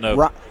ones. I don't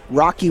know.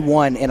 Rocky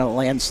won in a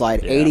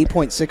landslide,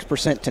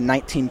 80.6% to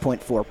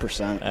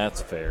 19.4%.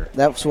 That's fair.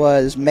 That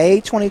was May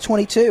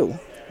 2022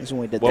 is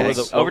when we did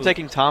that.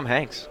 Overtaking Tom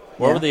Hanks.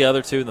 What were the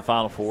other two in the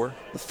Final Four?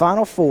 The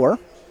Final Four,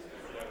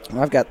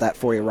 I've got that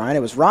for you, Ryan. It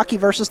was Rocky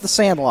versus The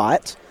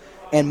Sandlot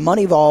and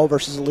Moneyball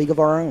versus A League of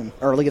Our Own,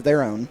 or A League of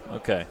Their Own.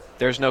 Okay.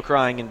 There's no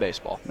crying in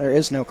baseball. There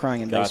is no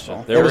crying in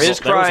baseball. There is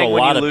crying a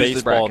when lot you of lose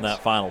baseball in the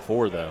that Final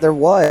Four, though. There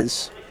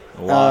was.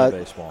 A lot of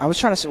baseball. I was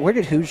trying to say, where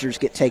did Hoosiers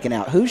get taken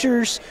out?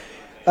 Hoosiers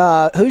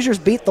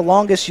beat The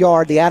Longest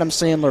Yard, the Adam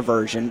Sandler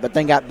version, but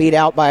then got beat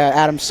out by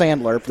Adam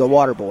Sandler, the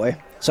water boy.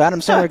 So Adam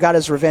Sandler got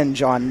his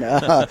revenge on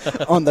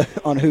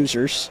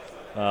Hoosiers.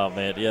 Oh,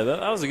 man. Yeah,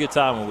 that was a good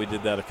time when we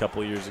did that a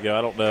couple of years ago.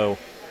 I don't know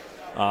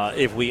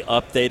if we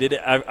updated it.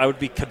 I would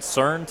be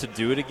concerned to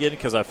do it again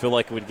because I feel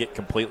like it would get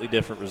completely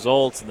different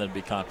results and then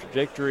be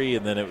contradictory,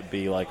 and then it would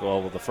be like,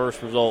 well, the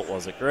first result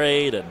wasn't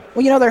great. And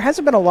well, there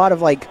hasn't been a lot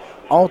of like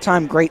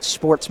all-time great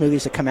sports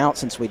movies that come out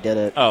since we did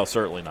it. Oh,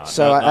 certainly not.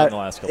 So not in the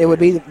last couple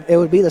of years. It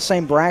would be the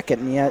same bracket,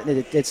 and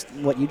it's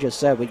what you just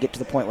said. We'd get to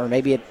the point where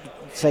maybe it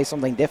say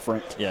something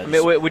different. Yeah.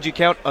 Would you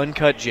count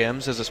Uncut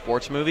Gems as a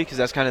sports movie? Because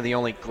that's kind of the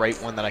only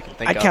great one that I can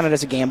think of. I count it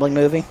as a gambling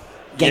movie,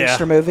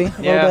 gangster movie,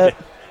 a little bit.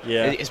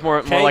 Yeah, it's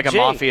more like a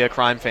mafia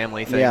crime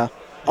family thing. Yeah.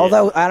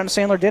 Although Adam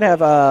Sandler did have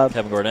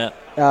Kevin Garnett.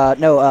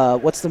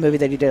 What's the movie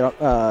that he did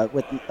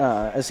with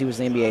as he was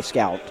the NBA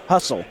scout?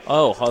 Hustle.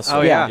 Oh, Hustle.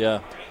 Oh,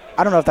 yeah.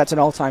 I don't know if that's an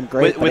all-time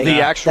great. With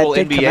the actual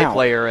NBA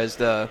player as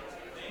the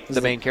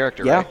main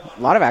character, yeah, right?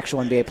 A lot of actual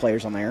NBA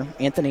players on there.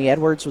 Anthony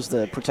Edwards was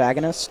the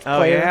protagonist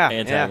player.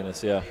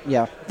 Antagonist, yeah.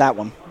 Yeah, that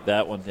one.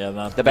 That one, yeah.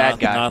 Not the bad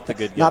guy. Not the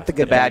good guy. Not the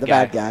good guy. The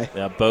bad guy.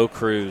 Yeah, Bo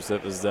Cruz.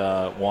 That was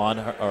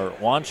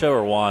Juancho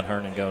or Juan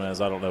Hernangomez.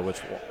 I don't know which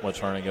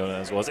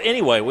Hernangomez was.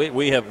 Anyway,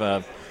 we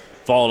have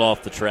fallen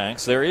off the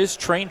tracks. There is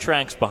train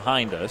tracks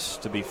behind us,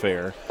 to be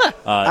fair,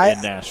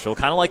 in Nashville.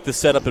 Kind of like the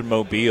setup in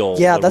Mobile.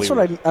 Yeah, that's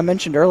what I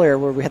mentioned earlier,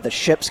 where we had the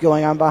ships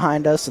going on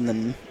behind us and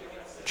then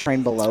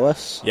train below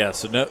us. Yeah,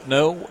 so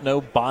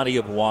no body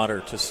of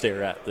water to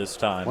stare at this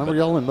time. When were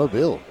y'all in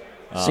Mobile?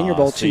 Senior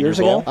Bowl 2 years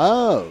ago.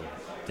 Oh,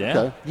 yeah.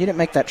 Okay. You didn't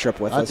make that trip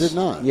with us. I did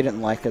not. You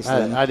didn't like us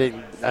then. I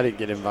didn't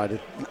get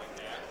invited.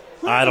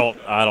 I don't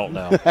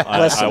know.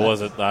 I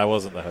wasn't the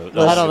host.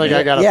 I don't think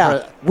I got a.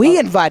 Yeah, we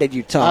invited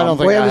you, Tom. I don't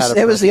think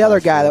it was the other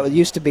guy that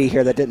used to be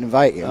here that didn't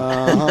invite you.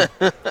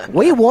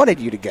 We wanted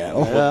you to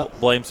go. Yeah.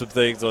 Blame some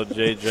things on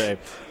JJ.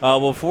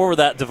 Before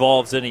that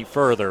devolves any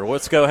further,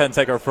 let's go ahead and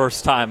take our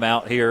first time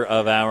out here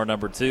of hour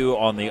number 2.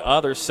 On the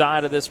other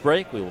side of this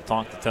break, we will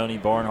talk to Tony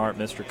Barnhart,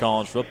 Mr.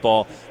 College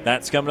Football.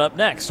 That's coming up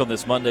next on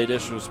this Monday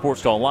edition of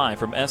Sports Call Live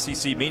from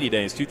SEC Media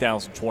Days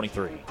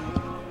 2023.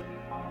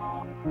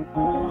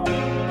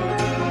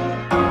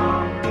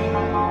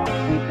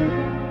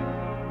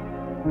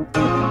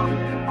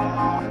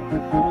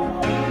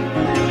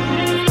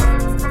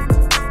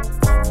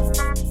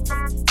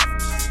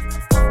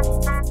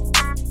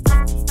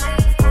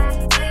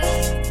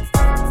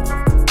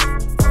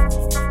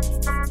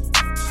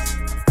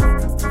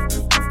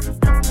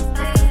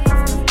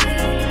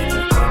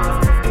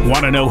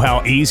 Want to know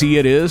how easy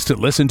it is to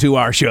listen to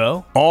our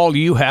show? All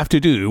you have to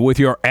do with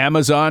your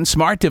Amazon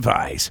smart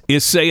device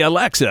is say,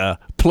 Alexa,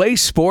 play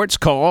Sports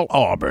Call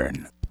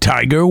Auburn.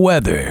 Tiger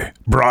Weather,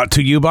 brought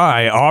to you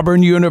by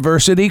Auburn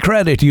University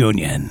Credit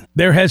Union.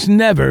 There has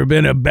never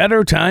been a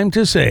better time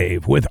to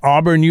save with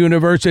Auburn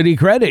University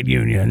Credit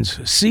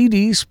Union's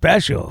CD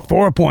Special.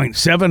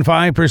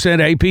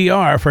 4.75%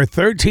 APR for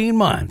 13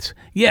 months.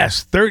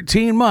 Yes,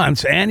 13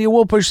 months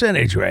annual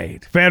percentage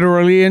rate.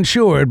 Federally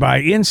insured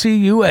by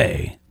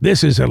NCUA.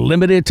 This is a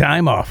limited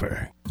time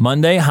offer.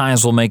 Monday,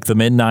 highs will make the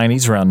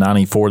mid-90s, around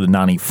 94 to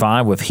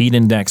 95, with heat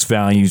index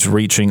values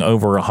reaching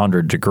over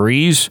 100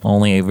 degrees.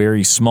 Only a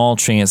very small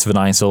chance of an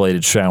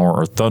isolated shower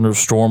or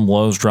thunderstorm.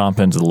 Lows drop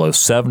into the low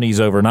 70s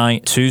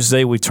overnight.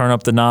 Tuesday, we turn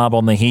up the knob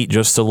on the heat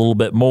just a little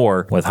bit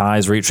more, with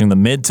highs reaching the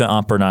mid to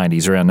upper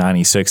 90s, around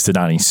 96 to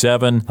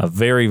 97. A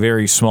very,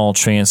 very small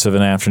chance of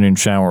an afternoon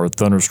shower or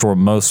thunderstorm.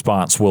 Most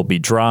spots will be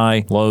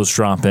dry. Lows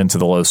drop into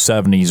the low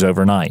 70s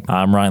overnight.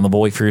 I'm Ryan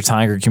Lavoie for your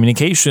Tiger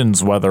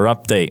Communications weather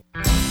update.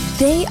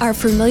 They are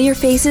familiar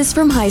faces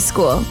from high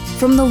school,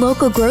 from the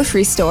local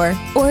grocery store,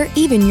 or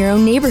even your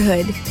own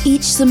neighborhood.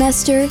 Each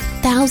semester,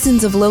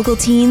 thousands of local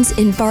teens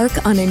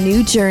embark on a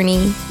new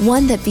journey,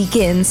 one that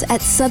begins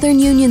at Southern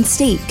Union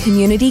State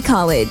Community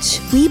College.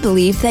 We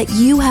believe that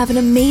you have an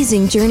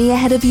amazing journey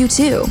ahead of you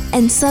too,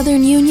 and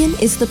Southern Union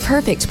is the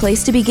perfect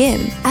place to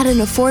begin, at an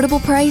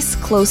affordable price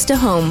close to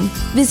home.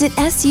 Visit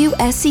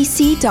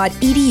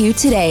suscc.edu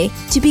today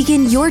to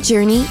begin your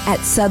journey at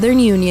Southern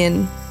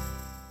Union.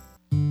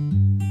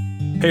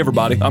 Hey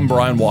everybody, I'm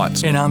Brian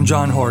Watts. And I'm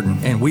John Harden,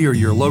 and we are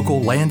your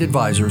local land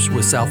advisors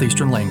with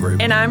Southeastern Land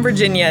Group. And I'm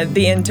Virginia,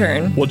 the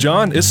intern. Well,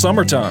 John, it's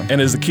summertime,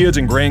 and as the kids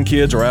and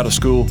grandkids are out of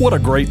school, what a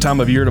great time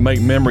of year to make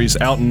memories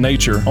out in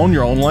nature on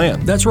your own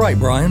land. That's right,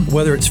 Brian.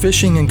 Whether it's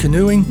fishing and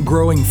canoeing,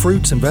 growing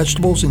fruits and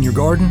vegetables in your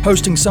garden,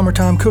 hosting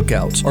summertime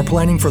cookouts, or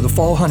planning for the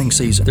fall hunting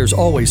season, there's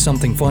always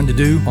something fun to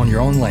do on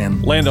your own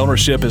land. Land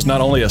ownership is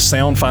not only a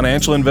sound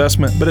financial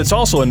investment, but it's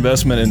also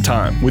investment in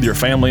time with your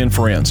family and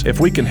friends.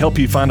 If we can help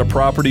you find a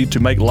property to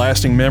make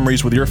lasting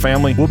memories with your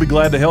family, we'll be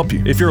glad to help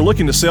you. If you're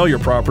looking to sell your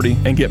property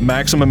and get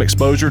maximum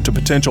exposure to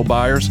potential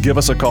buyers, give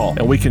us a call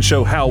and we can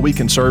show how we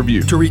can serve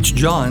you. To reach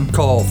John,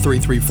 call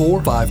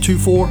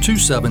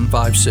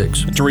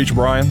 334-524-2756. To reach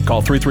Brian,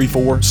 call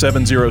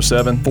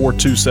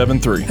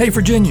 334-707-4273. Hey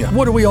Virginia,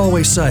 what do we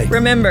always say?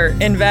 Remember,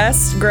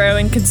 invest, grow,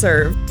 and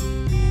conserve.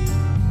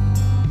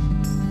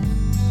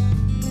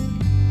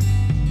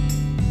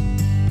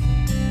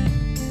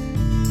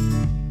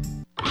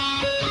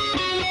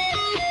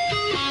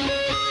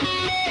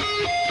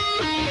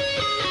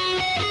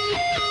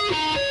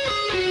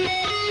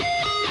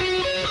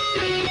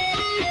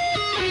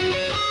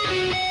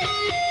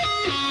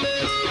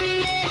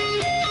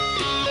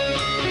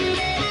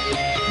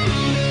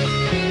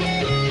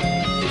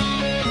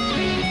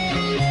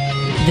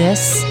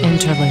 This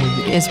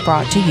interlude is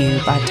brought to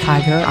you by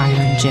Tiger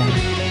Iron Gym.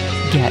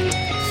 Get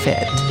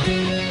fit.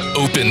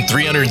 Open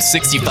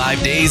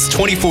 365 days,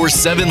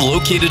 24/7,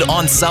 located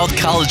on South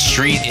College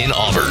Street in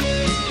Auburn.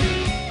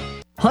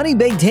 Honey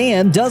Baked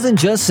Ham doesn't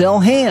just sell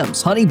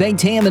hams. Honey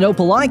Baked Ham in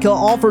Opelika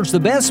offers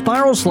the best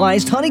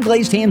spiral-sliced honey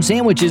glazed ham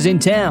sandwiches in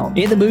town.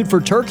 In the mood for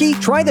turkey?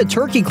 Try the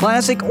Turkey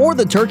Classic or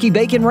the Turkey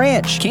Bacon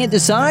Ranch. Can't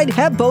decide?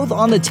 Have both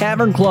on the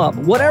Tavern Club.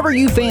 Whatever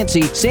you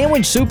fancy,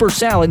 sandwich, soup, or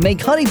salad, make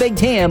Honey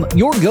Baked Ham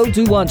your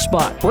go-to lunch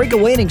spot. Break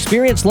away and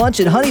experience lunch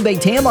at Honey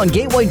Baked Ham on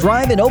Gateway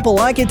Drive in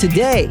Opelika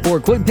today. For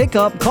a quick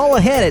pickup, call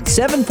ahead at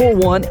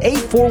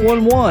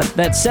 741-8411.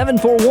 That's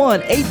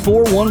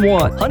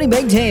 741-8411. Honey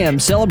Baked Ham,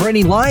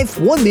 celebrating life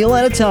one meal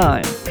at a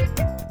time.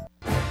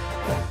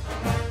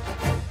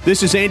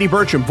 This is Andy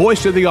Bertram,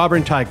 voice of the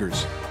Auburn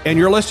Tigers, and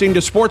you're listening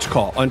to Sports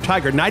Call on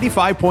Tiger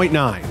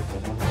 95.9.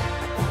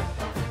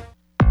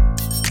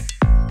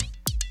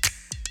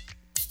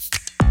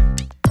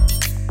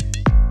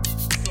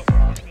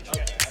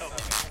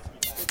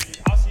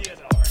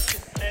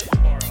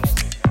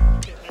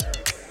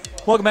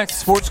 Welcome back to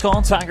Sports Call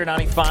on Tiger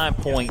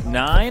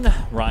 95.9.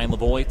 Ryan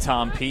Lavoie,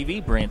 Tom Peavy,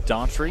 Brant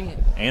Daughtry,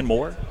 and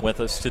more with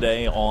us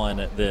today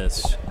on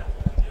this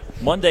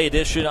Monday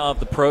edition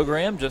of the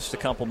program. Just a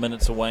couple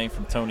minutes away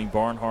from Tony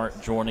Barnhart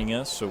joining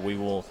us, so we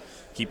will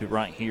keep it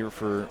right here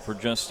for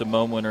just a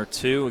moment or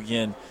two.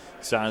 Again,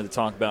 excited to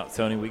talk about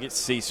Tony. We get to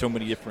see so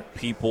many different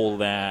people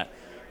that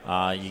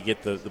you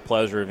get the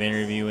pleasure of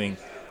interviewing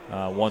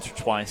once or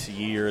twice a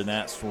year and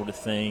that sort of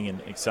thing, and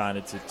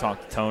excited to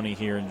talk to Tony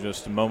here in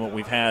just a moment.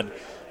 We've had,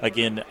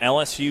 again,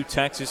 LSU,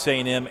 Texas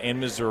A&M, and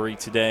Missouri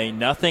today.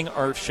 Nothing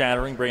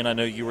earth-shattering. Brayden, I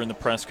know you were in the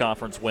press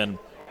conference when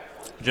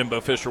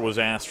Jimbo Fisher was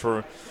asked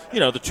for, the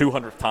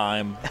 200th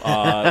time,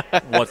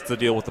 what's the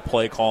deal with the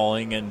play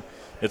calling, and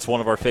it's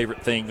one of our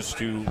favorite things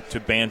to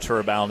banter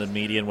about in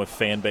media and with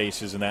fan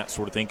bases and that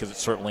sort of thing, because it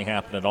certainly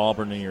happened at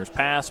Auburn in years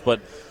past,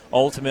 but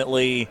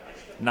ultimately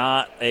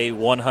not a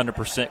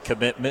 100%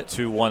 commitment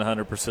to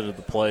 100% of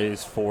the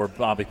plays for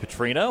Bobby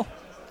Petrino.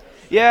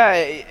 Yeah,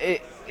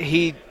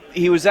 he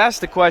was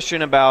asked the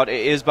question about,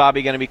 is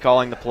Bobby going to be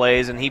calling the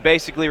plays, and he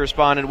basically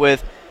responded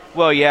with,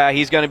 well, yeah,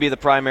 he's going to be the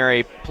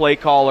primary play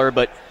caller,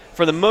 but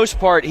for the most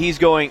part, it's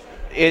going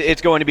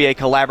to be a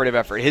collaborative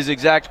effort. His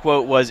exact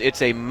quote was,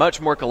 it's a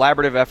much more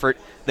collaborative effort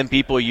than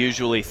people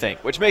usually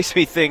think, which makes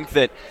me think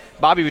that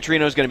Bobby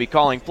Petrino is going to be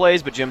calling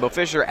plays, but Jimbo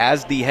Fisher,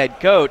 as the head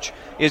coach,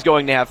 is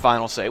going to have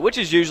final say, which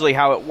is usually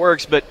how it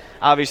works. But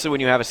obviously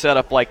when you have a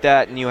setup like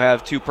that and you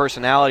have two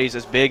personalities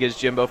as big as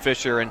Jimbo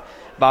Fisher and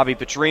Bobby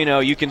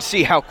Petrino, you can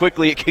see how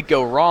quickly it could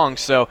go wrong.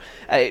 So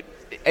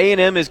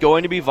A&M is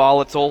going to be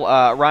volatile.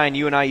 Ryan,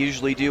 you and I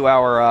usually do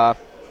our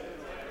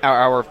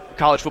our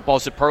college football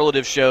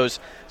superlative shows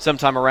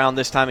sometime around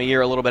this time of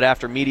year, a little bit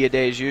after media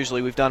days.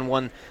 Usually we've done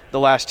one the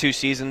last 2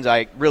 seasons.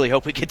 I really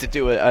hope we get to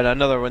do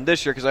another one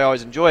this year because I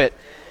always enjoy it.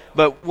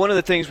 But one of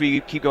the things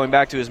we keep going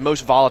back to is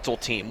most volatile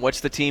team.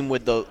 What's the team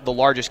with the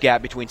largest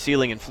gap between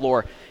ceiling and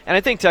floor? And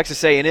I think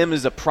Texas A&M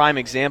is a prime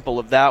example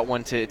of that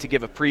one to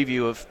give a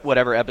preview of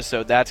whatever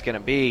episode that's going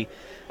to be.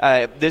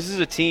 This is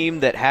a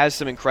team that has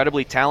some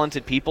incredibly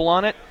talented people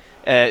on it,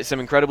 some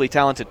incredibly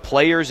talented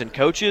players and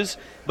coaches,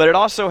 but it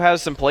also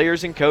has some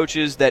players and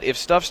coaches that if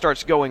stuff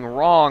starts going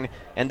wrong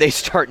and they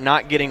start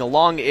not getting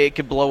along, it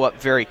could blow up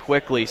very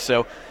quickly.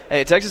 So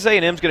Texas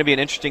A&M is going to be an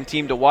interesting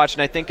team to watch,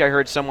 and I think I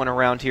heard someone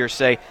around here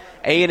say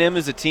A&M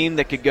is a team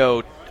that could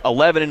go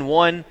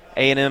 11-1.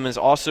 A&M is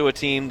also a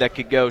team that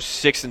could go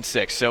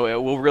 6-6.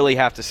 So we'll really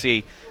have to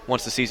see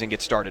once the season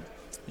gets started.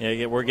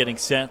 Yeah, we're getting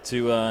set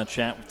to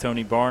chat with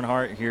Tony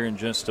Barnhart here in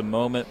just a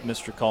moment,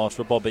 Mr. College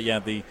Football. But, yeah,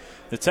 the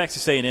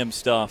Texas A&M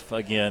stuff,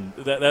 again,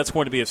 that's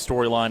going to be a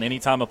storyline.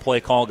 Anytime a play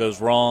call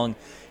goes wrong,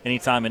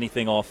 anytime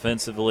anything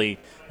offensively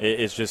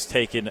is just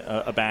taken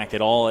aback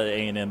at all at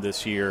A&M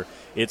this year,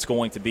 it's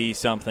going to be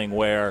something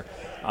where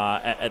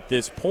at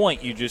this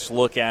point you just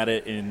look at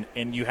it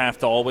and you have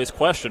to always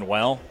question,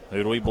 well,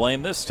 who do we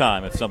blame this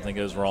time if something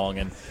goes wrong?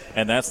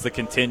 And that's the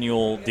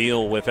continual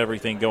deal with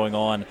everything going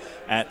on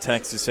at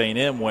Texas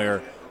A&M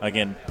where,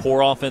 again,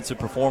 poor offensive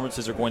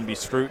performances are going to be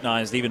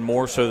scrutinized even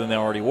more so than they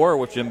already were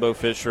with Jimbo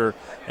Fisher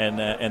and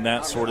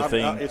that sort of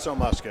thing. It's on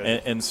my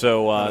schedule. And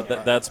so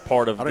that's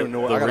part of the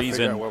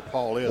reason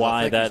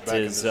why that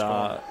is,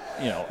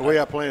 we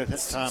have plenty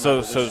of time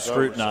so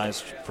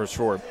scrutinized for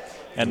sure.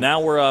 And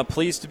now we're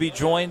pleased to be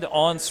joined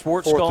on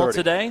SportsCall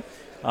today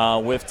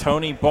with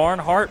Tony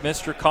Barnhart,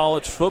 Mr.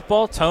 College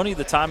Football. Tony,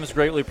 the time is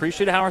greatly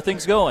appreciated. How are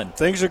things going?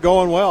 Things are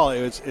going well.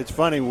 It's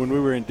funny, when we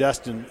were in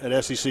Destin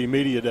at SEC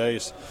Media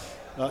Days,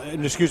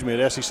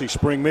 at SEC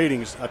Spring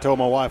Meetings, I told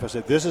my wife, I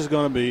said, this is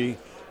going to be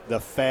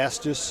the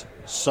fastest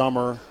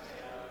summer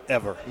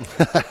ever.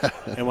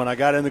 And when I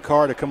got in the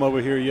car to come over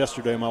here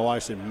yesterday, my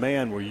wife said,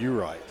 man, were you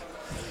right.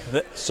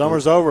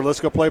 Summer's over. Let's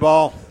go play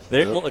ball.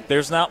 Look,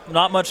 there's not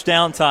much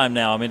downtime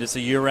now. I mean, it's a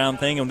year-round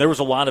thing, and there was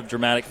a lot of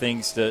dramatic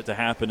things to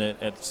happen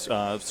at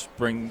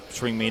spring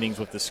meetings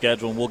with the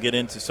schedule, and we'll get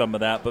into some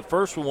of that. But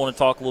first, we want to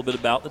talk a little bit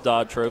about the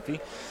Dodd Trophy.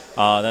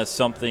 That's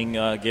something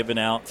given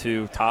out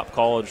to top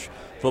college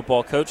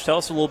football coach. Tell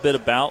us a little bit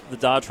about the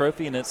Dodd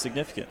Trophy and its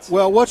significance.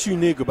 Well, what's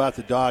unique about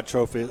the Dodd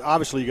Trophy is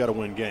obviously you got to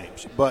win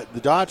games, but the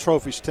Dodd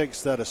Trophy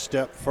takes that a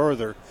step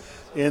further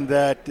in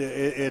that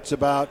it's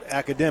about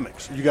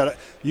academics. You got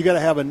to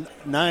have a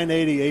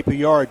 980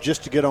 APR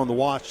just to get on the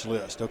watch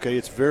list. Okay,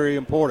 it's very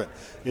important.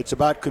 It's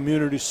about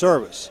community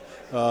service,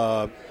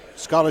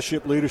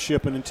 scholarship,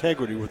 leadership, and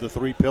integrity were the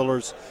 3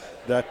 pillars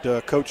that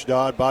Coach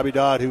Dodd, Bobby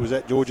Dodd, who was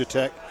at Georgia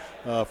Tech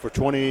for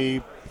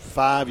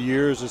 25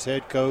 years as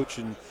head coach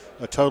and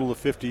a total of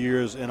 50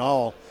 years in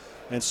all.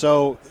 And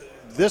so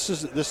this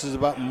is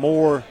about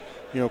more.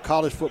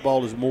 College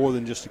football is more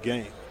than just a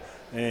game.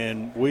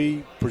 And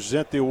we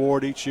present the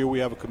award each year. We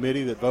have a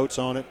committee that votes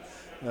on it.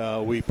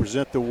 We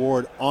present the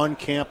award on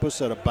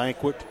campus at a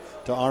banquet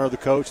to honor the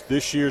coach.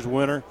 This year's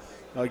winner,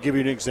 I'll give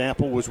you an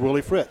example, was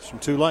Willie Fritz from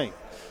Tulane.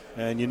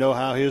 And you know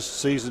how his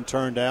season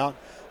turned out.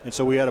 And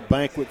so we had a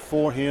banquet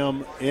for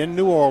him in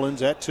New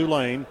Orleans at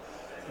Tulane.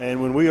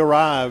 And when we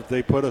arrived,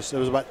 there was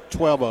about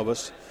 12 of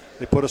us.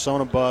 They put us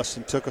on a bus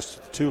and took us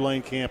to the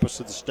Tulane campus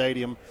to the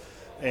stadium.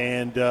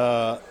 And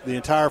the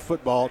entire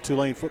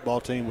Tulane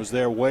football team was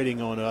there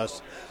waiting on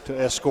us to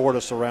escort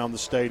us around the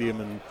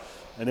stadium,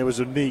 and it was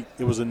a neat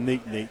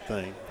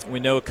thing. We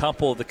know a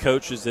couple of the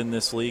coaches in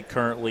this league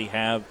currently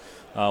have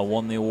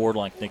won the award,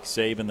 like Nick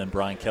Saban, then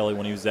Brian Kelly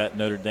when he was at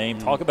Notre Dame.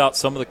 Talk about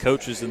some of the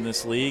coaches in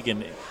this league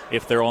and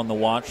if they're on the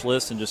watch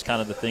list and just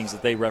kind of the things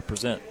that they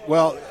represent.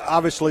 Well,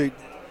 obviously,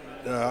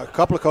 a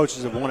couple of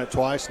coaches have won it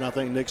twice, and I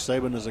think Nick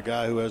Saban is a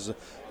guy who has a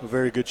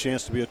very good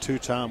chance to be a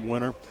 2-time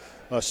winner.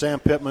 Sam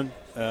Pittman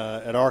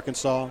at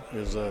Arkansas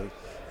is a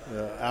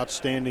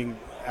outstanding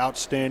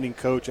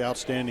coach,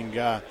 outstanding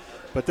guy.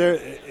 But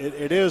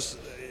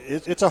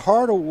it's a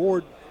hard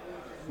award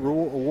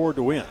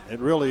to win. It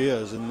really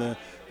is, and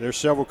there's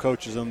several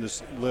coaches on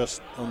this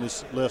list of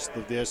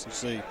the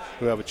SEC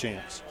who have a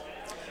chance.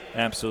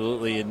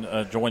 Absolutely,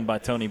 and joined by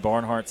Tony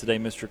Barnhart today,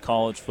 Mr.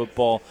 College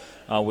Football.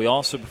 We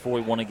also, before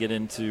we want to get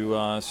into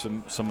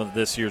some of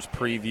this year's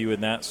preview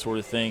and that sort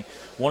of thing,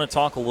 want to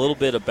talk a little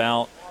bit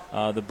about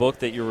the book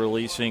that you're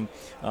releasing,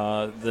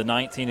 The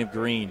 19 of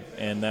Green,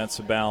 and that's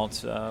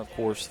about, of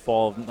course, the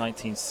fall of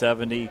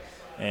 1970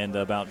 and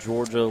about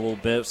Georgia a little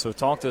bit. So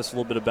talk to us a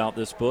little bit about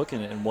this book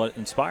and what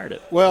inspired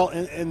it. Well,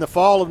 in the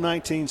fall of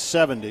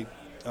 1970,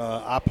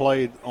 I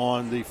played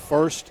on the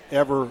first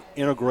ever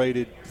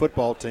integrated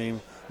football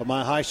team of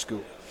my high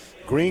school,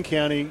 Greene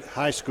County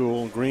High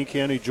School in Greene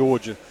County,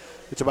 Georgia.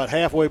 It's about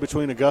halfway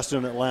between Augusta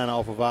and Atlanta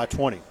off of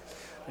I-20.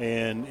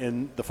 And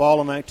in the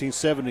fall of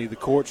 1970, the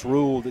courts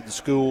ruled that the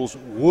schools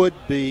would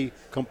be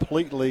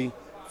completely,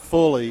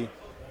 fully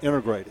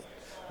integrated.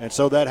 And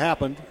so that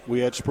happened. We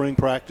had spring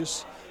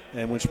practice.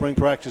 And when spring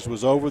practice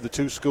was over, the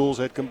two schools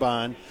had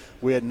combined.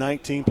 We had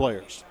 19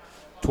 players,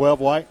 12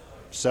 white,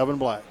 7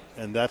 black,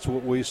 and that's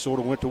what we sort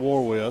of went to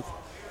war with.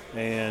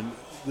 And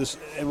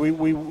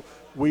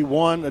we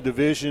won a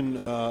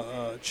division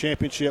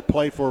championship,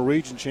 played for a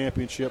region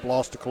championship,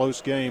 lost a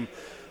close game.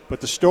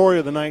 But the story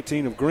of the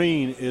 19 of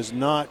green is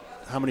not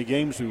how many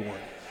games we won.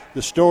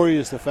 The story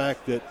is the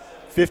fact that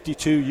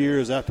 52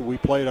 years after we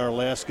played our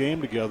last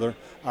game together,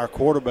 our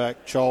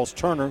quarterback, Charles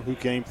Turner, who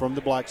came from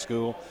the black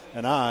school,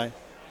 and I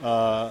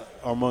are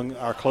among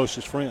our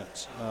closest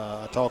friends.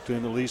 I talk to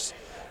him at least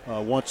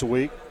once a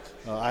week.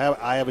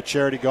 I have a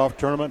charity golf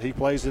tournament. He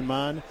plays in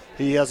mine.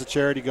 He has a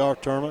charity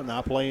golf tournament, and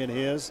I play in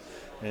his.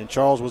 And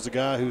Charles was a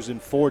guy who's in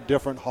 4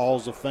 different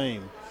halls of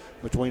fame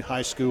between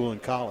high school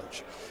and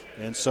college.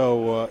 And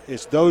so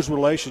it's those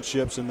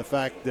relationships and the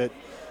fact that,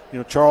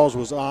 Charles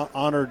was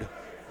honored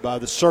by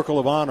the Circle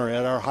of Honor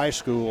at our high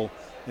school,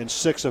 and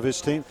 6 of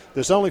his team.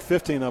 There's only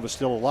 15 of us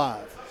still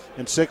alive,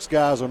 and 6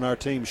 guys on our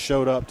team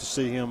showed up to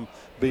see him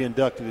be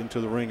inducted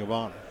into the Ring of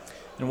Honor.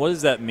 And what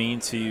does that mean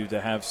to you to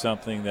have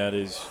something that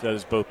is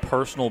both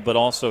personal but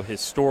also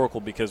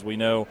historical, because we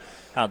know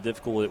how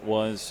difficult it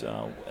was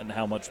and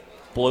how much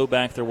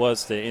blowback there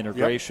was to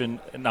integration,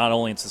 not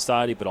only in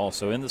society but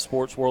also in the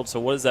sports world. So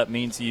what does that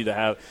mean to you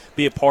to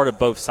be a part of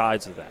both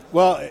sides of that?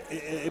 Well,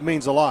 it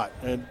means a lot.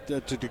 And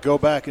to go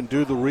back and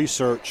do the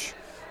research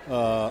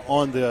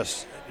on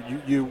this,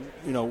 you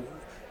know,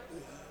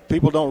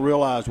 people don't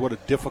realize what a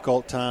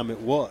difficult time it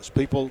was.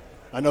 People,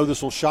 I know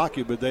this will shock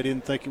you, but they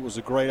didn't think it was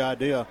a great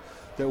idea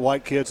that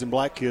white kids and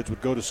black kids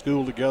would go to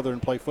school together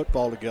and play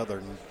football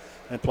together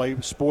and play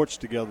sports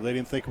together. They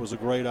didn't think it was a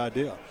great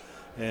idea,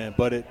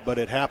 but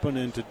it happened.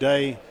 And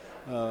today,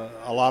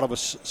 a lot of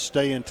us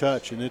stay in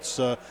touch, and it's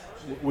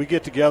we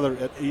get together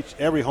at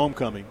every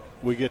homecoming.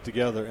 We get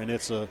together, and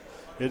it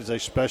is a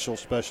special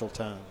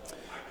time.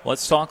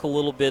 Let's talk a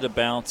little bit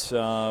about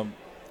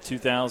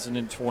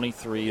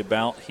 2023,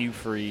 about Hugh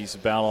Freeze,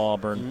 about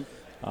Auburn. Mm-hmm.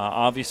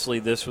 Obviously,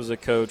 this was a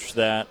coach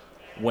that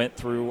went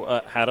through,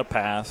 had a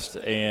past,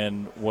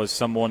 and was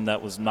someone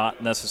that was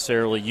not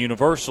necessarily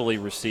universally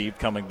received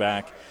coming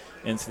back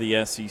into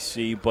the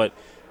SEC. But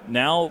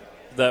now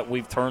that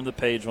we've turned the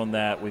page on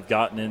that, we've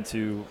gotten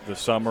into the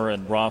summer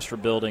and roster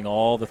building,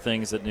 all the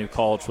things that new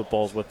college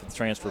football is with the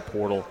transfer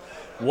portal.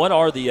 What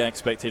are the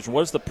expectations?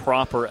 What is the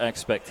proper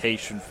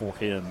expectation for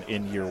him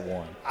in year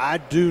one? I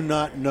do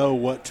not know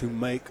what to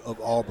make of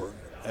Auburn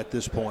at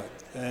this point,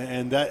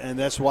 and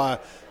that's why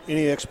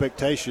any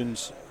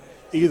expectations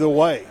either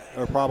way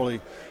are probably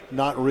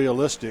not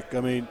realistic. I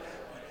mean,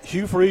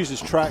 Hugh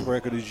Freeze's track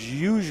record is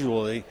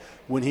usually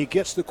when he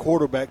gets the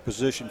quarterback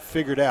position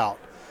figured out,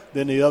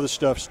 then the other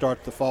stuff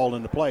starts to fall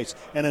into place.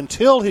 And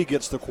until he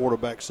gets the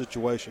quarterback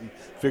situation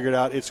figured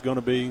out, it's going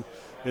to be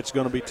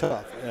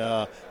tough.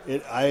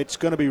 It's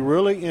going to be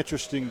really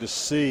interesting to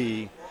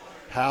see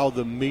how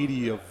the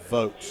media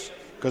votes,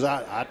 because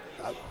I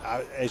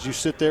as you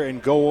sit there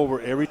and go over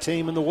every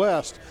team in the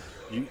West,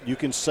 you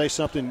can say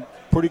something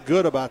pretty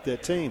good about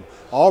that team.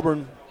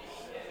 Auburn,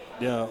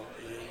 you know,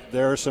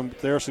 there are some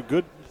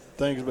good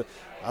things, but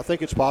I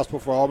think it's possible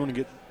for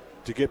Auburn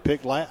to get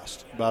picked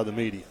last by the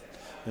media.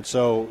 And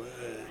so,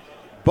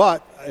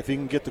 but if he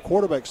can get the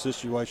quarterback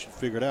situation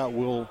figured out,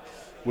 we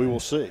will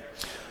see.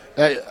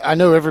 I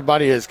know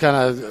everybody is kind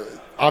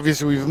of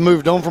obviously we've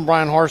moved on from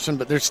Brian Harsin,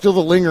 but there's still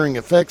the lingering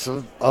effects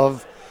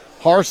of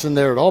Harsin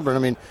there at Auburn. I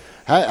mean,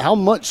 how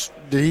much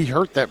did he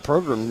hurt that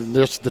program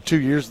just the 2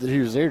 years that he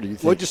was there, do you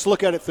think? Well, just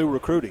look at it through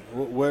recruiting.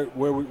 Where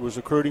was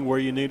recruiting where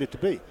you needed to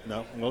be?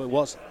 No, well, it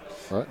wasn't.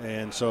 Right.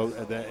 And so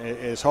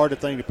it's hard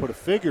to put a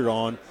figure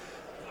on,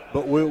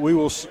 but we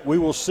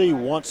will see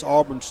once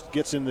Auburn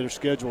gets into their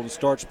schedule and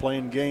starts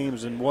playing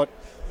games, and what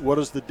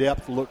does the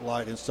depth look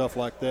like and stuff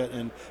like that.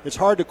 And it's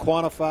hard to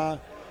quantify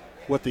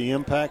what the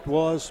impact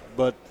was,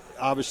 but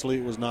obviously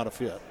it was not a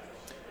fit.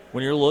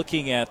 When you're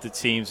looking at the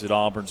teams that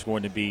Auburn's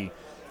going to be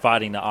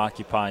fighting to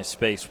occupy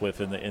space with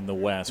in the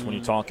West, when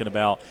you're talking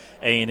about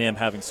A&M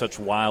having such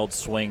wild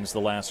swings the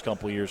last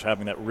couple of years,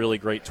 having that really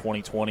great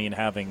 2020 and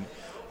having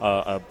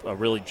a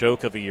really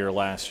joke of a year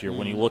last year.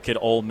 When you look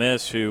at Ole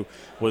Miss, who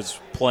was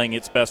playing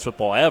its best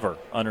football ever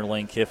under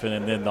Lane Kiffin,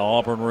 and then the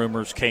Auburn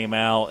rumors came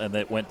out and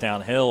it went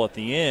downhill at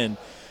the end.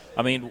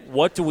 I mean,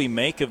 what do we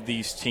make of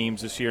these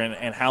teams this year,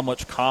 and how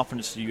much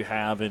confidence do you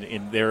have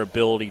in their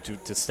ability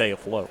to stay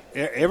afloat?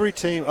 Every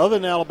team, other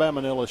than Alabama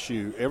and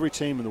LSU, every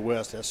team in the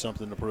West has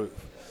something to prove.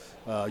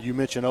 You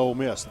mentioned Ole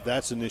Miss.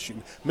 That's an issue.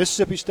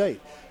 Mississippi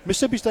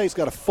State's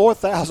got a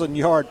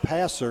 4,000-yard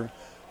passer,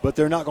 but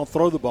they're not going to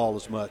throw the ball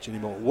as much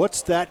anymore.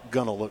 What's that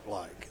going to look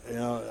like? You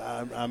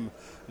know, I'm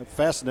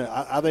fascinated.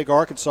 I think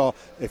Arkansas,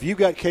 if you've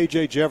got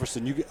KJ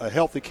Jefferson, a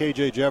healthy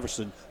KJ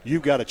Jefferson,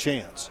 you've got a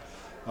chance.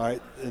 All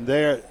right, and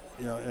there,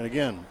 you know, and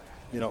again,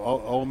 you know,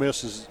 Ole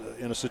Miss is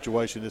in a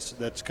situation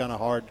that's kind of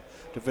hard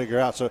to figure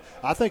out. So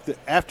I think that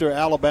after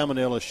Alabama and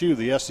LSU,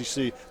 the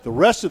SEC, the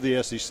rest of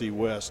the SEC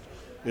West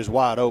is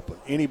wide open.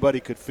 Anybody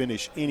could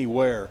finish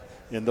anywhere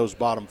in those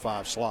bottom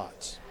 5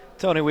 slots.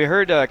 Tony, we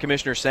heard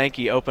Commissioner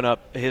Sankey open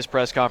up his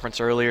press conference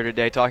earlier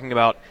today talking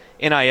about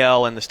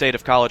NIL and the state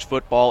of college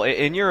football.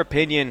 In your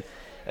opinion,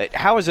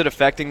 how is it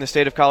affecting the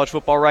state of college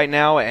football right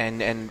now,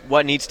 and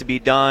what needs to be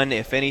done,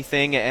 if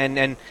anything,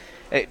 and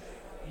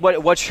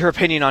what's your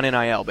opinion on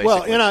NIL,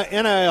 basically? Well,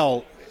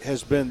 NIL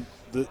has been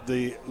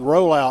the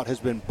rollout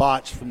has been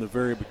botched from the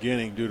very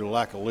beginning due to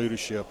lack of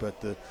leadership at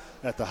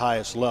the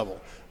highest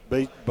level.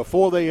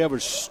 Before they ever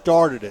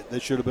started it, there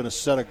should have been a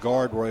set of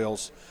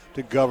guardrails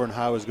to govern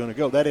how it was going to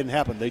go. That didn't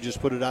happen. They just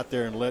put it out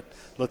there and let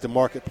the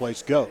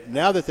marketplace go.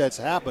 Now that that's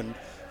happened,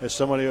 as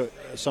somebody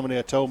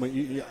had told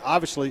me,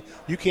 obviously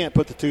you can't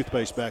put the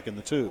toothpaste back in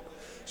the tube.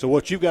 So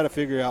what you've got to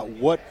figure out,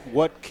 what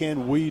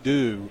can we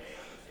do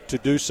to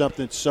do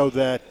something so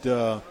that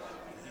the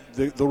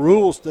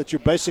rules, that you're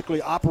basically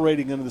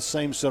operating under the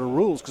same set of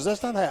rules, because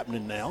that's not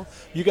happening now.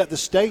 You got the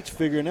states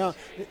figuring out.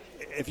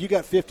 If you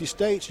got 50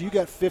 states, you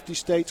got 50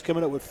 states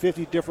coming up with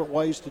 50 different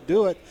ways to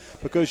do it,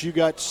 because you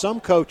got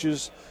some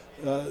coaches,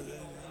 the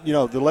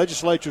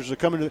legislatures are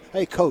coming to,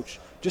 hey, coach,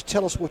 just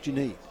tell us what you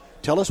need.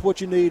 Tell us what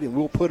you need, and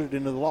we'll put it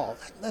into the law.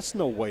 That's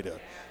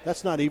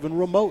that's not even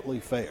remotely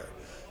fair.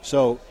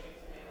 So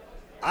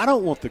I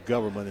don't want the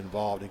government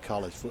involved in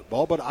college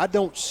football, but I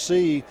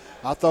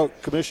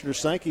thought Commissioner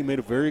Sankey made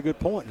a very good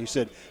point. He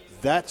said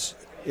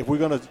if we're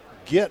going to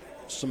get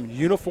some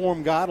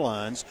uniform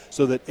guidelines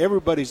so that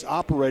everybody's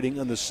operating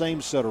on the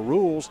same set of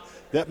rules,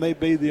 that may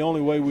be the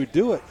only way we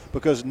do it.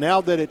 Because now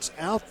that it's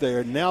out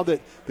there, now that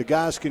the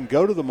guys can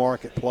go to the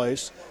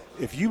marketplace,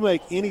 if you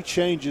make any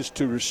changes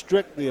to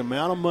restrict the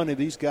amount of money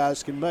these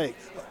guys can make,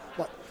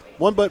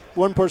 one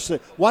person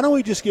said, why don't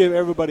we just give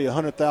everybody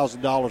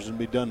 $100,000 and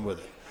be done with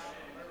it?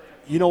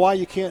 You know why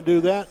you can't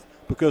do that?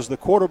 Because the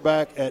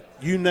quarterback at,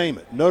 you name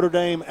it, Notre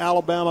Dame,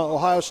 Alabama,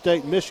 Ohio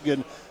State,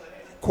 Michigan,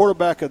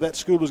 quarterback of that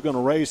school is going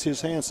to raise his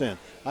hand saying,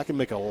 I can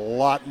make a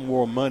lot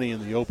more money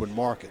in the open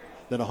market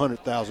than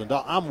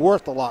 $100,000. I'm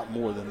worth a lot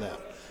more than that.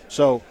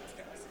 So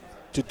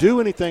to do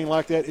anything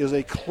like that is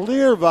a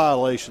clear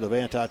violation of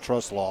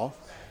antitrust law.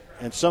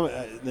 And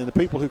the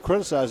people who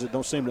criticize it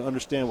don't seem to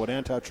understand what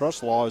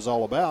antitrust law is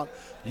all about.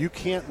 You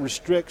can't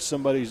restrict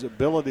somebody's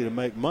ability to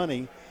make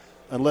money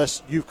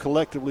unless you've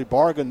collectively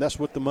bargained that's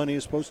what the money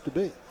is supposed to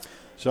be.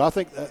 So I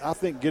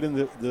think getting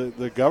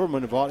the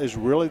government involved is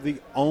really the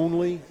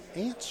only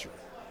answer.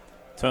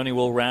 Tony,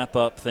 we'll wrap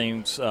up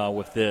things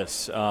with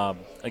this.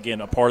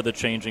 Again, a part of the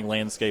changing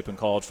landscape in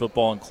college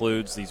football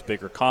includes these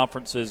bigger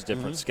conferences,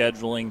 different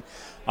scheduling.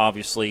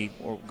 Obviously,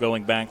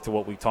 going back to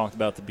what we talked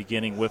about at the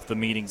beginning with the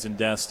meetings in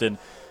Destin,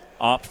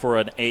 opt for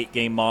an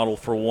 8-game model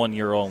for 1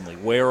 year only.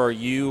 Where are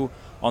you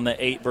on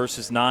the 8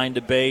 versus 9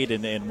 debate,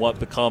 and what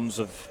becomes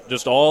of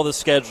just all the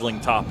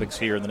scheduling topics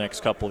here in the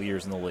next couple of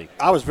years in the league?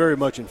 I was very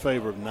much in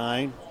favor of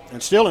 9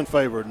 and still in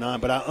favor of 9,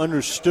 but I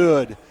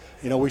understood,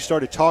 we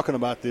started talking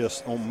about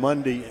this on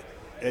Monday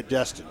at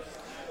Destin.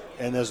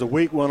 And as the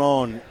week went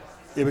on,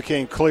 it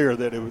became clear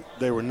that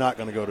they were not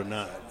going to go to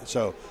 9.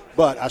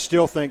 But I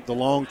still think the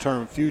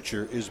long-term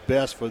future is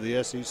best for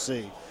the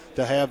SEC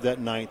to have that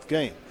 9th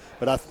game.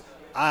 But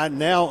I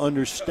now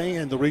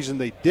understand the reason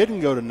they didn't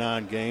go to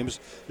 9 games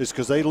is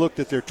because they looked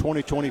at their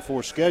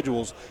 2024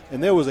 schedules,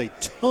 and there was a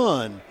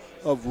ton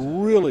of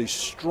really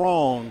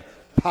strong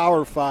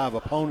Power 5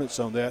 opponents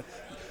on that.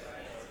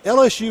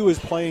 LSU is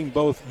playing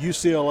both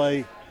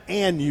UCLA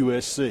and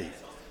USC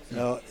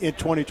in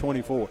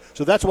 2024.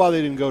 So that's why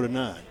they didn't go to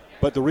 9.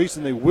 But the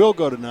reason they will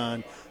go to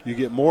 9, you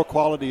get more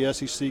quality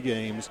SEC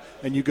games,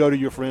 and you go to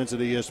your friends at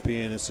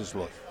ESPN and says,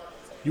 look,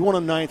 you want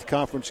a 9th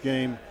conference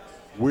game?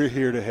 We're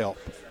here to help.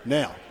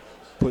 Now,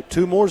 put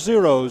 2 more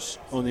zeros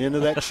on the end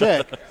of that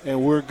check,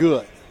 and we're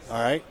good.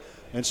 All right?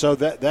 And so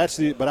that's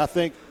the – but I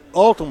think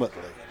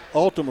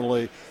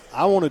ultimately,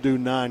 I want to do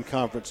 9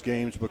 conference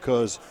games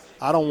because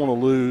I don't want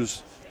to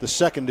lose the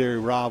secondary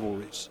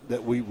rivalries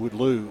that we would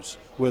lose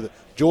with it.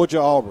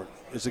 Georgia-Auburn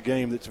is a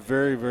game that's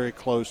very, very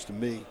close to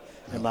me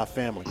and my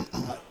family.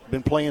 I've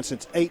been playing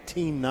since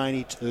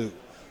 1892,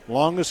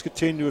 longest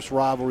continuous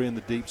rivalry in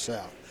the Deep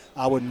South.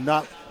 I would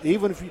not,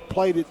 even if you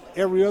played it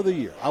every other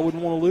year, I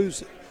wouldn't want to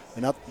lose it.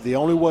 And the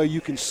only way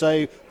you can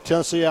save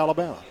Tennessee,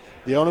 Alabama,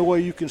 the only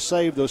way you can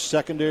save those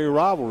secondary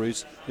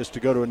rivalries is to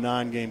go to a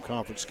 9-game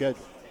conference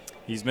schedule.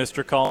 He's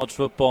Mr. College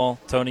Football,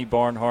 Tony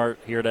Barnhart,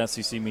 here at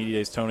SEC Media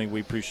Days. Tony,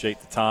 we appreciate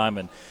the time,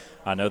 and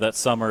I know that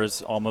summer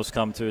has almost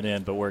come to an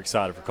end, but we're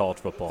excited for college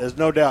football. There's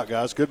no doubt,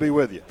 guys. Good to be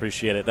with you.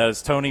 Appreciate it. That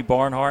is Tony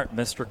Barnhart,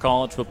 Mr.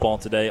 College Football,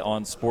 today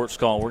on Sports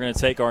Call. We're going to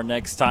take our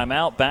next time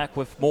out. Back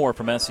with more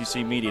from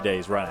SEC Media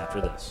Days right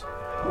after this.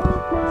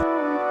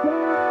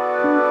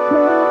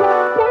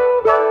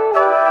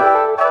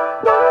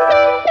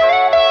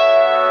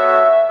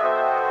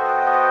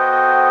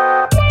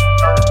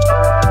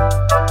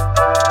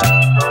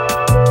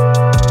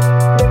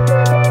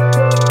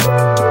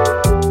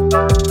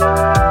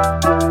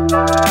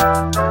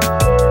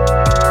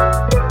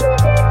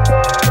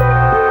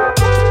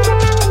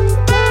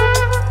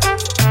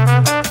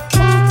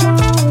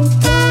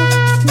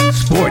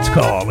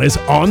 Call is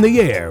on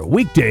the air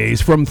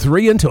weekdays from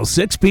 3 until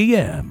 6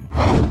 p.m.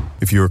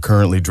 If you are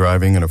currently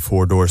driving in a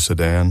four-door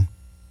sedan,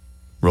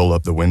 roll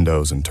up the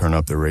windows and turn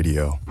up the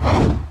radio.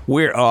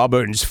 We're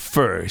Auburn's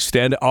first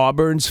and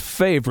Auburn's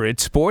favorite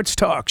sports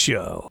talk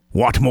show.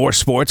 Want more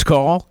Sports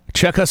Call?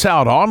 Check us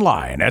out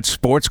online at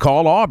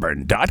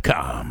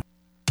sportscallauburn.com.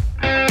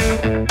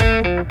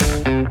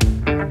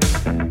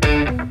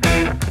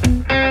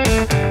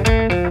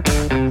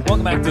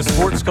 Welcome back to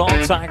Sports Call,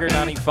 Tiger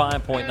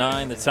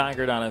 95.9, the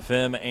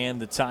Tiger.fm,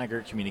 and the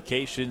Tiger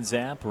Communications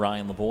app.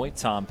 Ryan Lavoie,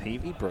 Tom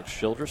Peavy, Brooks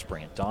Childress,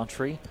 Brant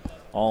Daughtry,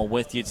 all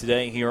with you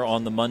today here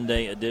on the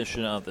Monday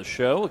edition of the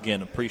show.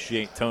 Again,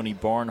 appreciate Tony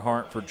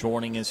Barnhart for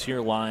joining us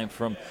here live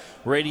from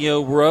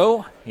Radio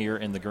Row here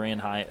in the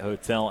Grand Hyatt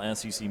Hotel,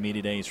 SEC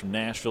Media Days from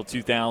Nashville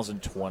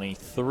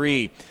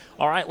 2023.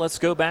 All right, let's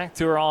go back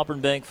to our Auburn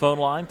Bank phone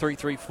line,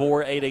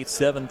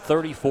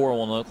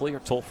 334-887-3401 locally, or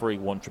toll-free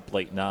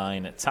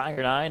 1-888-9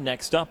 Tiger 9.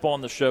 Next up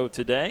on the show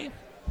today,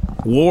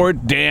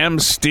 Ward Dam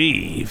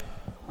Steve.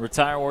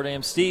 Retire Ward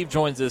Dam Steve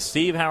joins us.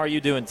 Steve, how are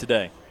you doing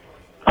today?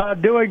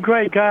 Doing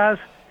great, guys.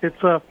 It's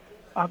I'm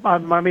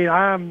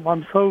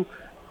so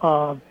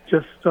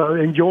just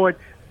enjoyed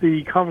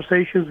the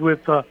conversations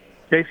with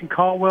Jason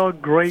Caldwell.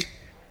 Great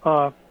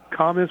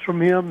comments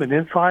from him and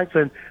insights,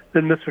 and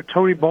then Mr.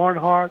 Tony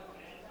Barnhart.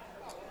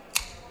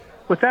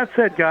 With that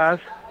said, guys.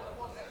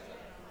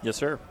 Yes,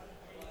 sir.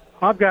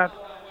 I've got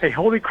a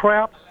holy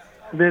crap,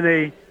 and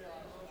then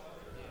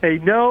a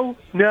no.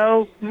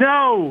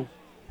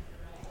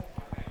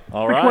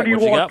 All Which right, one do you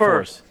what you want got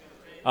first?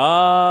 For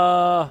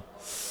us?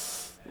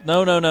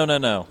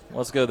 No.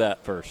 Let's go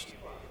that first.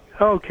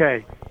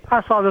 Okay.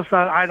 I saw this.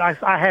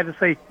 I had to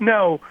say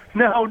no.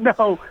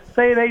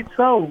 Say it ain't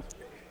so.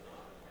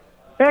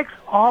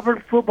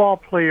 Ex-Auburn football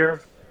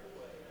player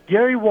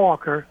Gary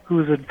Walker,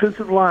 who is a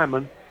defensive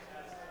lineman,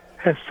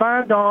 has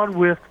signed on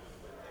with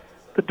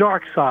the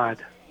dark side.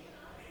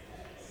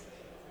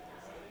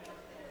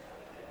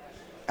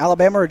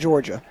 Alabama or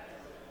Georgia?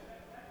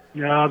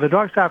 No, the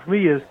dark side for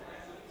me is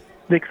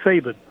Nick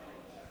Saban.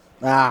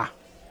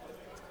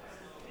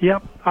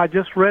 Yep, I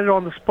just read it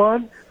on the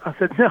Spun. I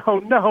said,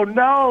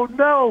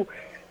 no.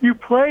 You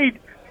played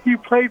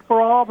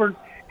for Auburn,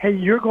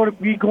 and you're going to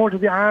be going to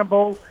the Iron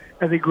Bowl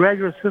as a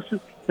graduate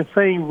assistant and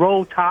saying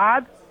 "Roll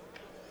Tide."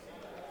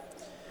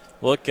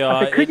 Look,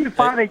 I said, couldn't you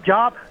find a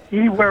job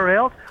anywhere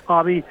else?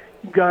 I mean,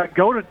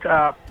 go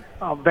to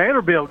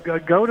Vanderbilt,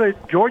 go to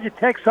Georgia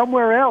Tech,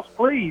 somewhere else,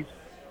 please.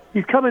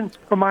 He's coming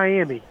from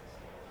Miami.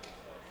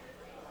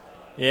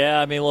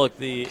 Yeah, I mean, look,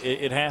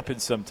 it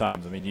happens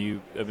sometimes. I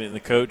mean, the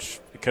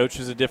coach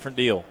is a different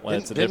deal.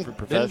 It's a different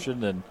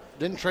profession.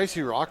 Didn't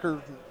Tracy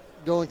Rocker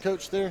go and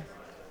coach there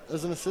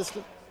as an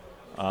assistant?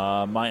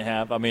 Might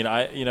have. I mean,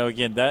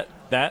 again,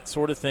 that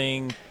sort of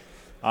thing.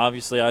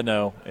 Obviously, I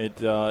know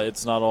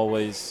it's not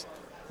always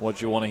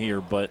what you want to hear,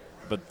 but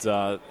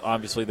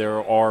obviously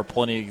there are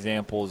plenty of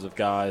examples of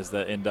guys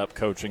that end up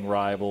coaching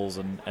rivals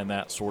and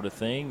that sort of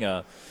thing.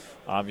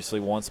 Obviously,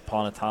 once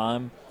upon a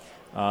time.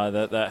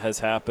 That has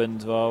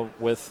happened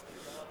with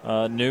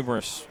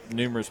numerous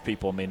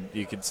people. I mean,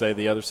 you could say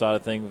the other side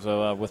of things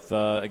with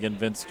again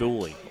Vince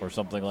Dooley or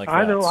something like that.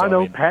 I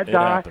know, Pat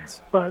Dye,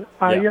 but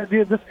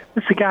this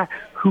is a guy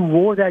who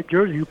wore that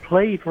jersey, who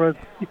played for us,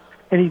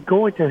 and he's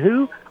going to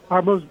who?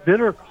 Our most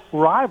bitter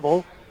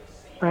rival,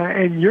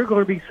 and you're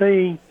going to be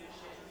saying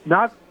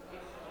not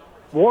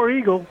War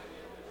Eagle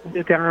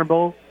at the Iron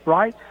Bowl,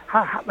 right?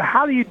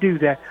 How do you do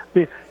that? I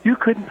mean, you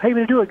couldn't pay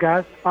me to do it,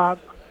 guys. I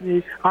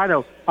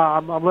know.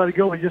 I'm letting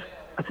go. I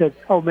said,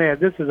 oh, man,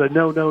 this is a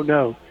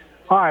no.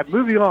 All right,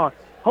 moving on.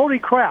 Holy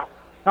crap.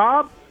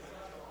 Tom?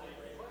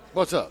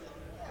 What's up?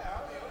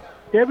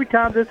 Every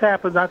time this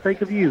happens, I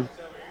think of you.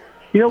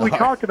 You know, we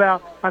talked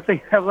about, I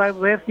think,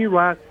 last year,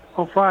 Ryan,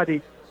 on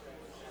Friday,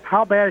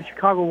 how bad is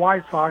Chicago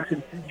White Sox,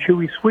 and should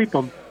we sweep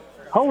them?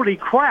 Holy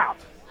crap.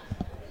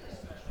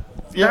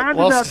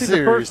 9-0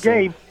 the first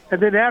game,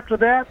 and then after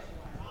that,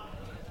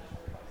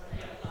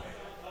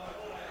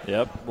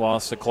 Yep,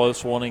 lost a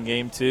close one in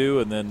Game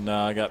 2, and then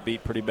got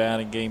beat pretty bad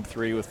in Game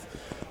 3 with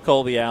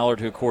Colby Allard,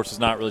 who, of course, is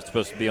not really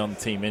supposed to be on the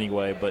team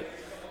anyway. But,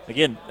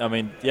 again, I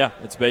mean, yeah,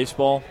 it's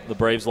baseball. The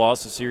Braves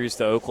lost a series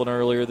to Oakland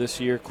earlier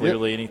this year.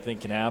 Clearly anything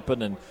can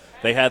happen, and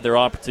they had their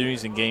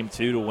opportunities in Game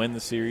 2 to win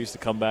the series, to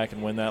come back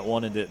and win that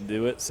one, and didn't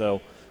do it.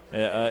 So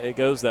it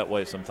goes that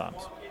way sometimes.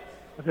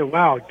 I said,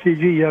 wow,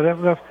 GG,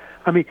 yeah,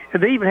 I mean,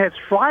 and they even had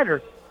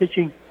Strider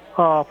pitching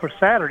for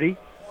Saturday.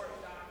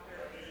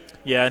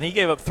 Yeah, and he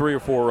gave up 3 or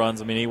 4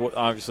 runs. I mean, he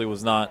obviously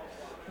was not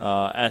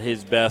at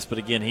his best, but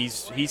again,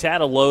 he's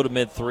had a low to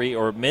mid 3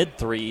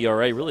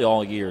 ERA really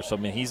all year. So I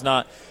mean, he's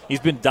been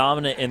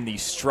dominant in the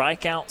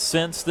strikeout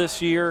sense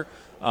this year,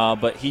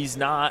 but he's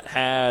not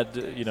had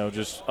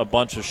just a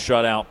bunch of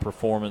shutout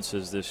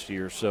performances this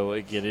year. So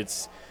again,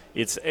 it's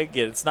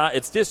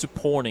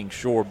disappointing,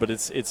 sure, but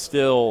it's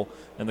still,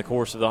 in the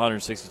course of the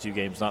 162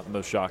 games, not the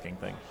most shocking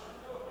thing.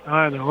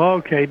 I know.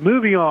 Okay,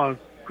 moving on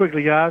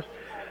quickly, guys.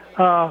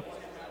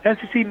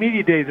 SEC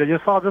Media Days. I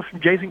just saw this from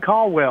Jason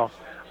Caldwell.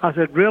 I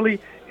said, really?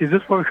 Is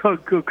this what we're going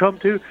to come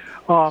to?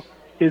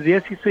 Is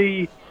the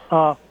SEC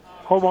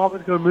home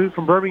office going to move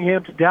from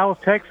Birmingham to Dallas,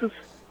 Texas?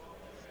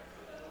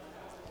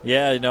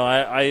 Yeah,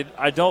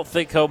 I don't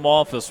think home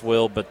office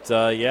will, but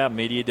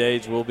media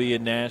days will be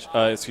in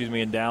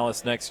in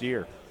Dallas next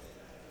year.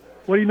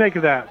 What do you make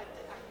of that?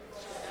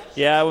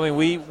 Yeah, I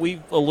mean,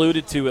 we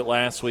alluded to it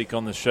last week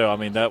on the show. I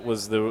mean, that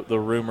was the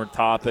rumored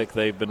topic.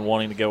 They've been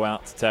wanting to go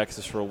out to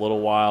Texas for a little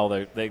while.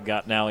 They've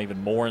got now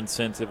even more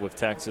incentive with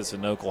Texas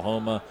and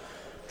Oklahoma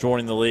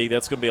joining the league.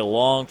 That's going to be a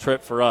long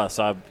trip for us.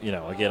 I'm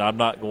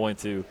not going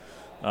to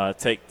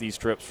take these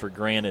trips for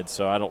granted,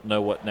 so I don't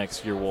know what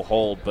next year will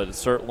hold, but it's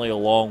certainly a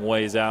long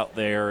ways out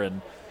there,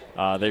 and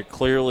they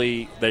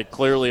clearly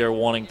are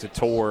wanting to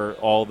tour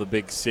all the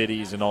big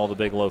cities and all the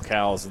big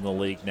locales in the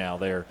league now.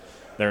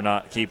 They're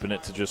not keeping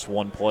it to just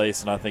one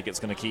place, and I think it's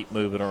going to keep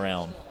moving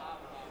around.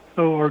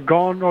 So are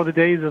gone are the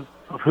days of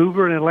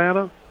Hoover and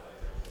Atlanta?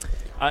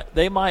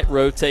 They might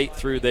rotate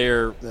through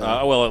there,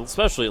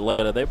 especially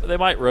Atlanta. They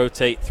might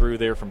rotate through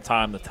there from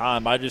time to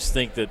time. I just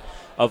think that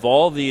of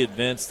all the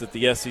events that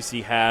the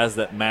SEC has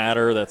that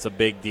matter, that's a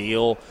big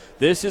deal,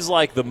 this is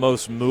like the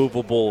most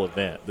movable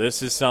event.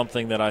 This is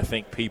something that I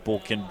think people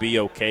can be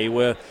okay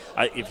with.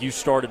 If you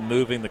started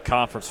moving the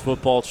conference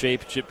football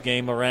championship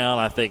game around,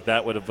 I think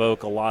that would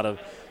evoke a lot of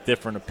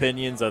different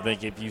opinions. I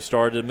think if you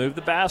started to move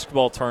the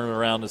basketball tournament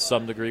around to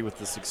some degree with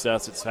the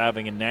success it's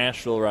having in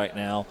Nashville right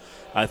now,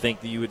 I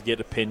think that you would get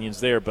opinions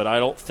there. But I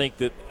don't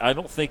think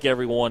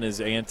everyone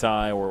is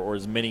anti or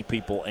as many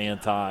people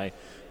anti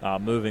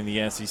moving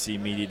the SEC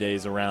media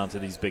days around to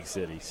these big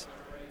cities.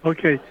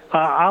 Okay,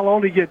 I'll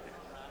only get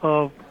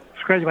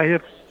scratching my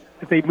hips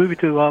if they move it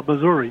to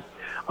Missouri.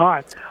 All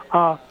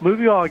right,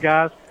 moving on,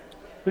 guys.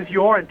 Since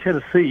you are in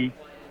Tennessee,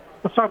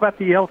 let's talk about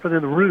the elephant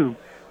in the room.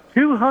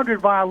 200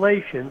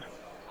 violations,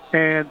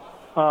 and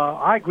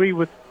I agree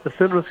with the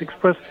sentiments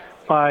expressed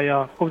by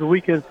over the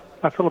weekend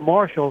by Philip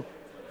Marshall.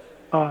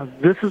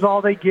 This is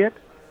all they get.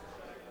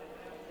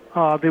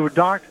 They were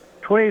docked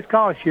 28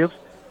 scholarships.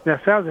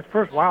 That sounds at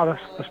first, wow,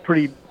 that's a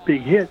pretty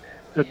big hit.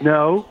 But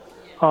no,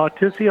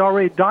 Tennessee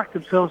already docked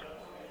themselves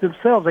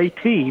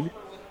 18,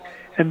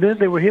 and then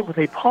they were hit with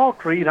a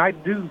paltry, and I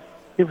do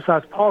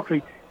emphasize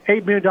paltry,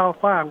 $8 million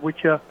fine,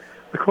 which,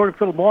 according to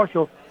Philip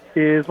Marshall,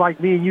 is like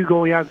me and you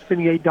going out and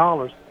spending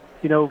 $8,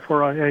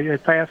 for a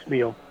fast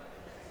meal.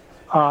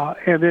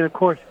 And then, of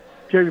course,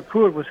 Jeremy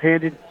Pruitt was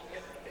handed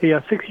a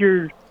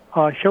 6-year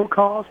show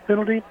cause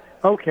penalty.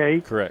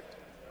 Okay. Correct.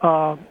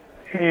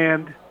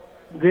 And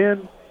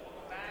then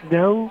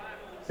no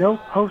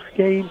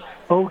post-game,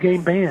 bowl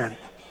game ban.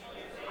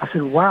 I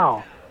said,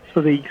 wow.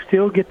 So they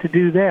still get to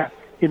do that.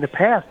 In the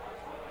past,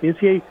 the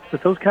NCAA,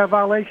 with those kind of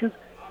violations,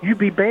 you'd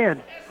be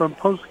banned from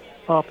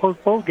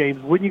post-bowl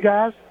games, wouldn't you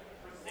guys?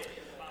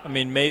 I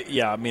mean,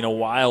 a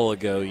while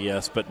ago,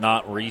 yes, but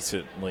not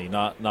recently,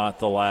 not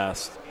the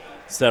last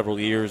several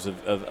years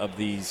of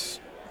these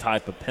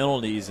type of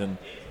penalties. And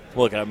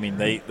look, I mean,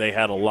 they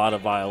had a lot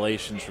of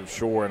violations for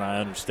sure, and I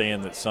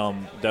understand that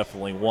some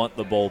definitely want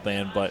the bowl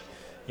ban, but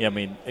yeah, I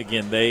mean,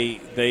 again, the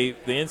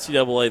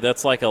NCAA,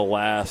 that's like a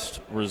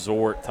last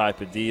resort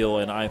type of deal,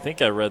 and I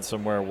think I read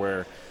somewhere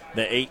where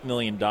the $8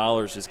 million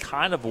is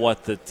kind of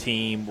what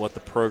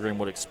the program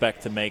would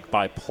expect to make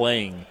by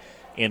playing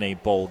in a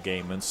bowl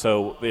game. And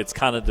so it's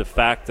kind of de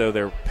facto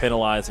they're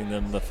penalizing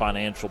them, the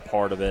financial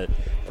part of it,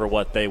 for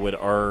what they would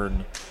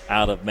earn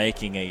out of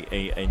making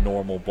a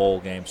normal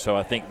bowl game. So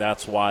I think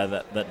that's why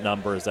that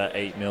number is at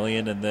 $8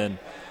 million. And then,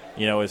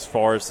 as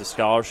far as the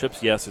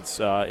scholarships, yes,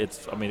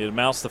 it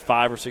amounts to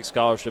 5 or 6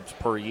 scholarships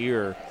per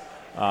year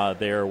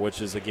there,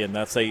 which is, again,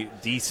 that's a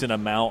decent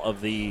amount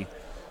of the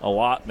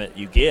allotment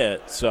you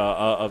get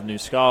of new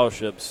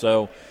scholarships.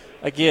 So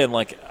again,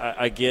 like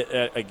I get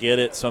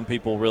it. Some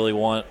people really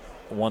want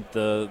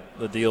the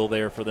deal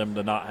there for them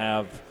to not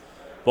have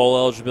bowl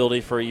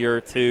eligibility for a year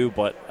or two,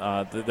 but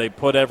they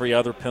put every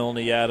other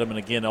penalty at them. And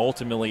again,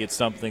 ultimately, it's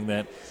something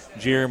that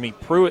Jeremy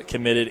Pruitt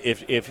committed.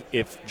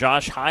 If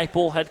Josh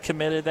Heupel had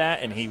committed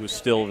that and he was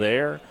still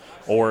there,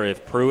 or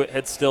if Pruitt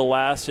had still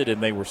lasted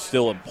and they were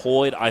still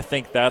employed, I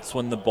think that's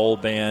when the bowl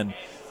ban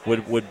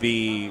would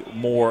be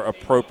more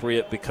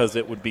appropriate, because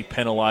it would be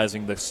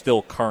penalizing the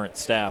still current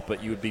staff,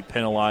 but you would be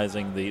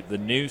penalizing the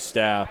new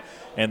staff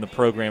and the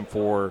program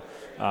for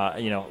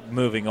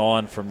moving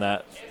on from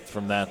that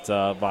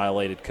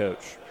violated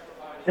coach.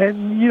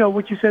 And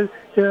what you said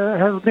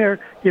there,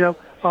 it's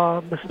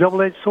a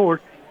double-edged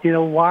sword.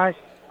 Why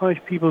punish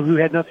people who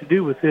had nothing to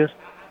do with this?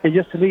 And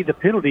just to me, the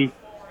penalty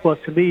was,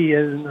 to me,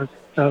 and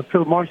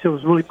Philip Marshall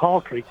was really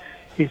paltry.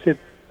 He said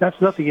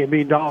that's nothing, $8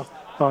 million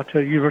to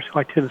a university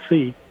like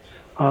Tennessee.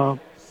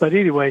 But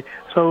anyway,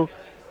 so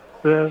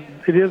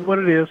it is what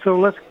it is. So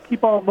let's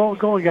keep on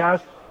going, guys,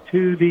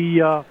 to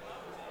the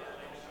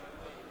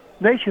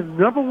nation's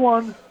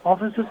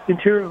 #1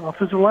 interior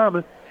offensive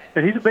lineman,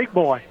 and he's a big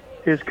boy,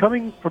 is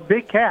coming for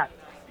Big Cat.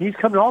 He's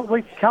coming all the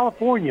way to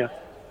California.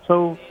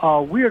 So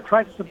we are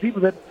attracting some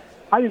people that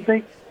I didn't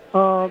think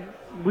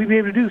we'd be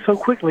able to do so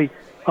quickly.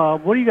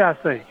 What do you guys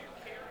think?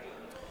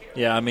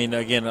 Yeah, I mean,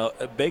 again,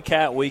 a Big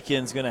Cat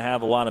weekend's going to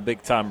have a lot of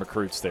big-time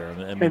recruits there. I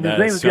mean, and his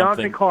name is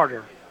DeAndre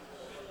Carter.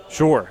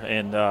 Sure,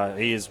 and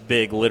he is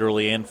big,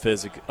 literally and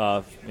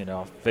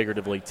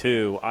figuratively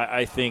too.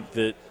 I think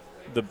that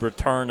the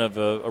return of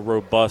a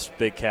robust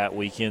Big Cat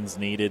weekend's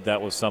needed.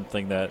 That was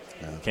something that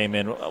came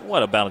in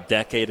about a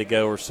decade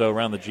ago or so,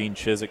 around the Gene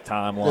Chizik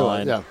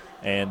timeline. Yeah.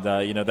 And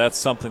that's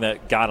something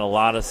that got a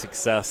lot of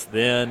success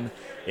then.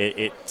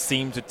 It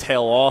seemed to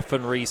tail off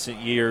in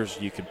recent years.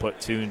 You can put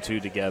 2 and 2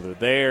 together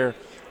there.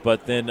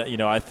 But then,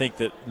 I think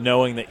that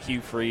knowing that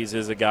Hugh Freeze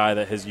is a guy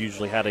that has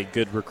usually had a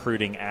good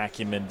recruiting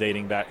acumen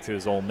dating back to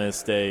his Ole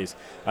Miss days,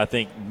 I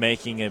think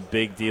making a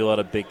big deal out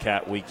of Big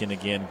Cat Weekend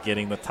again,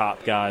 getting the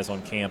top guys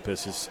on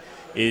campus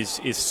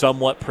is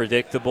somewhat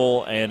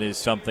predictable and is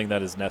something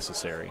that is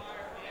necessary.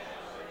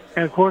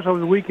 And, of course, over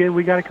the weekend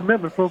we got a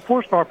commitment for a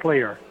 4-star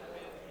player.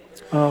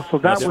 So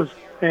that was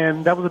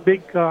a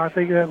big. I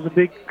think that was a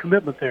big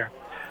commitment there.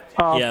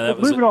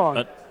 Moving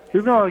on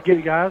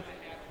again, guys.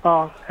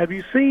 Have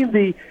you seen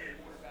the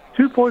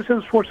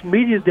 247 Sports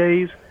Media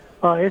Days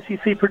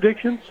SEC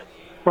predictions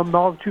from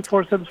all the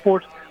 247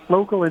 Sports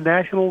local and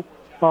national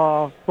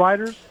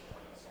writers?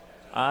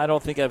 I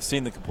don't think I've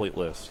seen the complete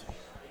list.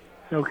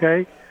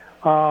 Okay.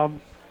 Number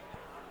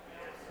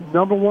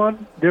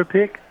one, their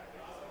pick.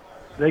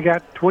 They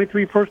got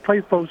 23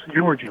 first-place votes in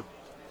Georgia.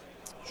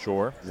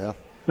 Sure. Yeah.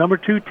 Number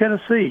 2,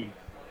 Tennessee.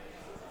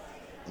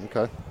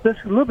 Okay. This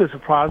is a little bit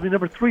surprising.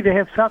 Number 3, they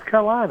have South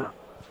Carolina.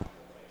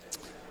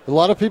 A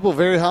lot of people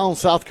very high on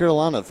South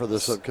Carolina for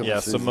this upcoming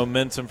season. Yeah, some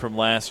momentum from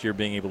last year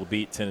being able to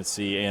beat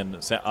Tennessee and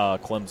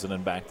Clemson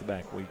in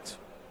back-to-back weeks.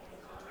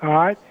 All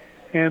right.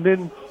 And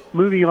then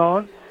moving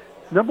on,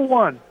 number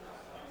 1,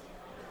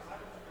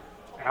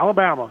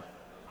 Alabama.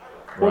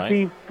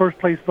 14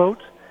 first-place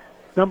votes.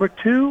 Number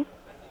 2,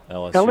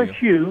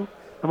 LSU.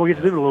 I'm going to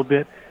get to them in a little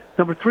bit.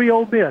 Number 3,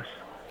 Ole Miss.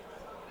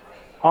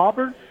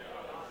 Auburn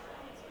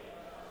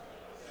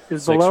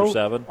is 6 below or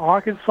 7.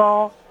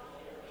 Arkansas,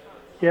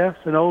 yes,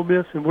 and Ole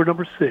Miss, and we're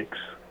number 6.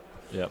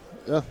 Yep.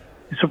 Yeah.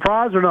 You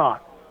surprised or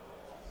not?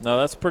 No,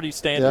 that's pretty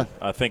standard.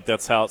 Yeah. I think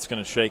that's how it's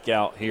going to shake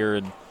out here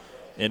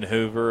in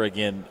Hoover.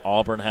 Again,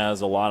 Auburn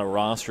has a lot of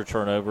roster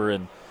turnover,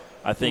 and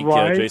I think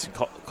Jason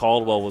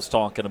Caldwell was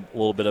talking a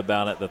little bit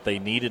about it, that they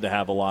needed to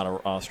have a lot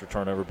of roster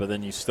turnover, but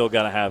then you still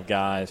got to have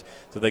guys.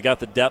 So they got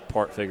the depth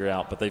part figured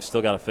out, but they've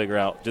still got to figure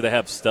out, do they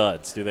have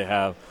studs? Do they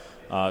have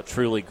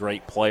truly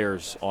great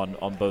players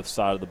on both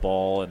sides of the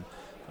ball? And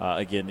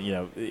again,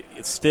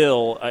 it's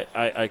still,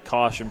 I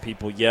caution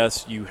people,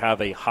 yes, you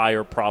have a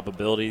higher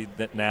probability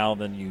now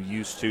than you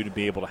used to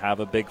be able to have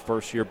a big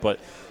first year, but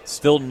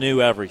still new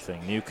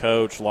everything. New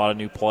coach, a lot of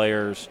new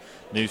players,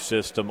 new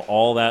system,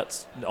 all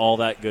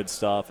that good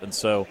stuff. And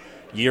so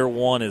year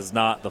one is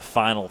not the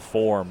final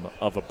form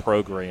of a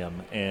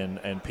program,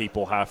 and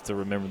people have to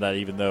remember that,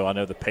 even though I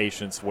know the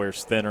patience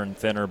wears thinner and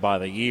thinner by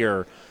the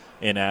year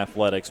in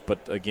athletics.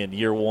 But, again,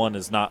 year one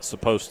is not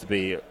supposed to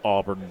be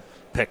Auburn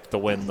picked to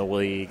win the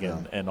league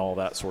and all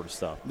that sort of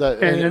stuff.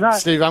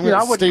 Steve, I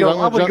would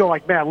go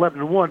like Matt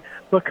 11-1,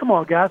 but come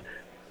on, guys,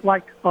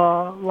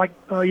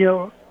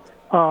 Mr.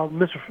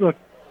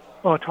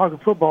 Talking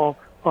Football,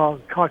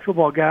 college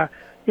football guy,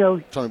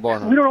 Tony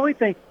Barnhart. We don't know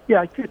anything.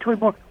 Yeah, Tony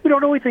Barnhart. We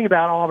don't know anything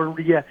about Auburn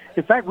yet.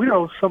 In fact, we don't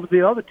know some of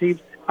the other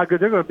teams how good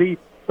they're going to be,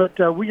 but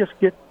we just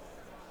get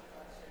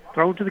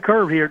thrown to the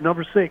curve here,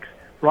 number 6,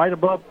 right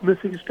above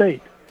Mississippi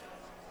State.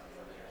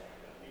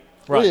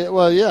 Right.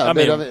 Well, yeah. I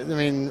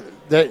mean,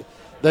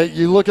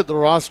 you look at the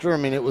roster. I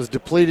mean, it was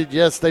depleted.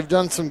 Yes, they've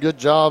done some good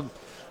job.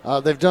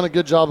 They've done a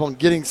good job on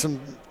getting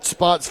some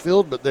spots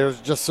filled, but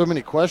there's just so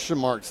many question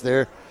marks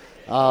there.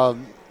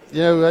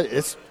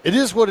 It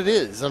is what it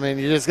is. I mean,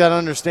 you just got to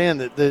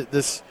understand that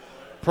this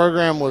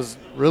program was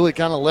really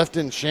kind of left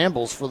in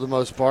shambles for the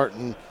most part,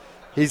 and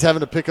he's having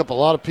to pick up a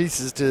lot of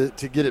pieces to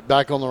get it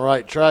back on the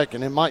right track,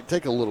 and it might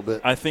take a little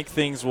bit. I think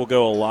things will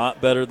go a lot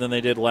better than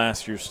they did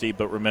last year, Steve,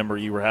 but remember,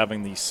 you were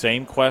having these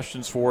same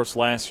questions for us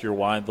last year,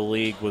 why the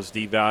league was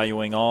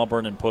devaluing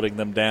Auburn and putting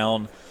them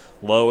down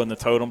low in the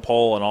totem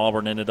pole, and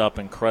Auburn ended up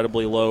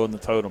incredibly low in the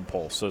totem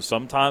pole. So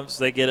sometimes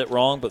they get it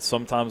wrong, but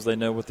sometimes they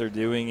know what they're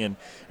doing,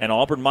 and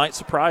Auburn might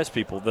surprise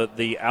people.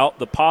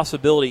 The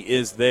possibility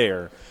is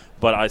there,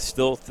 but I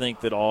still think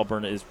that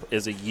Auburn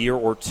is a year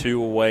or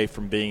two away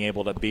from being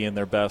able to be in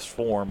their best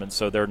form, and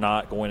so they're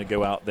not going to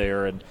go out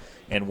there and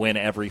win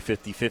every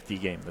 50-50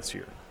 game this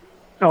year.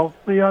 Oh,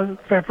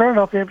 fair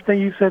enough.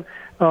 Everything you said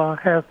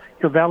has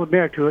valid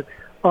merit to it.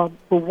 But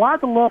why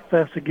the Love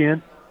Fest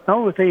again? Not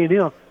only with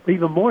A&M, but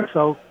even more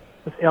so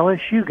with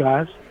LSU,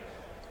 guys.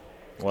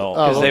 Well,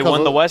 because they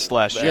won the West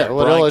last year. Yeah,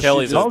 Brian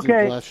Kelly's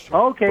okay.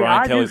 Brian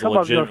I Kelly's knew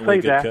somebody was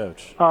going to say that.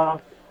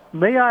 Coach.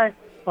 May I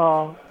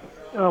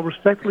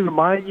respectfully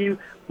remind you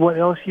what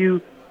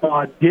LSU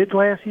did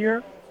last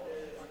year?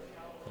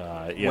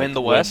 Win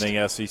the West? Win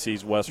the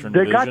SEC's Western They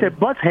Division. got their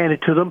butts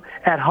handed to them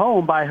at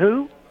home by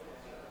who?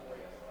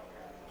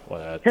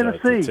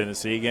 Tennessee. The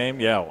Tennessee game?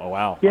 Yeah. Oh,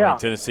 wow. Yeah. I mean,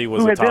 Tennessee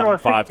was a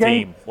top 5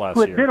 team last year. Who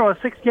had year. been on a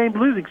 6-game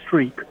losing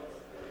streak.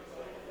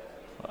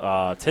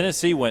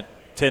 Tennessee went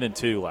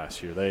 10-2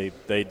 last year.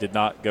 They did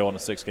not go on a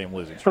 6-game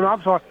losing streak. So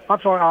I'm sorry.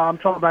 I'm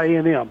talking about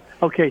A&M.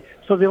 Okay,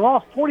 so they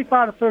lost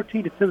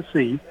 45-13 to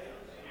Tennessee,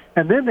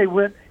 and then they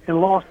went and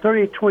lost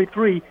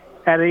 38-23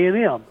 at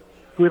A&M.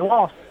 We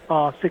lost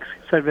 6,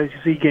 7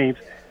 SEC games.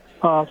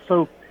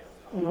 So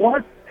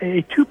what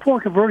a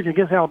 2-point conversion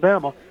against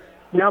Alabama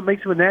now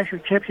makes them a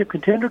national championship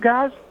contender,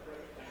 guys?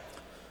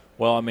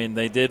 Well, I mean,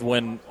 they did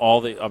win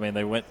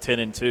they went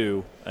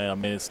 10-2. I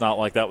mean, it's not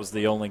like that was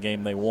the only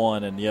game they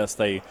won. And yes,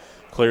 they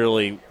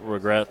clearly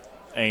regret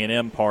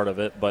A&M part of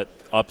it, but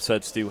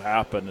upsets do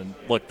happen. And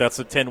look, that's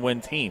a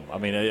 10-win team. I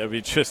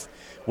mean, just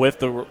with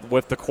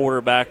the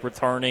quarterback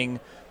returning,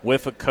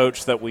 with a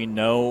coach that we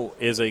know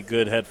is a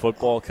good head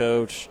football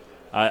coach.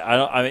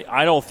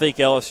 I don't think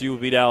LSU will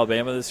beat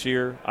Alabama this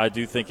year. I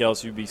do think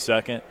LSU will be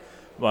second.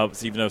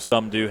 Even though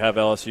some do have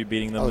LSU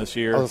beating them this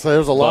year. I was say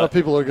there's a lot of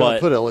people who are going to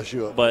put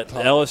LSU up. But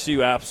top.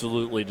 LSU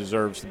absolutely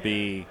deserves to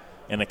be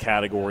in a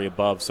category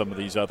above some of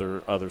these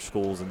other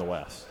schools in the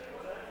West.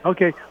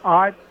 Okay,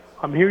 all right.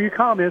 I'm hearing your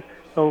comments,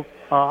 so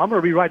I'm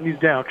going to be writing these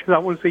down because I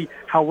want to see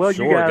how well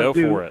you guys go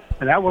do. For it.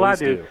 And how well I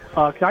Please do.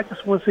 I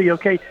just want to see,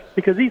 okay,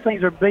 because these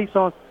things are based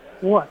on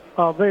what?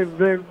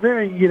 They're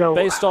very,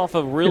 based off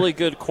a really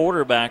good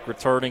quarterback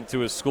returning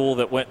to a school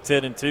that went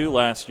 10-2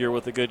 last year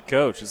with a good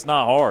coach. It's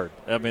not hard.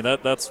 I mean,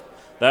 that's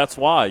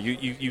why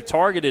you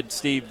targeted,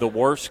 Steve, the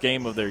worst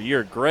game of their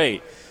year.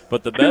 Great,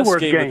 but the best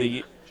game of the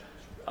year.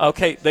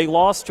 Okay, they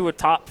lost to a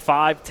top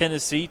 5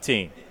 Tennessee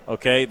team.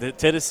 Okay, the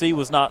Tennessee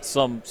was not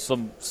some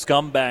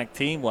scumbag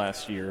team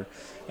last year,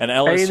 and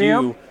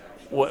LSU.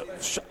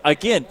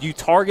 Again, you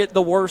target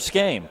the worst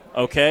game.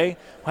 Okay.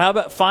 How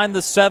about find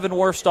the 7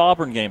 worst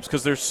Auburn games,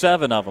 because there's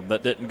 7 of them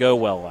that didn't go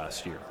well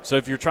last year. So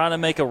if you're trying to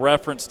make a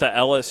reference to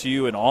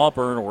LSU and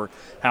Auburn or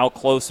how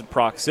close in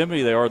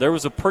proximity they are, there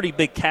was a pretty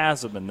big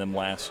chasm in them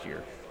last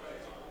year.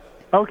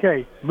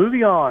 Okay,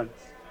 moving on.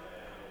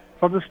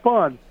 From the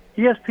Spun,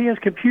 ESPN's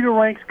computer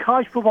ranks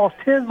college football's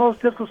 10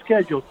 most difficult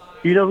schedules.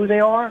 Do you know who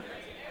they are?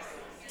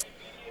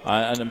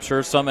 And I'm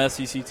sure some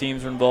SEC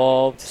teams are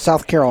involved.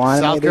 South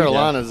Carolina. South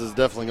Carolina's is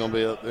definitely going to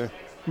be up there.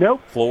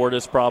 Nope.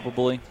 Florida's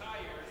probably.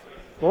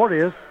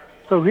 Florida is.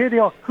 So here they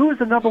are. Who is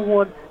the number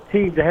 1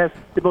 team that has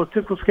the most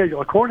difficult schedule,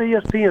 according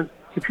to ESPN's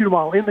computer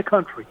model, in the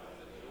country?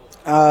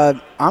 I'm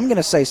going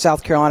to say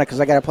South Carolina because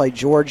I got to play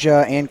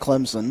Georgia and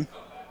Clemson.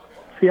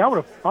 See, I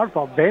would have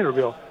thought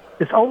Vanderbilt.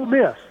 It's Ole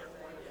Miss.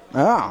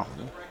 Oh.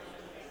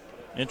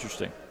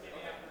 Interesting.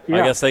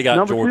 Yeah. I guess they got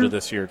number Georgia 2,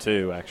 this year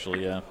too,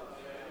 actually, yeah.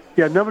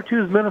 Yeah, number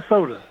 2 is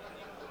Minnesota.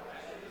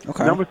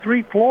 Okay. Number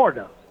 3,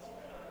 Florida.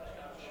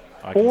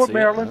 4,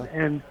 Maryland,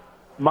 and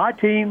my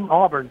team,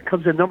 Auburn,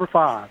 comes in number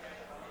 5.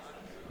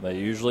 They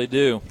usually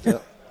do.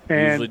 Yep.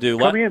 And usually do.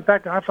 Coming in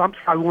fact, I'm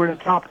sorry, we're in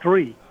the top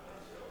 3.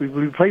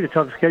 We play the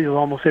toughest schedule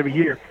almost every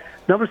year.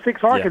 Number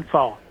 6,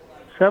 Arkansas.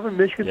 7,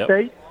 Michigan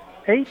State.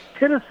 8,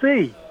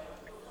 Tennessee.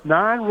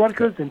 9,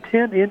 Rutgers, and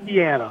 10,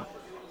 Indiana.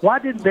 Why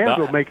didn't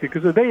Vanderbilt make it?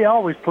 Because they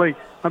always play.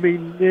 I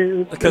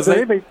mean, because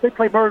they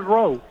play Birds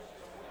Row.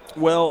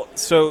 Well,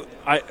 so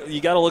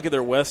you got to look at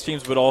their West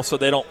teams, but also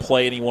they don't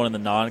play anyone in the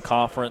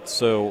non-conference.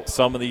 So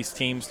some of these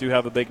teams do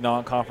have a big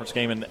non-conference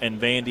game. And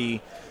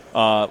Vandy,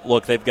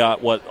 look, they've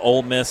got,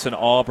 Ole Miss and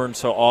Auburn.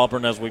 So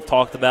Auburn, as we've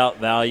talked about,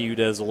 valued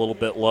as a little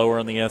bit lower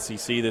in the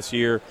SEC this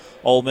year.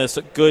 Ole Miss,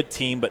 a good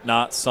team, but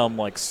not some,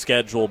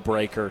 schedule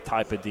breaker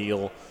type of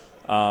deal.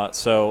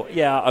 So,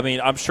 yeah, I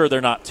mean, I'm sure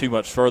they're not too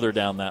much further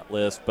down that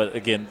list. But,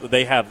 again,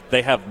 they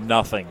have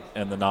nothing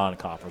in the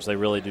non-conference. They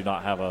really do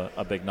not have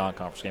a big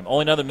non-conference game.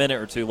 Only another minute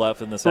or 2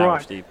 left in this hour,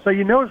 Steve. So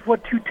you notice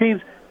what 2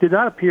 teams did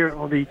not appear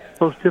on the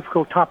most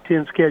difficult top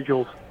 10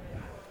 schedules?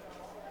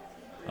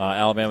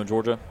 Alabama and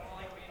Georgia?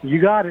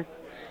 You got it.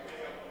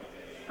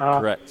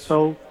 Correct.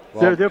 So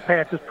their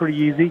path is pretty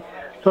easy.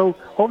 So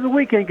over the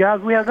weekend, guys,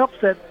 we had an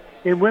upset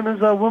in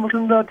women's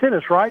Wimbledon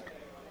tennis, right?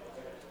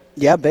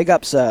 Yeah, big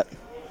upset.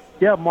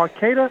 Yeah,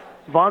 Marketa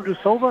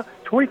Vondrousova,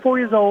 24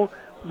 years old,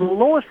 the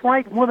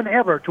lowest-ranked woman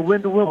ever to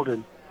win the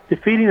Wimbledon,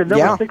 defeating the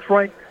number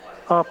 6-ranked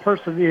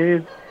person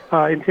in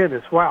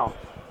tennis. Wow.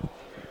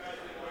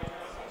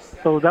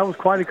 So that was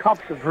quite a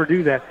accomplishment for her to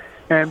do that.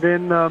 And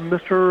then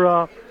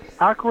Mr.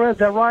 Alcaraz, is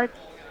that right?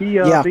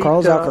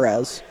 Carlos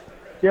Alcaraz.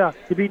 Yeah,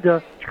 he beat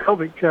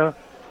Djokovic.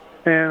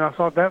 And I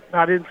thought that.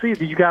 I didn't see it.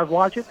 Did you guys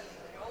watch it?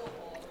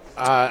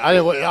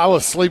 I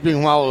was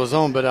sleeping while it was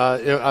on, but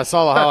I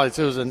saw the highlights.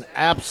 It was an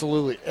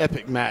absolutely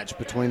epic match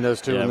between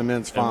those two in the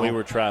men's final. And we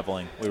were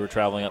traveling. We were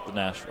traveling up to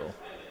Nashville.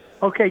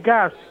 Okay,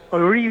 guys,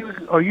 are you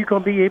going to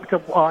be able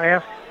to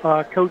ask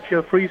Coach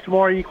Freeze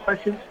tomorrow any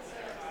questions?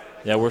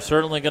 Yeah, we're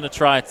certainly going to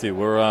try to.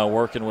 We're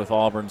working with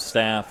Auburn's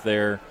staff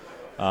there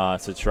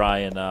to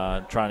trying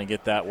to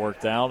get that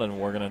worked out, and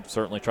we're going to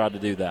certainly try to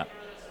do that.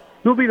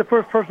 Who'll be the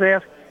first person to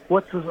ask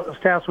what's the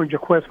status on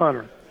Jaquez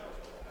Hunter?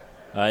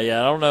 I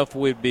don't know if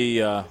we'd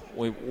be.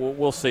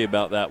 We'll see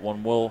about that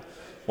one. We'll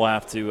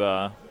have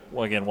to.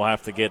 We'll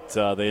have to get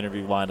the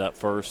interview lined up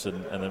first,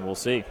 and then we'll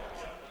see.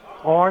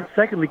 Or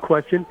secondly,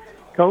 question,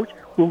 Coach,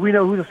 will we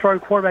know who the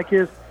starting quarterback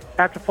is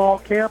after fall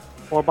camp,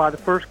 or by the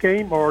first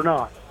game, or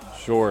not?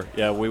 Sure.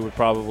 Yeah, we would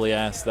probably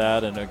ask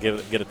that and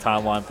get a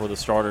timeline for the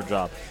starter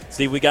job.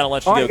 Steve, we got to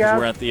let you go because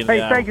we're at the end of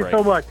the hour thank you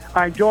so much.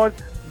 I enjoyed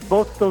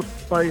both those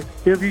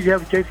interviews you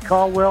have with Jason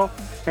Caldwell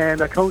and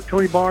Coach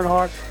Tony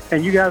Barnhart,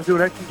 and you guys do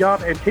an excellent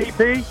job. And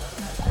TP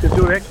is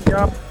doing an excellent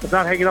job of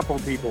not hanging up on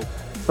people.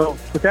 So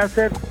with that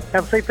said,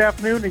 have a safe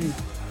afternoon and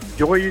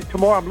enjoy you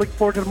tomorrow. I'm looking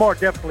forward to tomorrow,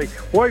 definitely.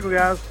 War Eagle,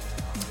 guys.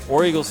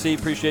 War Eagle, Steve,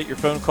 appreciate your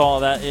phone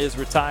call. That is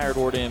retired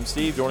War Dam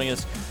Steve joining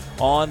us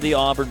on the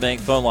Auburn Bank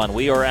phone line.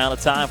 We are out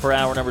of time for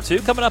hour number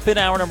 2. Coming up in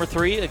hour number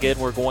 3, again,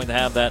 we're going to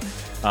have that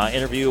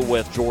interview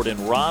with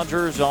Jordan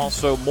Rogers.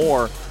 Also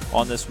more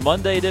on this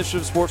Monday edition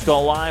of Sports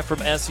Call live from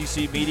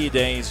SEC Media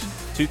Days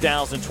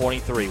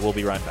 2023. We'll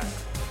be right back.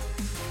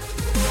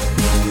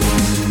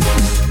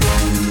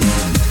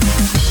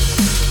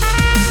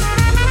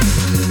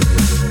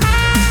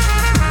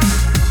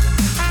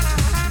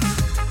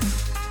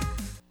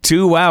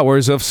 Two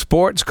hours of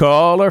Sports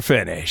Call are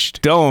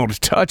finished.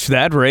 Don't touch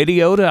that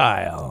radio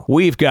dial.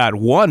 We've got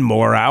one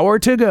more hour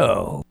to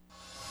go.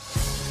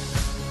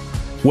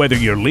 Whether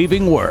you're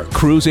leaving work,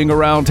 cruising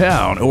around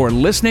town, or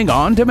listening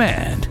on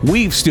demand,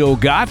 we've still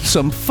got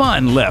some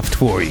fun left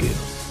for you.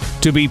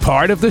 To be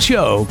part of the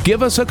show,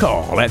 give us a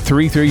call at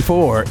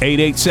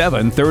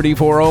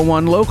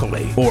 334-887-3401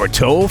 locally or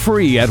toll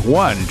free at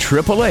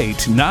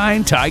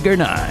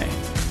 1-888-9-TIGER-9.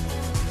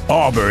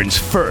 Auburn's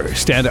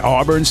first and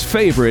Auburn's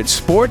favorite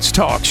sports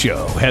talk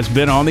show has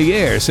been on the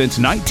air since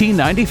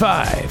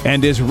 1995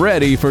 and is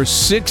ready for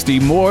 60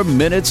 more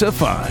minutes of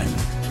fun.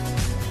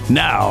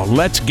 Now,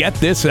 let's get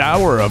this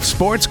hour of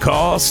Sports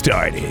Call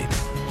started.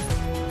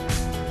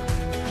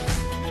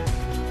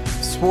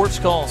 Sports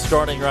Call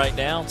starting right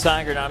now.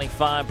 Tiger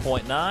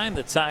 95.9,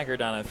 the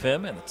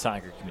Tiger.fm, and the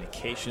Tiger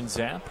Communications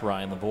app.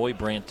 Ryan Lavoie,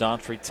 Brant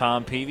Daughtry,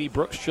 Tom Peavy,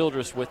 Brooks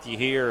Childress with you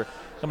here.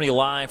 Coming to you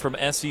live from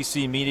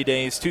SEC Media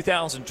Days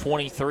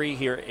 2023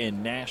 here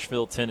in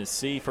Nashville,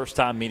 Tennessee. First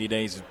time Media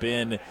Days has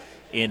been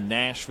in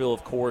Nashville,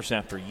 of course,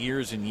 after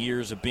years and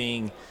years of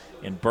being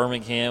in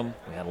Birmingham.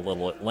 We had a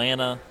little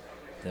Atlanta,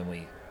 then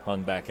we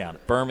hung back out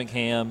at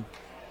Birmingham,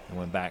 and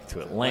went back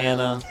to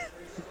Atlanta.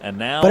 And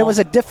now, but it was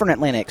a different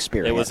Atlanta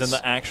experience. It was in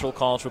the actual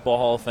College Football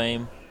Hall of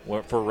Fame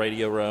for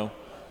Radio Row.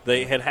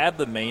 They had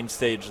the main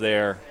stage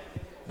there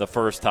the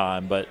first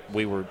time, but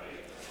we were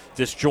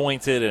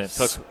disjointed, and it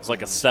was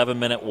like a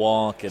 7-minute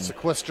walk and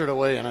sequestered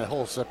away in a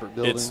whole separate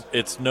building.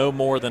 It's no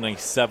more than a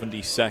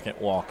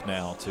 70-second walk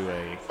now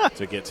to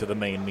get to the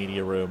main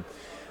media room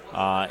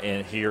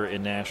and here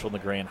in Nashville in the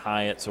Grand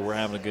Hyatt. So we're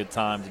having a good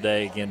time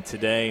today. Again,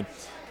 today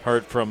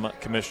heard from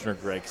Commissioner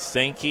Greg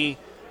Sankey,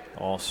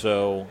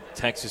 also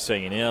Texas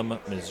A&M,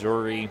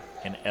 Missouri,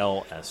 and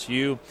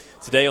LSU.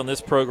 Today on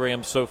this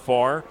program so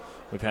far,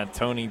 we've had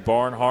Tony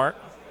Barnhart,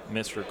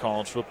 Mr.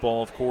 College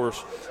Football, of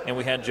course, and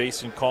we had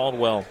Jason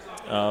Caldwell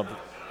of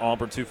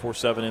Auburn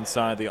 247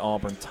 Inside the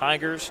Auburn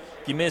Tigers.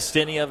 If you missed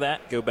any of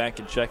that, go back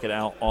and check it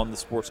out on the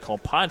Sports Call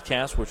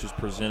podcast, which is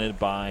presented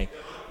by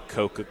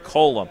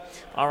Coca-Cola.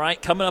 All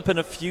right, coming up in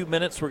a few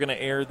minutes, we're going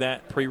to air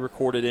that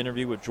pre-recorded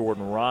interview with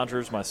Jordan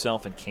Rogers.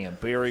 Myself and Cam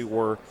Berry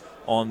were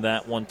on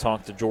that one.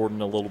 Talked to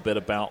Jordan a little bit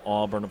about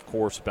Auburn, of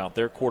course, about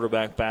their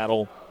quarterback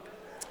battle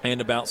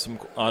and about some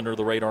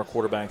under-the-radar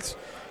quarterbacks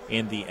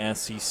in the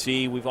SEC.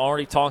 We've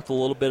already talked a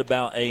little bit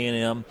about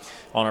A&M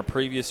on our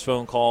previous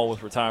phone call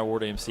with retired War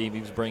Dam Steve. He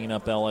was bringing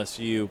up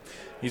LSU.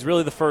 He's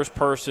really the first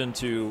person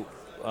to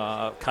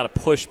kind of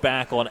push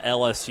back on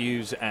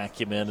LSU's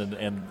acumen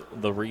and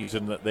the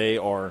reason that they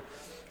are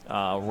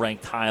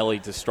ranked highly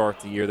to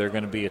start the year. They're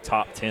going to be a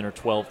top 10 or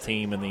 12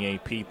 team in the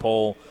AP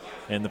poll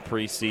in the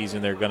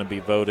preseason. They're going to be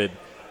voted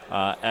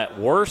at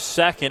worst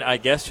second. I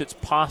guess it's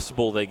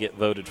possible they get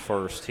voted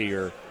first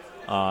here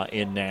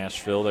in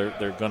Nashville.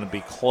 They're going to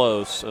be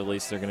close. At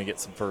least they're going to get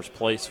some first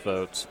place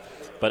votes.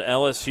 But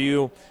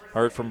LSU,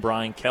 heard from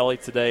Brian Kelly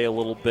today a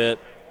little bit.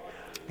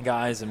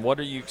 Guys, and what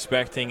are you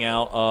expecting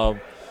out of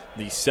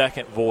the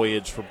second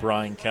voyage for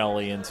Brian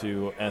Kelly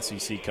into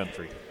SEC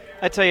country?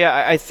 I tell you,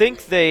 I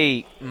think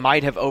they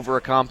might have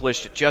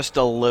overaccomplished just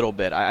a little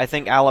bit. I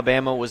think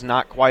Alabama was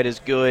not quite as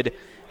good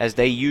as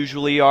they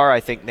usually are. I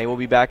think they will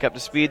be back up to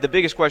speed. The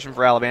biggest question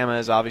for Alabama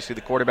is obviously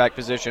the quarterback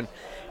position.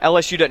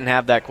 LSU doesn't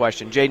have that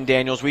question. Jaden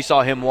Daniels, we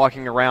saw him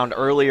walking around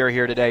earlier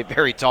here today,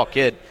 very tall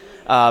kid,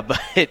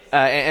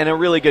 and a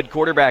really good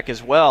quarterback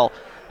as well,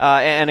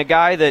 and a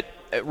guy that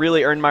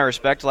really earned my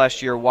respect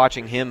last year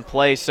watching him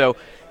play. So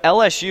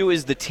LSU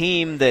is the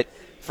team that,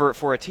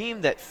 for a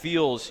team that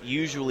feels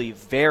usually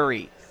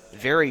very,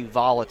 very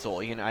volatile,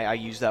 I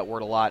use that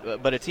word a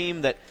lot, but a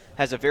team that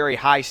has a very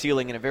high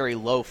ceiling and a very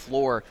low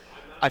floor,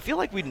 I feel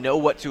like we know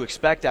what to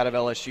expect out of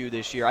LSU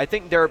this year. I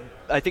think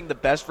the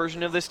best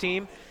version of this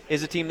team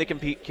is a team that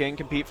can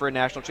compete for a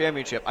national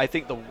championship. I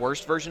think the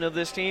worst version of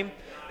this team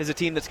is a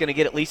team that's going to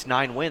get at least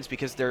 9 wins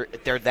because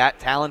they're that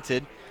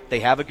talented. They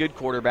have a good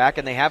quarterback,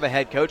 and they have a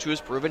head coach who has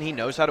proven he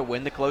knows how to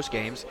win the close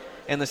games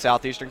in the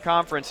Southeastern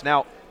Conference.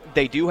 Now,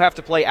 they do have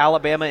to play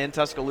Alabama in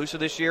Tuscaloosa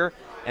this year,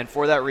 and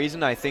for that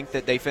reason, I think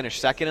that they finish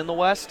second in the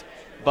West.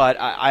 But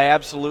I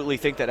absolutely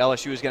think that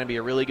LSU is going to be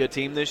a really good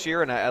team this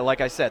year. And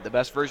like I said, the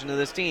best version of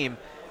this team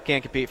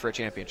can compete for a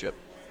championship.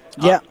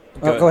 Yeah.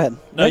 Go ahead.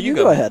 No, you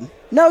go ahead.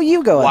 No,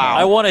 you go ahead. Wow.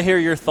 I want to hear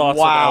your thoughts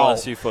on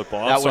LSU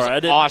football. That was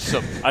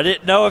awesome. I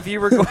didn't know if you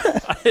were going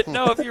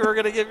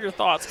to give your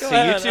thoughts. Go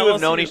ahead. You two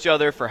have known each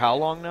other for how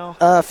long now?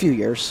 A few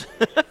years.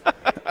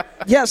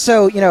 Yeah,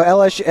 so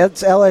LSU.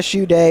 It's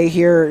LSU Day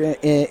here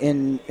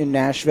in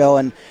Nashville,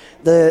 and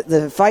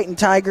the Fighting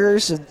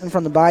Tigers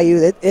from the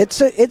Bayou.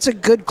 It's a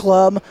good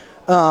club.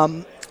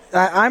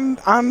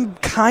 I'm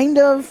kind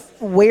of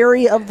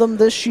wary of them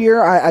this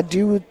year. I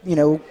do,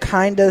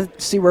 kind of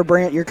see where,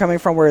 Brant, you're coming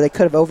from, where they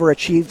could have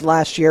overachieved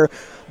last year.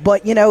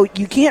 But,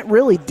 you can't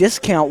really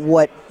discount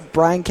what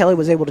Brian Kelly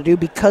was able to do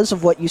because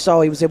of what you saw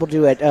he was able to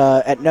do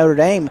at Notre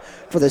Dame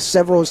for the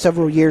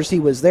several years he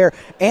was there.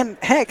 And,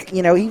 heck,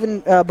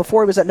 even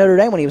before he was at Notre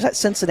Dame, when he was at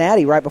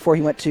Cincinnati, right before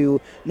he went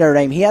to Notre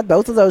Dame, he had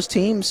both of those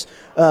teams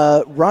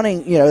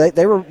running.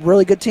 They were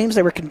really good teams.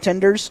 They were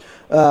contenders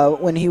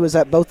when he was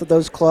at both of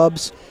those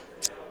clubs.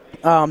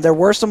 There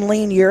were some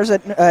lean years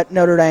at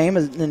Notre Dame,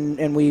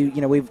 and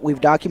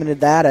we've documented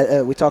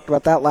that. We talked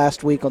about that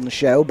last week on the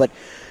show, but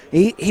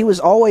he was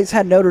always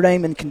had Notre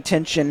Dame in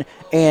contention,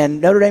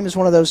 and Notre Dame is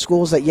one of those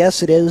schools that,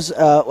 yes, it is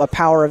a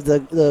power of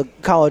the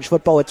college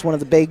football. It's one of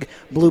the big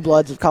blue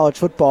bloods of college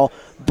football.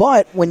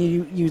 But when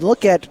you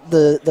look at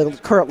the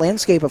current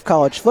landscape of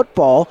college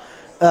football,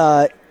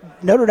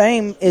 Notre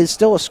Dame is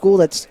still a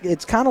school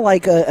it's kind of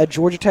like a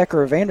Georgia Tech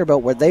or a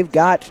Vanderbilt, where they've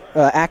got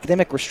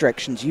academic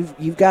restrictions.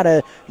 You've got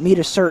to meet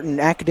a certain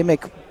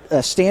academic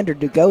standard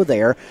to go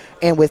there.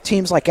 And with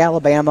teams like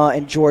Alabama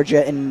and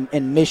Georgia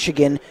and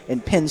Michigan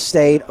and Penn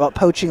State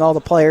poaching all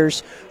the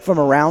players from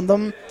around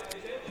them,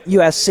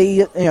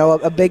 USC,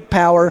 a big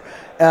power.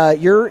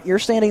 You're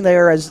standing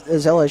there as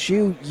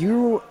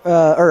LSU,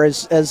 or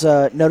as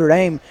Notre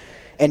Dame,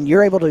 and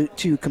you're able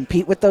to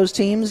compete with those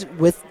teams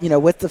with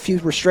the few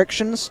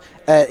restrictions.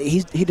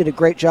 He did a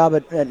great job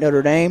at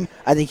Notre Dame.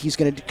 I think he's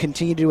going to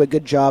continue to do a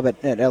good job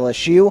at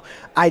LSU.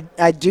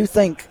 I do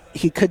think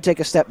he could take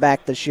a step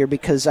back this year,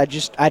 because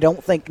I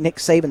don't think Nick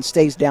Saban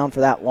stays down for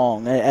that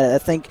long. I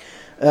think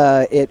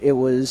it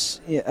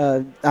was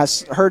I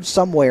heard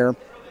somewhere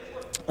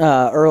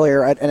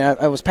earlier, and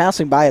I was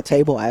passing by a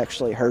table. I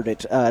actually heard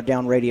it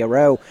down Radio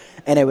Row,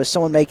 and it was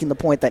someone making the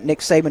point that Nick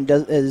Saban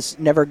has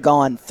never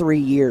gone 3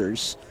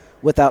 years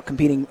without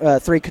competing,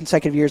 3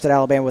 consecutive years at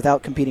Alabama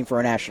without competing for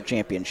a national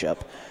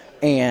championship,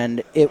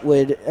 and it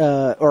would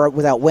or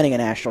without winning a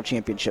national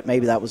championship.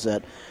 Maybe that was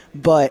it.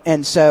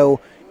 And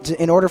so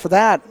in order for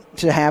that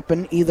to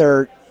happen,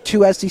 either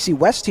 2 SEC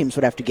West teams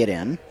would have to get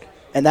in,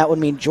 and that would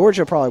mean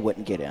Georgia probably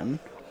wouldn't get in,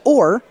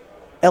 or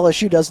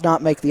LSU does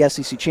not make the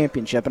SEC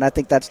championship, and I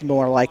think that's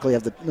more likely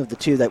of the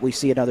two, that we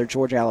see another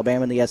Georgia,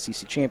 Alabama in the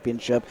SEC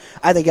championship.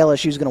 I think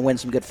LSU is going to win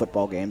some good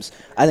football games.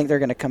 I think they're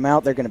going to come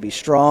out. They're going to be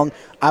strong.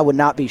 I would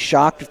not be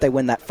shocked if they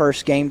win that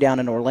first game down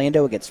in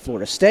Orlando against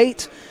Florida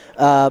State.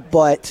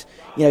 But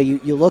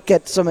you look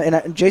at some,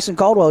 and Jason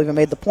Caldwell even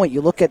made the point. You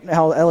look at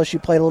how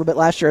LSU played a little bit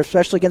last year,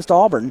 especially against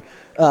Auburn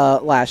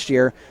last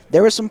year.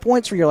 There were some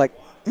points where you're like,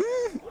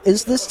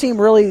 is this team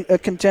really a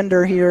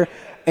contender here?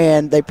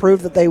 And they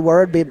proved that they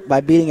were by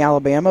beating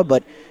Alabama,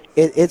 but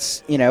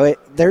LSU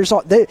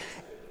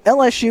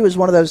is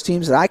one of those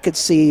teams that I could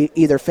see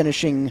either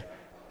finishing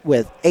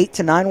with 8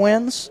 to 9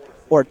 wins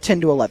or 10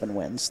 to 11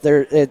 wins.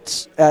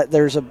 There's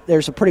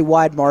a pretty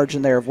wide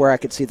margin there of where I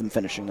could see them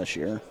finishing this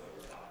year.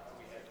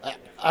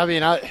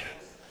 I'm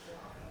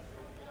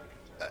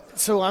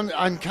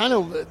kind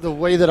of the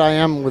way that I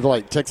am with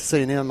like Texas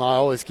A&M. I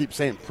always keep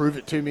saying, "Prove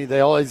it to me."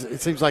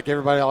 It seems like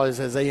everybody always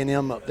has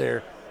A&M up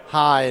there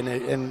high,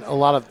 and a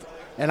lot of,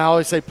 and I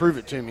always say, "Prove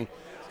it to me."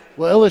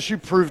 Well,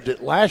 LSU proved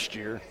it last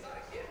year,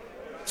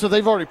 so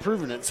they've already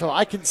proven it. So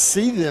I could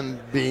see them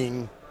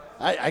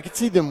I could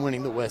see them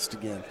winning the West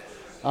again.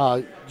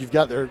 You've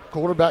got their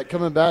quarterback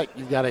coming back.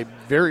 You've got a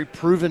very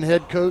proven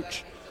head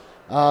coach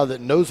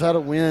that knows how to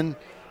win.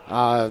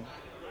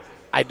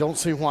 I don't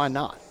see why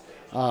not.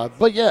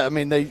 But yeah, I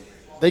mean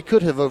they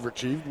could have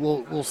overachieved.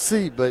 We'll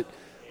see, but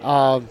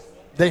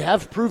they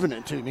have proven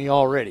it to me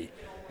already,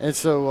 and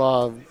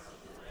so.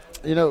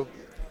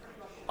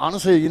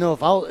 Honestly,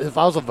 if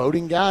I was a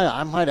voting guy,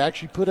 I might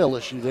actually put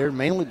LSU there,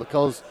 mainly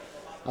because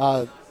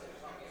the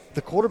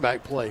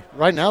quarterback play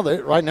right now.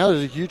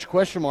 There's a huge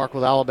question mark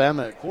with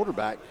Alabama at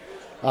quarterback.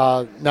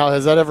 Now,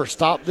 has that ever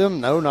stopped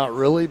them? No, not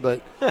really.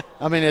 But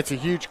I mean, it's a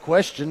huge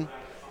question,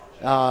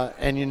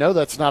 and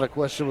that's not a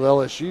question with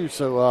LSU.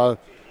 So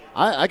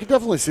I could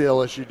definitely see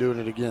LSU doing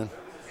it again.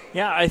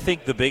 Yeah, I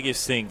think the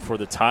biggest thing for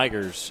the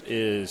Tigers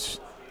is,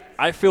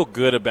 I feel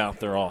good about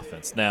their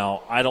offense.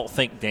 Now, I don't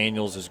think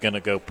Daniels is going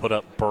to go put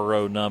up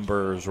Burrow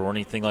numbers or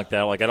anything like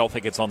that. Like, I don't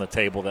think it's on the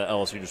table that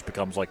LSU just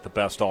becomes like the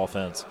best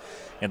offense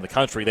in the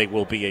country. They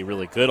will be a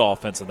really good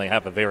offense, and they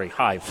have a very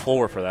high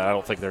floor for that. I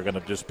don't think they're going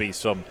to just be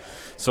some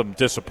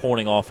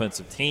disappointing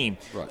offensive team.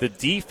 Right. The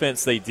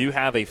defense, they do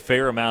have a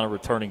fair amount of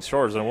returning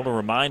starters. And I want to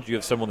remind you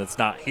of someone that's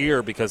not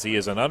here because he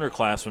is an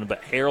underclassman,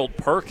 but Harold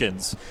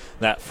Perkins,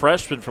 that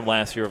freshman from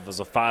last year, was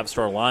a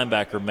 5-star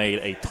linebacker, made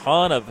a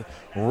ton of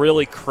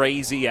really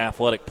crazy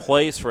athletic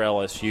plays for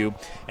LSU.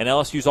 And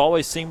LSU's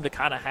always seemed to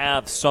kind of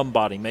have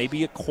somebody,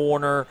 maybe a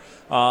corner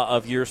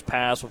of years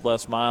past with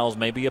Les Miles,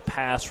 maybe a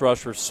pass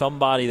rusher,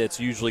 somebody that's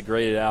usually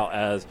graded out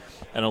as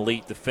an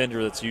elite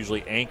defender that's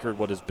usually anchored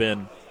what has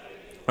been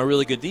a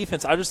really good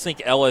defense. I just think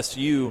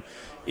LSU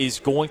is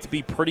going to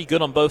be pretty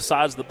good on both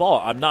sides of the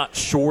ball. I'm not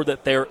sure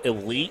that they're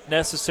elite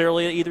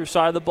necessarily at either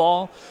side of the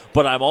ball,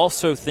 but I'm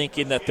also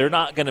thinking that they're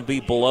not going to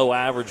be below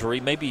average or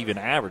maybe even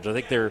average. I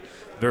think they're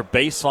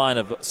baseline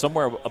of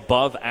somewhere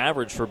above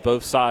average for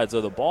both sides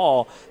of the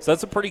ball. So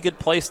that's a pretty good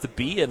place to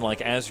be in,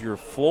 like, as your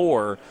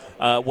floor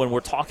when we're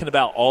talking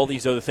about all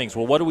these other things.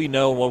 Well, what do we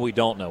know and what we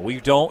don't know? We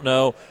don't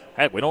know.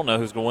 Heck, we don't know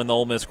who's going to win the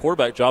Ole Miss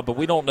quarterback job, but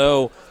we don't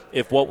know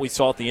if what we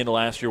saw at the end of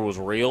last year was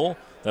real,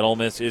 that Ole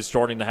Miss is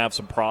starting to have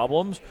some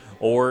problems,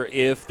 or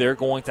if they're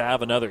going to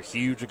have another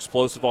huge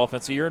explosive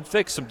offensive year and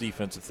fix some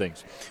defensive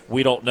things.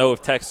 We don't know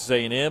if Texas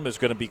A&M is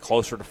going to be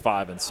closer to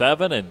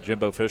 5-7 and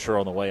Jimbo Fisher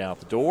on the way out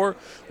the door,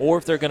 or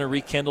if they're going to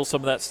rekindle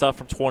some of that stuff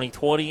from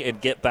 2020 and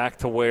get back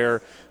to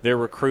where their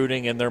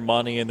recruiting and their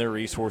money and their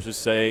resources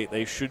say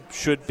they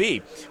should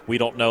be. We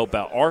don't know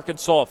about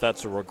Arkansas, if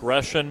that's a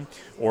regression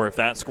or if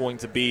that's going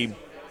to be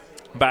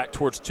back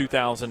towards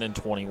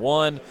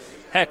 2021.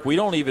 Heck, we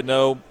don't even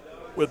know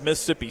with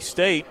Mississippi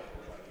State.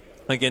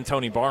 Again,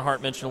 Tony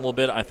Barnhart mentioned a little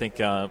bit. I think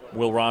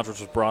Will Rogers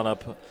was brought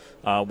up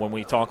when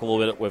we talk a little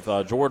bit with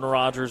Jordan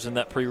Rogers in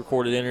that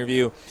pre-recorded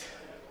interview.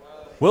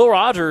 Will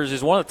Rogers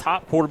is one of the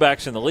top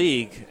quarterbacks in the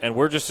league, and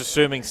we're just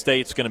assuming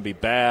State's going to be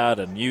bad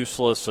and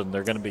useless and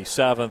they're going to be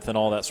 7th and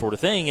all that sort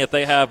of thing. Yet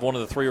they have one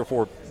of the 3 or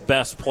 4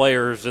 best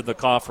players in the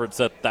conference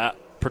at that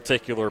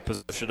particular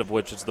position, of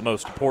which is the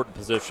most important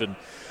position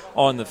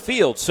on the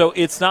field. So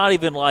it's not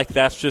even like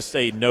that's just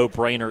a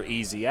no-brainer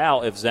easy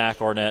out if Zach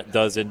Arnett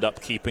does end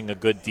up keeping a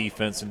good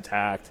defense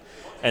intact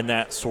and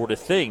that sort of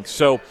thing.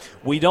 So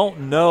we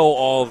don't know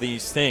all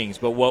these things,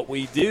 but what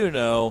we do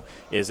know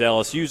is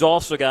LSU's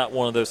also got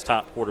one of those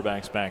top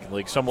quarterbacks back in the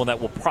league, someone that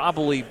will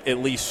probably at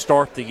least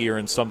start the year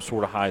in some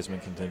sort of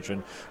Heisman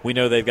contention. We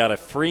know they've got a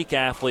freak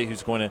athlete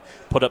who's going to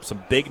put up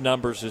some big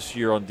numbers this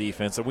year on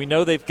defense, and we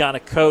know they've got a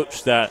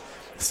coach that,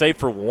 save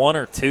for 1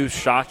 or 2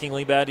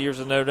 shockingly bad years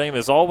in Notre Dame,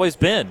 has always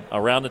been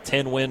around a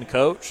 10-win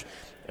coach.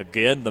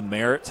 Again, the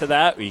merit to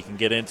that, you can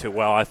get into,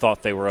 well, I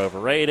thought they were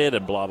overrated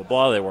and blah, blah,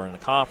 blah. They were in the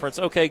conference.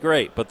 Okay,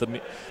 great. But the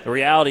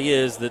reality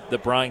is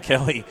that Brian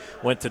Kelly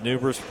went to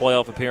numerous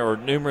playoff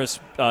appearances, or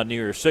numerous New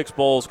Year's Six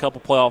Bowls, a couple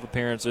playoff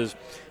appearances,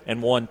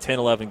 and won 10,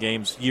 11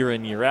 games year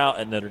in, year out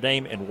at Notre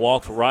Dame, and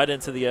walked right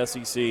into the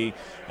SEC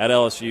at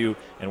LSU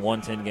and won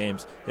 10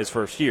 games his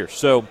first year.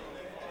 So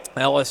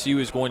LSU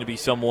is going to be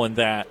someone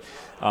that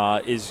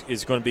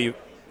is going to be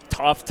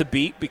tough to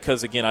beat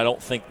because, again, I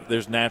don't think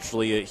there's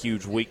naturally a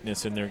huge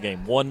weakness in their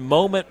game. One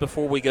moment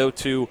before we go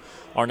to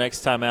our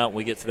next time out,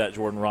 we get to that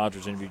Jordan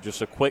Rogers interview,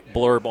 just a quick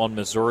blurb on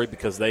Missouri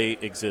because they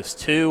exist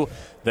too.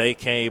 They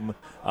came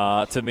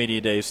to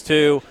Media Days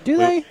too. Do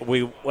they?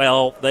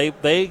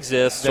 They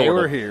exist. They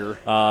were here.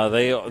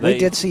 We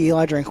did see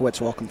Eli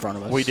Drinkowitz walk in front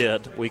of us. We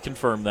did. We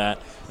confirmed that.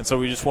 And so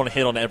we just want to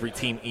hit on every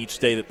team each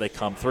day that they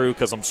come through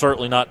because I'm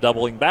certainly not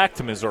doubling back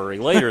to Missouri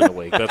later in the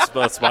week.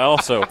 That's my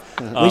also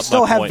we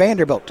still have point.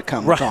 Vanderbilt to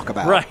come and talk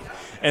about. Right.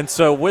 And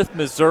so with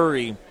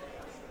Missouri,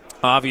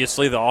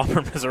 obviously the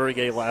Auburn-Missouri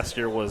game last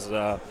year was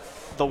the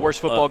worst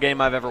football game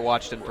I've ever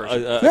watched in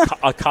person.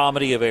 A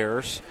comedy of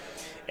errors.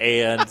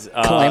 And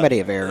calamity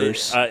of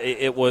errors.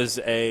 It was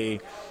a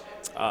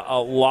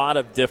lot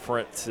of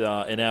different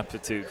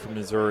ineptitude from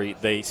Missouri.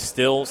 They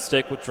still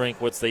stick with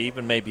Drinkwitz. They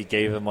even maybe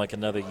gave him like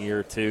another year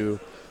or 2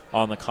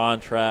 on the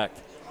contract.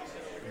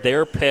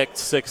 They're picked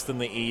 6th in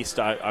the East.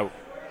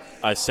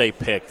 I say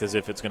picked as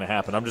if it's going to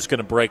happen. I'm just going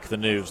to break the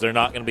news. They're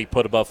not going to be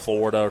put above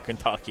Florida or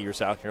Kentucky or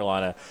South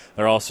Carolina.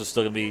 They're also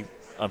still going to be,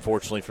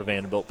 unfortunately for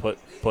Vanderbilt,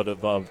 put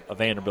above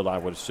Vanderbilt, I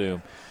would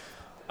assume.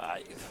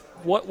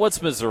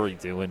 What's Missouri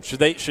doing? Should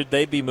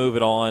they be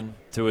moving on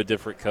to a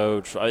different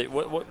coach?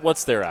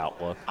 What's their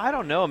outlook? I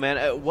don't know,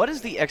 man. What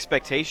is the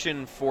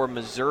expectation for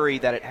Missouri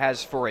that it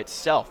has for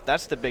itself?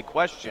 That's the big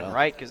question,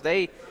 right? Because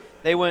they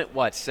went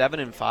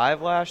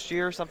 7-5 last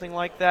year, something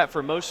like that.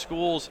 For most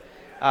schools,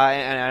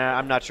 and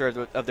I'm not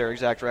sure of their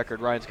exact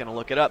record. Ryan's going to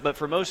look it up, but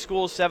for most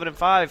schools,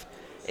 7-5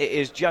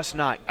 is just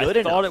not good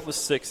enough. I thought it was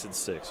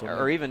 6-6,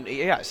 or even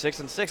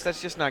 6-6.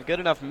 That's just not good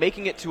enough.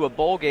 Making it to a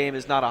bowl game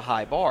is not a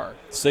high bar.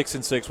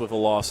 6-6 with a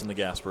loss in the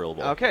Gasparilla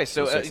Bowl. Okay,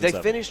 so they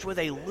finished with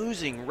a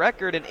losing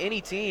record, and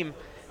any team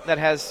that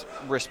has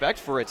respect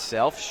for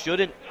itself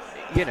shouldn't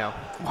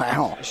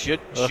Wow. should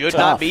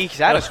not be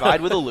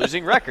satisfied with a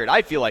losing record.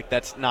 I feel like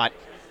that's not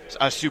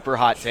a super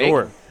hot take.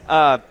 Sure.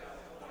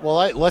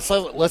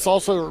 Let's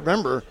also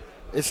remember,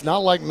 it's not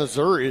like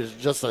Missouri is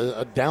just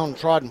a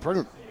downtrodden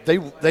program.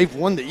 They've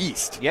won the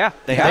East. Yeah,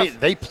 they have.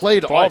 They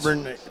played Twice.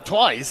 Auburn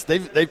twice.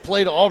 They've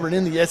played Auburn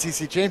in the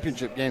SEC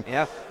championship game.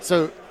 Yeah.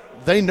 So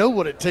they know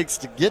what it takes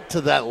to get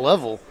to that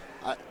level.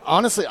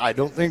 Honestly, I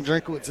don't think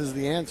Drinkwitz is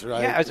the answer.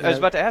 Yeah, I was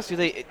about to ask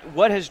you,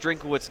 what has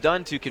Drinkwitz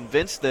done to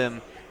convince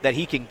them that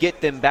he can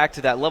get them back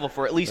to that level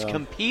for at least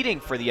competing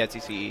for the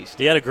SEC East?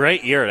 He had a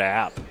great year at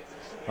App.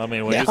 I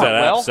mean, when he was at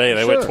well, App State,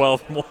 they went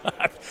 12-1.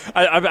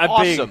 I'm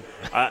awesome.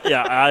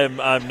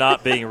 I'm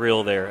not being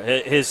real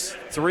there. His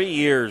 3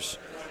 years,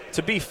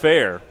 to be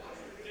fair,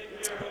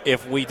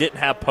 if we didn't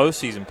have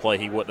postseason play,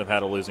 he wouldn't have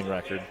had a losing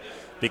record,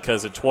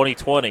 because in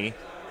 2020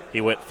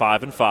 he went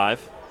 5-5,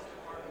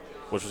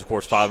 which was of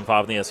course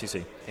 5-5 in the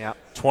SEC. Yeah.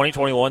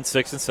 2021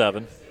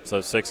 6-7, so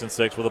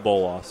 6-6 with a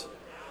bowl loss.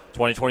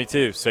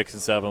 2022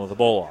 6-7 with a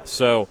bowl loss.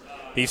 So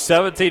he's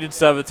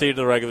 17-17 in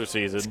the regular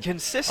season. It's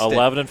consistent.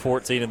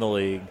 11-14 in the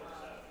league,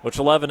 which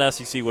 11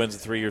 SEC wins in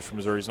 3 years for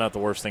Missouri is not the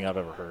worst thing I've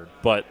ever heard.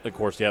 But of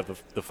course you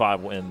have the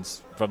 5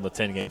 wins from the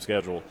 10-game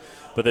schedule,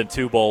 but then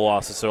 2 bowl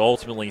losses. So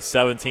ultimately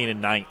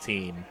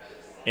 17-19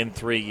 in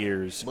 3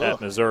 years at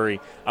Missouri.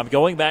 I'm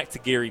going back to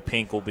Gary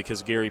Pinkel,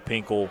 because Gary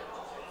Pinkel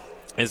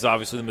is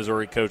obviously the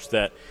Missouri coach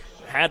that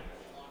had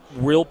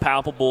real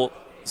palpable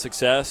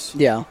success.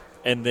 Yeah.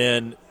 And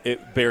then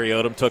Barry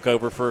Odom took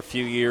over for a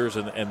few years,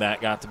 and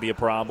that got to be a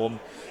problem.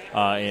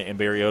 And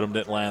Barry Odom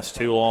didn't last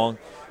too long.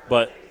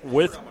 But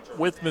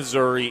with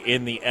Missouri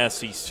in the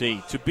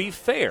SEC, to be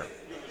fair,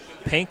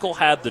 Pinkel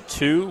had the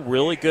 2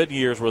 really good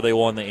years where they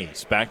won the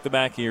East,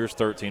 back-to-back years,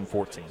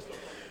 13-14.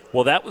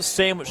 Well, that was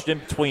sandwiched in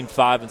between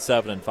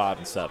 5-7 and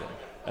 5-7,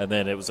 and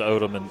then it was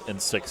Odom in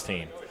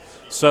 16.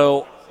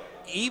 So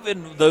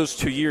even those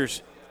 2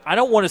 years, I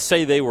don't want to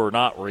say they were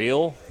not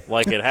real,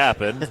 like it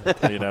happened.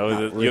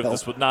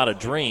 This was not a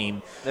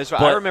dream. That's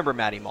right. I remember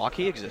Matty Mock.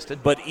 He existed.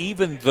 But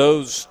even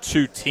those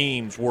 2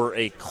 teams were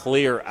a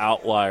clear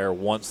outlier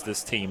once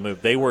this team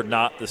moved. They were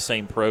not the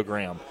same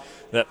program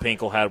that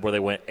Pinkel had, where they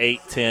went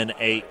 8-10,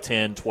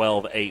 8-10,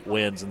 12, 8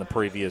 wins in the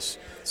previous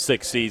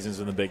 6 seasons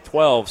in the Big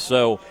 12.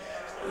 So,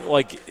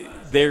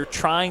 they're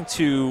trying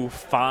to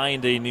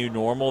find a new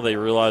normal. They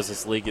realize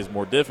this league is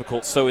more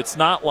difficult. So it's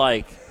not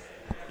like,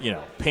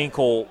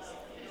 Pinkel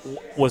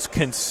was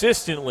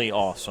consistently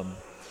awesome,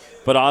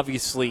 but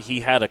obviously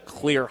he had a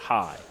clear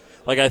high.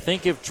 I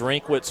think if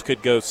Drinkwitz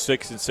could go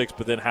 6-6,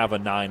 but then have a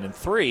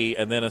 9-3,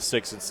 and then a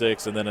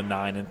 6-6, and then a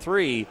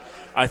 9-3,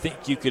 I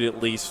think you could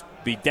at least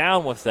be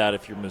down with that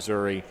if you're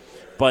Missouri.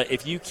 But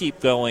if you keep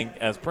going,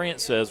 as Brant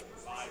says,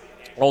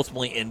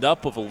 ultimately end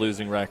up with a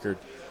losing record.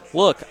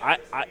 Look,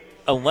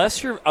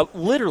 unless you're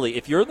literally,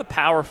 if you're in the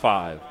Power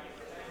 5,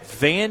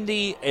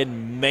 Vandy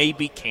and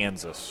maybe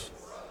Kansas.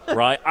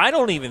 Right? I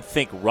don't even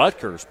think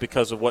Rutgers,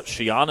 because of what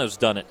Shiano's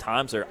done at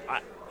times there.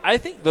 I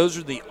think those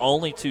are the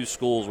only 2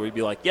 schools where you'd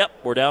be like, yep,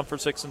 we're down for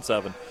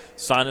 6-7.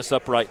 Sign us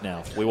up right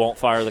now. We won't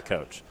fire the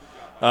coach.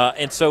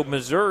 And so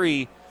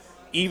Missouri,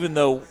 even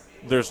though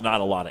there's not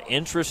a lot of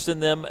interest in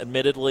them,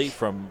 admittedly,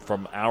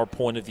 from our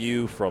point of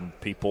view, from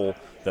people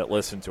that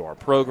listen to our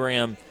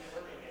program,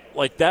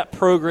 that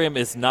program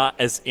is not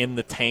as in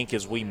the tank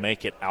as we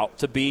make it out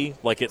to be.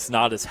 It's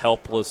not as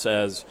helpless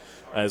as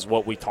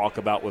what we talk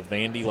about with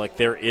Vandy.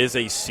 There is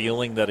a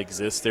ceiling that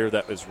exists there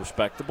that is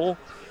respectable.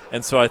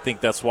 And so I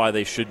think that's why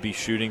they should be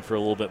shooting for a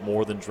little bit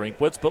more than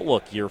Drinkwitz. But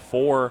look, year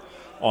 4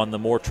 on the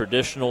more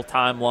traditional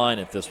timeline,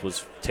 if this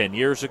was 10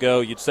 years ago,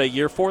 you'd say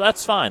year 4,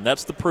 that's fine.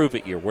 That's the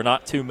prove-it year. We're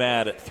not too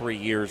mad at 3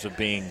 years of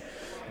being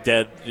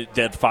dead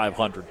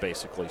 500,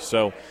 basically.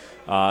 So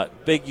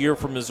big year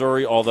for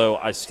Missouri, although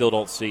I still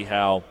don't see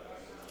how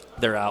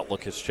their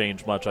outlook has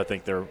changed much. I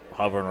think they're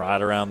hovering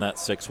right around that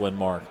 6-win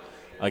mark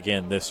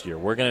again this year.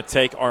 We're going to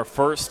take our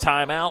first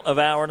time out of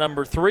hour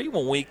number 3.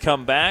 When we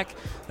come back,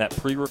 that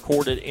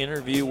pre-recorded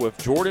interview with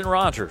Jordan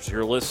Rogers.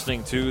 You're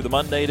listening to the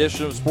Monday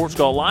edition of Sports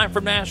Call, live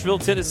from Nashville,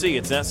 Tennessee.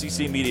 It's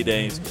SEC Media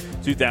Days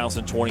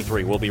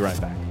 2023. We'll be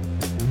right back.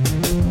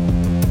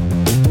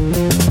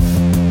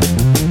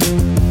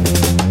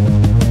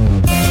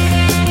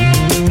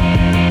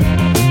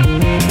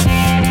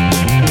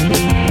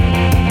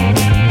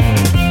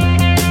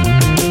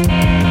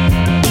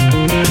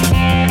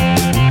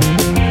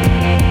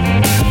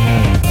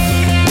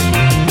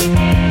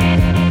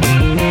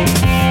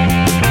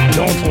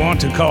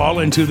 Call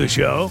into the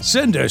show?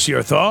 Send us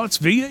your thoughts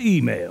via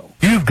email.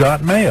 You've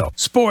got mail.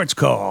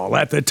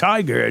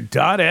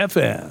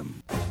 SportsCall@thetiger.fm.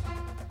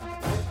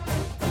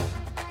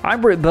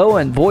 I'm Britt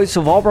Bowen, voice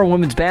of Auburn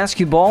women's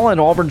basketball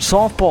and Auburn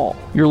softball.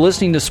 You're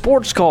listening to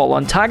Sports Call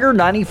on Tiger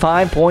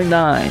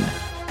 95.9.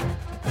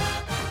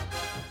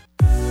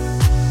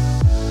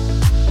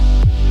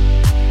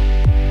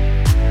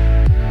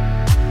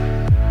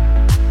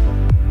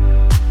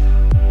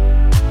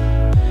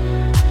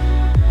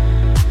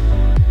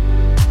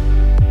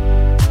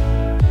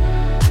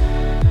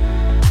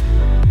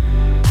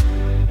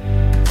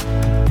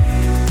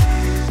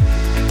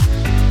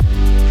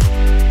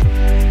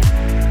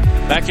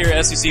 here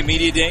at SEC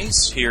Media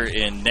Days here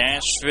in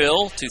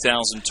Nashville,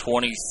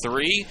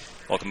 2023.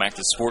 Welcome back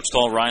to Sports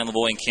Call. Ryan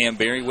Lavoie and Cam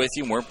Berry with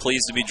you. And we're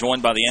pleased to be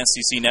joined by the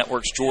SEC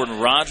Network's Jordan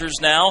Rogers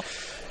now.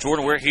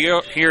 Jordan, we're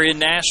here in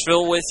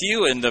Nashville with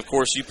you, and, of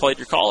course, you played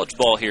your college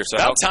ball here. So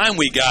about time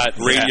we got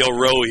Radio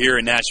Row here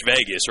in Nash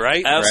Vegas,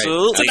 right?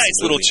 Absolutely. It's a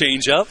nice little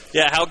change-up.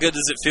 Yeah, how good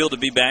does it feel to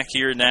be back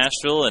here in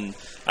Nashville? And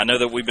I know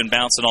that we've been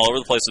bouncing all over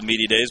the place with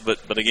Media Days,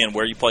 but again,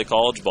 where you play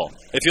college ball.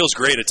 It feels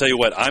great. I tell you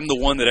what, I'm the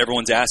one that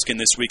everyone's asking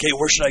this week, hey,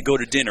 where should I go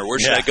to dinner? Where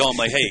should I go? I'm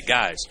like, hey,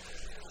 guys,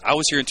 I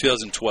was here in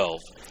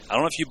 2012. I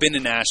don't know if you've been to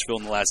Nashville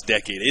in the last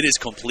decade. It is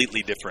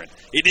completely different.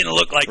 It didn't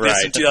look like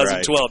this in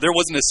 2012. Right. There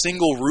wasn't a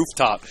single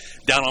rooftop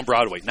down on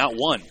Broadway. Not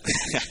one.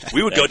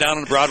 We would go down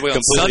on Broadway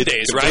on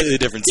Sundays, right? Completely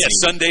different scene.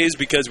 Yeah, Sundays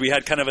because we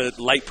had kind of a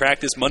light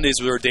practice. Mondays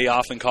was our day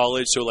off in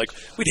college. So, like,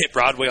 we'd hit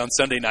Broadway on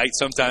Sunday night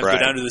sometimes, go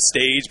down to the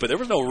stage. But there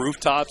was no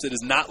rooftops. It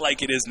is not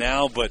like it is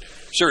now, but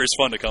sure, it's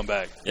fun to come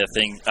back. Yeah,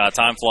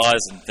 time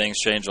flies and things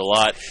change a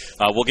lot.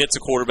 We'll get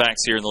to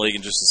quarterbacks here in the league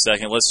in just a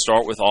second. Let's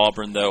start with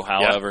Auburn, though.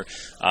 However,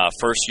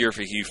 first year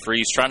for Hugh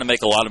Freeze, trying to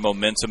make a lot of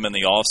momentum in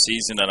the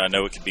offseason, and I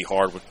know it can be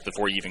hard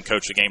before you even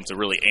coach a game to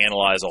really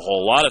analyze a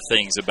whole lot of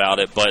things about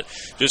it, but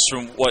just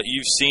from what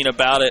you've seen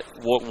about it,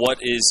 what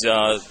is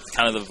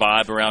kind of the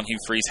vibe around Hugh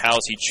Freeze? How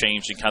has he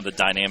changed in kind of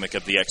the dynamic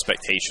of the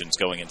expectations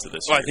going into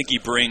this year? I think he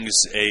brings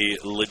a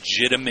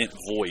legitimate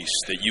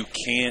voice that you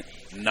can't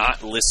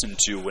not listen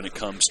to when it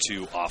comes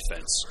to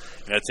offense.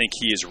 And I think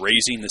he is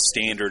raising the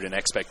standard and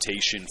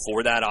expectation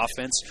for that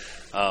offense.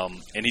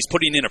 And he's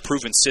putting in a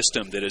proven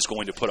system that is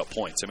going to put up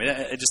points. I mean,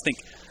 I just think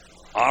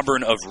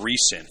Auburn of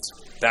recent,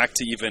 back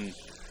to even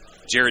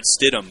Jarrett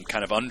Stidham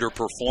kind of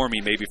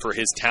underperforming maybe for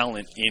his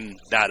talent in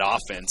that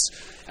offense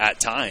at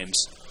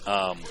times,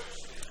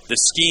 the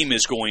scheme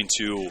is going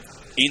to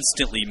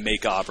instantly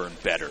make Auburn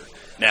better.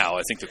 Now,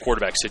 I think the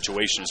quarterback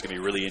situation is going to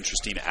be really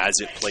interesting as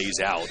it plays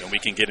out, and we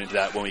can get into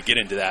that when we get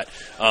into that.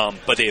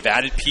 But they've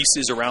added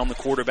pieces around the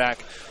quarterback,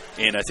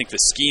 and I think the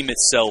scheme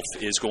itself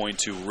is going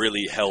to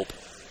really help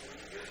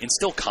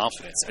instill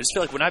confidence. I just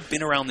feel like when I've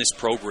been around this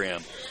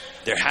program,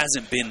 there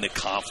hasn't been the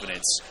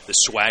confidence, the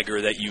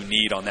swagger that you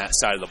need on that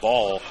side of the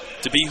ball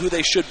to be who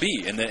they should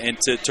be and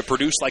to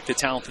produce like the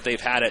talent that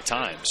they've had at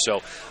times.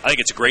 So I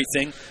think it's a great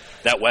thing.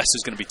 That West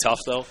is going to be tough,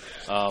 though.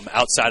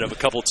 Outside of a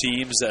couple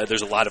teams,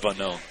 there's a lot of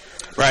unknown.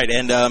 Right,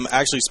 and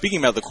actually speaking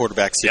about the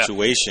quarterback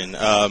situation,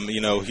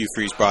 Hugh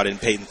Freeze brought in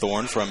Peyton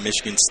Thorne from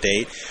Michigan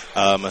State,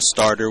 a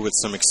starter with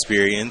some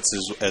experience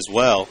as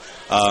well.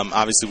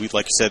 Obviously,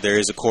 like you said, there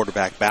is a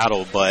quarterback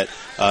battle, but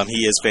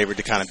he is favored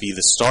to kind of be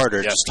the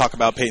starter. Just talk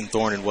about Peyton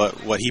Thorne and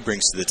what he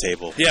brings to the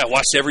table. Yeah,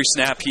 watched every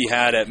snap he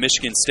had at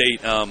Michigan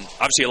State.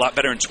 Obviously a lot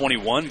better in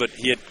 21, but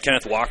he had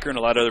Kenneth Walker and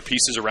a lot of other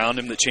pieces around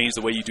him that changed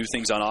the way you do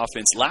things on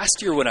offense.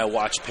 Last year when I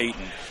watched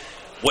Peyton,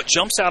 what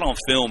jumps out on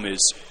film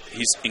is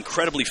he's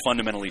incredibly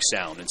fundamentally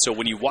sound. And so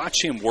when you watch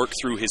him work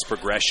through his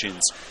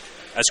progressions,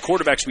 as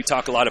quarterbacks, we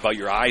talk a lot about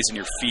your eyes and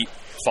your feet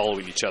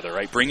following each other,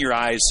 right? Bring your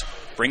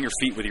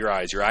feet with your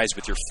eyes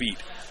with your feet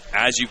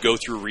as you go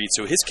through reads.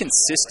 So his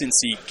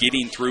consistency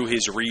getting through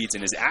his reads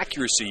and his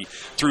accuracy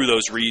through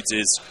those reads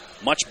is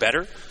much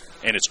better,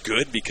 and it's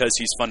good because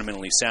he's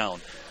fundamentally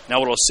sound. Now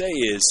what I'll say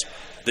is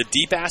the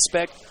deep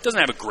aspect, doesn't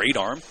have a great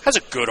arm, has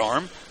a good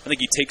arm. I think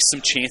he takes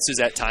some chances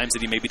at times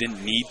that he maybe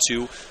didn't need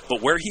to.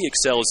 But where he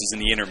excels is in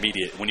the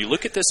intermediate. When you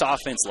look at this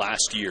offense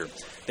last year,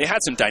 they had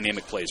some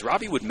dynamic plays.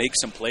 Robbie would make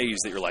some plays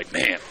that you're like,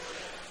 man,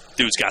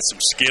 dude's got some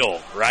skill,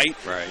 right?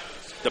 Right.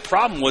 The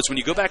problem was when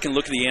you go back and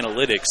look at the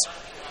analytics,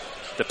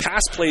 the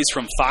pass plays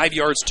from 5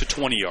 yards to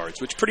 20 yards,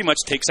 which pretty much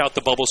takes out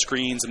the bubble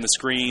screens and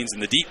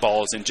the deep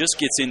balls and just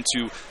gets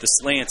into the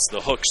slants,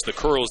 the hooks, the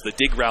curls, the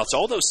dig routes,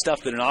 all those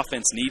stuff that an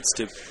offense needs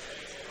to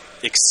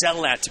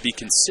excel at to be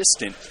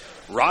consistent.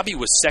 Robbie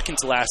was second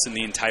to last in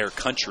the entire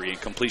country in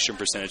completion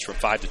percentage from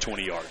 5 to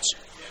 20 yards.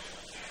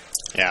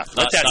 Yeah,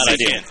 let that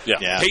sink in.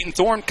 Yeah. Peyton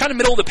Thorne, kind of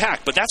middle of the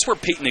pack, but that's where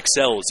Peyton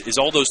excels, is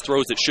all those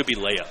throws that should be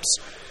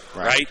layups,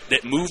 right?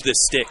 That move the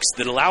sticks,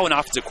 that allow an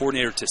offensive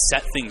coordinator to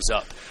set things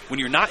up. When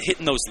you're not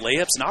hitting those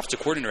layups, an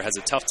offensive coordinator has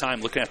a tough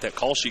time looking at that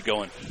call sheet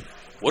going,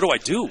 what do I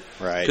do?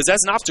 Right. Because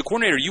as an offensive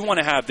coordinator, you want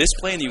to have this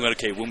play, and you go,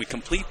 okay, when we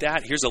complete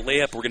that, here's a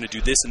layup, we're going to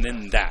do this and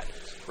then that.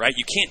 Right?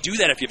 You can't do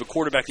that if you have a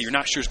quarterback that you're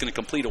not sure is going to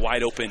complete a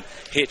wide-open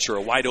hitch or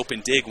a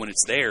wide-open dig when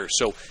it's there.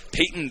 So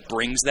Peyton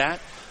brings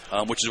that,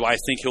 which is why I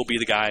think he'll be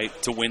the guy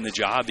to win the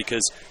job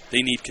because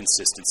they need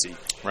consistency.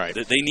 Right.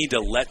 They need to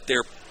let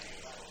their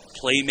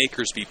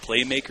playmakers be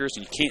playmakers,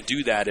 and you can't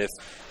do that if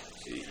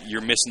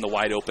you're missing the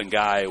wide-open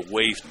guy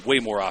way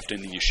more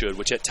often than you should,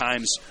 which at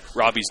times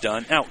Robbie's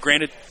done. Now,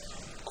 granted,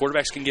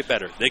 quarterbacks can get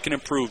better. They can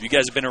improve. You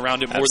guys have been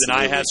around it more than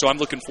I have, so I'm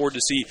looking forward to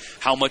see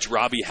how much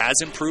Robbie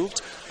has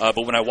improved.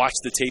 But when I watch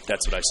the tape,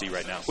 that's what I see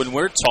right now. When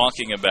we're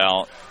talking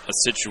about a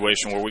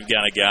situation where we've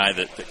got a guy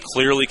that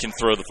clearly can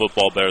throw the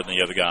football better than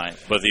the other guy,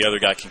 but the other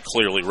guy can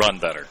clearly run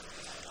better,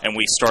 and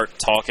we start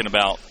talking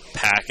about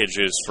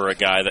packages for a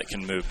guy that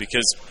can move,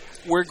 because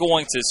we're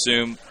going to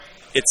assume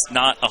it's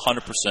not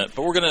 100%,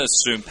 but we're going to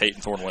assume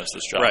Peyton Thorne wins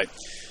this job. Right.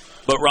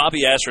 But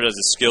Robbie Ashford has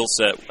a skill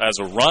set as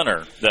a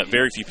runner that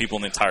very few people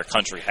in the entire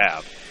country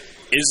have.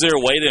 Is there a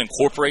way to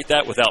incorporate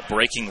that without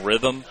breaking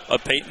rhythm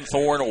of Peyton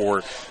Thorne, or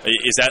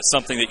is that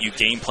something that you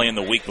game plan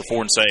the week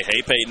before and say,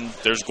 hey, Peyton,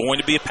 there's going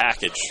to be a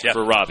package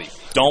for Robbie.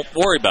 Don't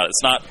worry about it.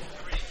 It's not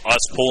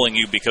us pulling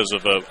you because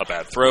of a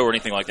bad throw or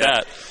anything like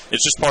that.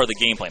 It's just part of the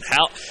game plan.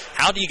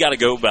 How do you got to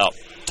go about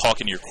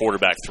talking to your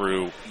quarterback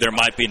through there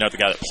might be another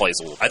guy that plays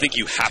a little? I think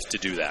you have to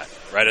do that,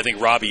 right? I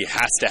think Robbie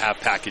has to have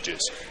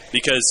packages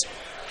because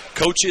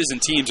coaches and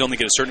teams only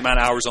get a certain amount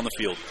of hours on the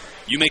field.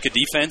 You make a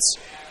defense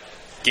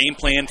game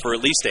plan for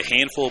at least a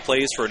handful of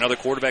plays for another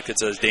quarterback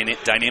that's as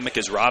dynamic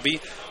as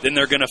Robbie, then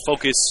they're going to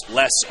focus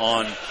less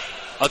on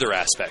other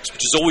aspects,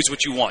 which is always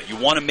what you want. You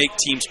want to make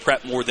teams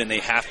prep more than they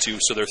have to,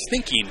 so they're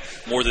thinking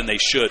more than they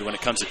should when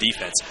it comes to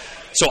defense.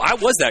 So I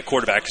was that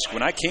quarterback.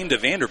 When I came to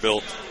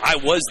Vanderbilt, I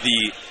was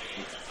the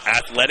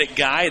athletic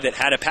guy that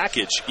had a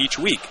package each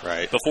week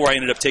before I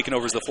ended up taking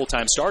over as the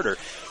full-time starter.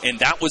 And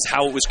that was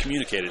how it was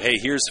communicated. Hey,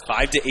 here's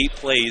 5 to 8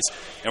 plays,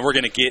 and we're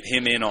going to get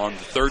him in on the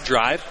third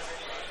drive.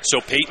 So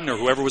Peyton or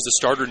whoever was the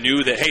starter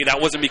knew that, hey, that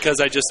wasn't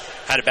because I just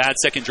had a bad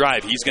second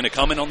drive. He's going to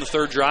come in on the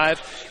third drive.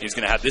 He's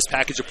going to have this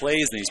package of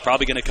plays, and he's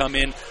probably going to come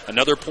in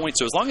another point.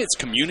 So as long as it's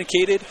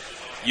communicated,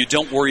 you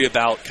don't worry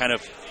about kind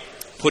of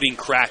putting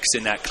cracks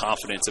in that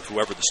confidence of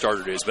whoever the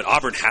starter is. But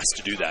Auburn has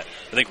to do that.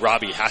 I think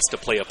Robbie has to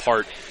play a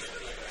part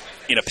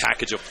in a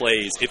package of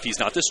plays if he's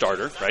not the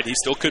starter, right? He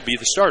still could be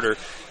the starter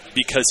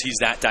because he's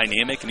that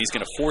dynamic, and he's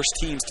going to force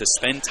teams to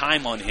spend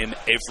time on him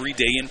every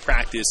day in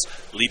practice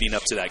leading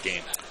up to that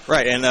game.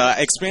 Right, and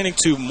expanding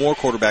to more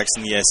quarterbacks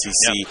in the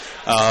SEC.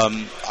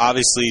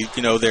 Obviously,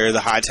 they're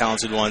the high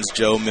talented ones,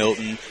 Joe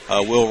Milton,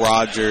 Will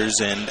Rogers,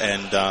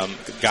 and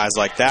guys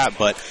like that.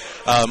 But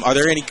are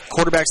there any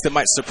quarterbacks that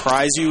might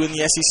surprise you in the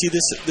SEC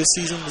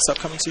this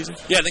upcoming season?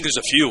 Yeah, I think there's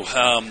a few.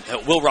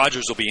 Will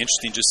Rogers will be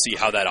interesting just to see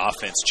how that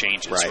offense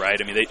changes,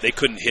 right? I mean, they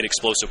couldn't hit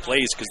explosive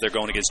plays because they're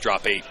going against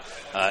drop 8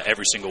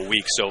 every single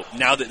week. So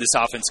now that this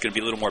offense is going to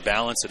be a little more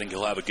balanced, I think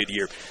he'll have a good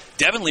year.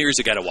 Devin Leary's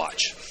a guy to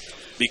watch,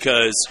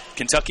 because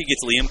Kentucky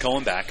gets Liam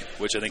Cohen back,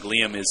 which I think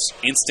Liam is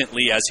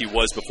instantly, as he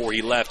was before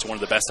he left, one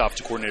of the best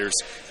offensive coordinators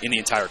in the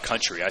entire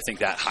country. I think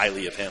that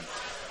highly of him.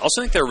 I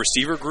also think their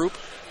receiver group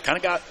kind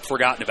of got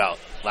forgotten about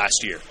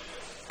last year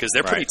because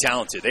they're pretty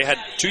talented. They had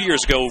 2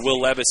 years ago Will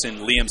Levis in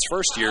Liam's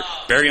first year,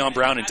 Barryon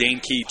Brown and Dane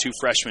Key, 2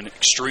 freshmen,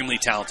 extremely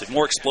talented,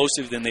 more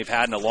explosive than they've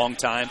had in a long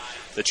time.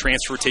 The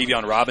transfer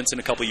Tavion Robinson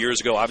a couple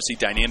years ago, obviously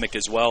dynamic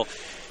as well.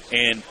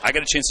 And I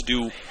got a chance to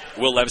do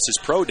Will Levis's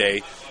pro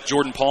day.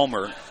 Jordan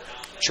Palmer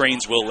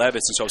trains Will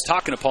Levis, and so I was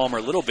talking to Palmer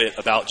a little bit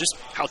about just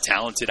how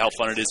talented, how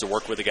fun it is to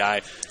work with a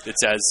guy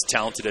that's as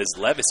talented as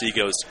Levis. He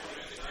goes,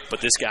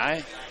 but this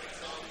guy,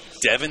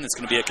 Devin, that's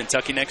going to be at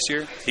Kentucky next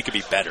year, he could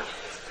be better.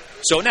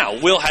 So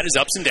now, Will had his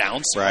ups and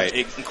downs.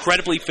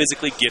 Incredibly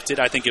physically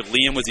gifted. I think if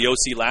Liam was the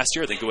OC last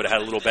year, I think he would have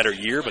had a little better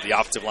year, but the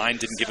offensive line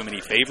didn't give him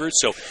any favors.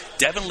 So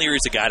Devin Leary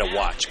is a guy to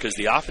watch because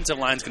the offensive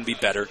line is going to be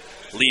better.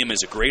 Liam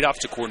is a great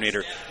offensive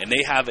coordinator, and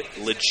they have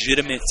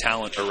legitimate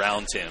talent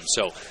around him.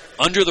 So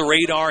under the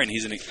radar, and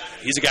he's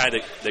a guy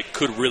that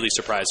could really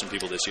surprise some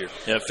people this year.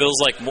 Yeah, it feels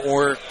like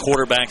more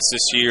quarterbacks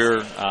this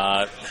year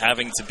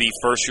having to be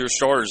first-year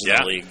starters in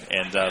the league.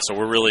 And so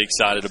we're really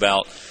excited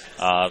about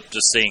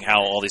just seeing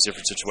how all these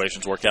different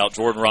situations work out.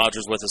 Jordan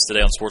Rogers with us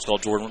today on Sports Call.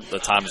 Jordan, the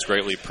time is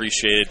greatly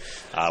appreciated.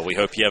 We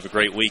hope you have a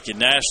great week in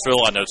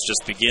Nashville. I know it's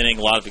just beginning,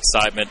 a lot of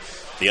excitement.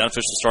 The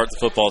unofficial start to the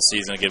football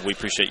season. Again, we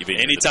appreciate you being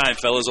here. Anytime,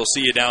 fellas. I'll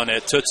see you down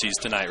at Tootsie's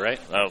tonight, right?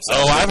 I've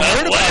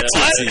heard about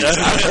Tootsie's.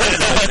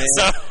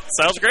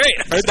 Sounds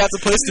great. Heard that's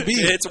a place to be.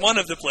 It's one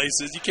of the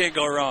places. You can't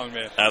go wrong,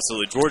 man.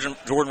 Absolutely. Jordan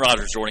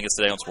Rogers joining us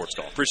today on Sports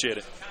Call. Appreciate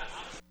it.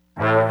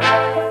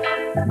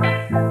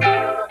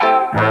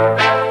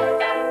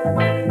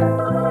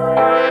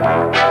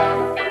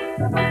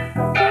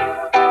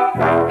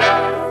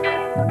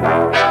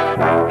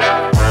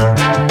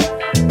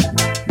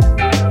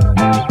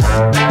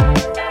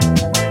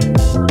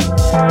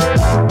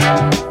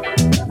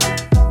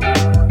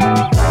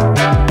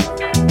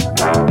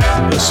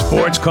 The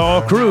Sports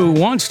Call crew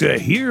wants to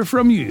hear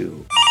from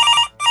you.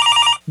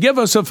 Give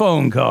us a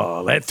phone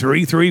call at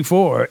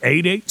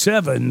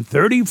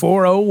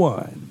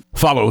 334-887-3401.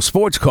 Follow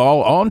Sports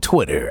Call on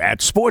Twitter at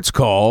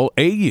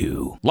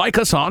SportsCallAU. Like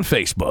us on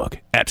Facebook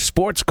at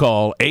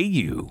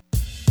SportsCallAU.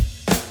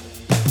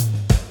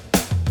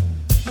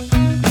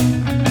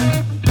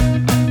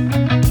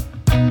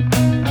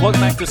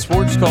 Welcome back to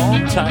Sports Call,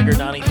 Tiger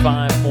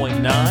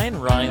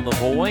 95.9. Ryan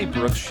Lavoie,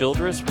 Brooks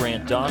Childress,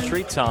 Brant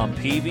Daughtry, Tom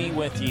Peavy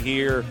with you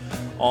here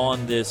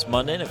on this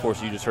Monday. And, of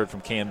course, you just heard from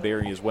Cam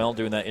Berry as well,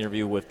 doing that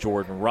interview with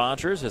Jordan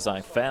Rogers, as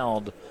I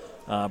found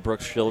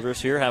Brooks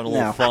Childress here having a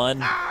little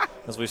fun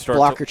as we start.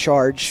 Blocker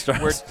charge.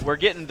 We're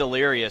getting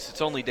delirious.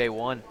 It's only day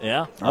one.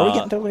 Yeah. Are we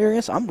getting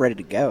delirious? I'm ready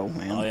to go,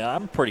 man. Oh, yeah,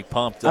 I'm pretty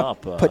pumped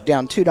up. Put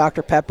down 2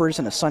 Dr. Peppers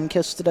and a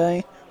Sunkiss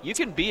today. You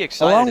can be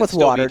excited. Along with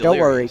water. Don't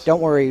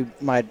worry,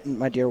 my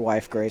dear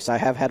wife, Grace. I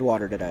have had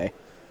water today.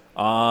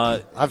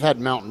 I've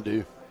had Mountain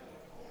Dew.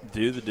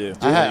 Do the do.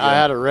 I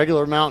had a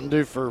regular Mountain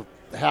Dew for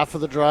half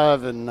of the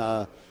drive, and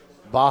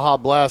Baja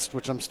Blast,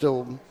 which I'm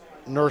still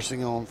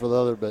nursing on for the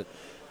other. But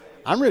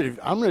I'm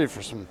ready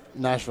for some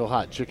Nashville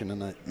hot chicken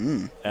tonight.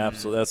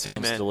 Absolutely, that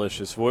seems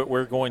delicious.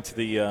 We're going to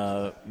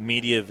the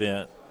media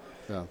event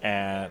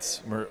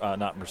at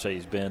not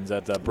Mercedes-Benz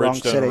at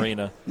Bridgestone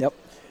Arena. Yep.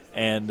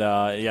 And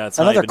it's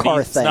another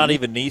car thing. It's not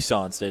even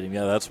Nissan Stadium.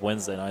 Yeah, that's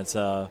Wednesday nights.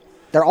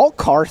 They're all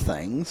car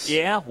things.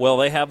 Yeah, well,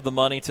 they have the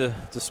money to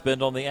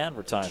spend on the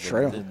advertising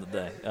True. at the end of the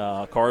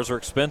day. Cars are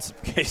expensive,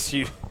 in case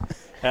you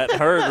hadn't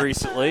heard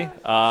recently.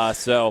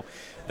 So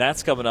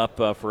that's coming up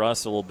for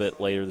us a little bit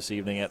later this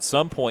evening. At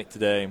some point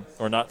today,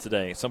 or not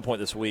today, some point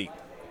this week,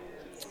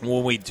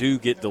 when we do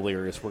get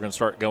delirious, we're going to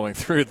start going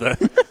through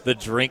the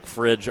drink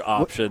fridge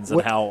options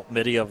and how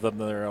many of them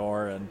there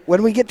are. And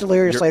when we get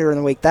delirious later in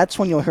the week, that's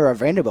when you'll hear our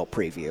Vanderbilt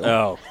preview.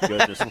 Oh,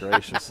 goodness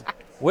gracious.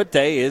 What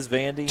day is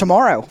Vandy?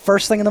 Tomorrow,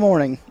 first thing in the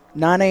morning,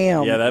 9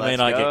 a.m. Yeah, that may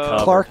not get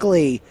covered. Clark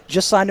Lee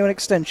just signed to an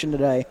extension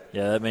today.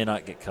 Yeah, that may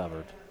not get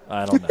covered.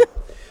 I don't know.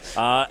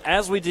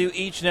 As we do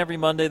each and every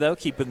Monday, though,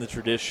 keeping the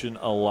tradition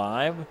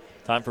alive,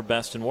 time for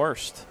best and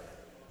worst.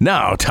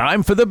 Now,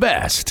 time for the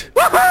best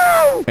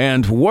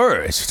and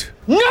worst.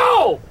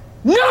 No!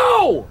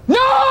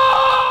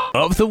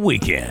 Of the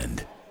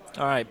weekend.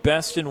 All right,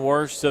 best and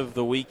worst of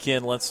the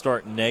weekend. Let's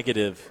start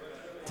negative.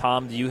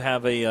 Tom, do you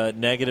have a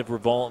negative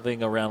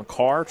revolving around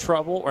car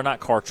trouble? Or not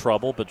car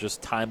trouble, but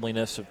just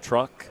timeliness of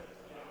truck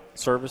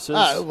services?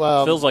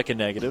 Feels like a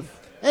negative.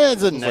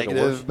 It's a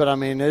negative, but I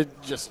mean,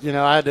 it just,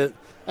 I had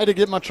to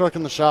get my truck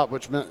in the shop,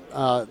 which meant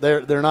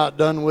they're not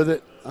done with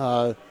it.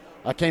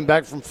 I came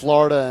back from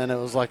Florida, and it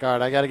was like, all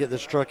right, I got to get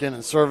this truck in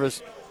and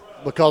service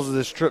because of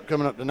this trip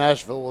coming up to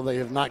Nashville. Well, they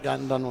have not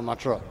gotten done with my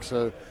truck.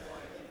 So,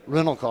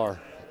 rental car.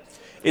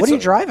 What are you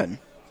driving?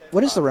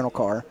 What is the rental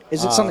car?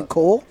 Is it something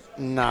cool?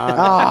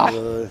 Nah.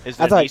 Is it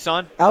a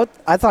Nissan?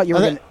 I thought you were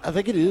going to. I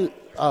think it is.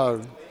 I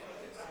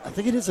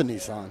think it is a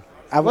Nissan.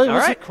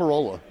 Was it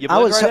Corolla? You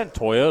right in.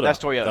 Toyota. That's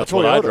Toyota. That's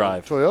what I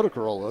drive. Toyota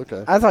Corolla,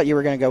 okay. I thought you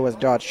were going to go with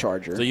Dodge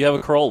Charger. So you have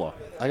a Corolla?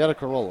 I got a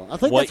Corolla. I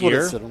think what that's what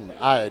year? it's sitting on.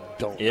 I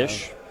don't know.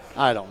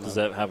 I don't know. Does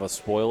that have a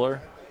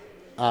spoiler?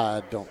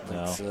 I don't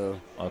think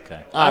so.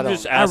 Okay. I'm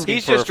just asking.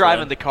 He's just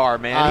driving the car,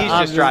 man. He's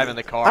just driving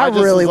the car. I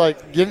really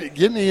like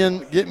get me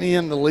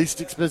in the least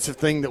expensive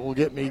thing that will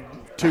get me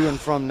to and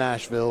from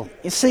Nashville.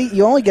 You see,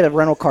 you only get a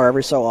rental car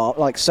every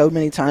so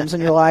many times in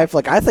your life.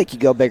 Like, I think you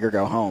go big or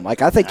go home.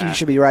 Like, I think you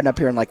should be riding up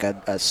here in like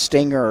a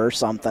Stinger or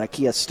something, a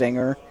Kia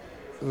Stinger.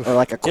 Or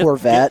like a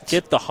Corvette.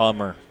 Get the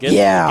Hummer. Get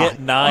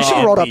 9 You should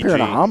have rolled up here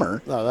in a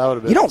Hummer. No, that would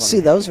have been You don't see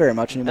those very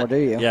much anymore, do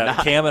you? Yeah,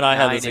 Cam and I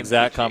had this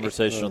exact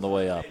conversation on the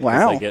way up.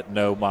 Wow. They get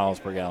no miles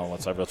per gallon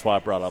whatsoever. That's why I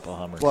brought up a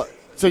Hummer. Well,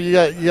 so you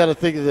got to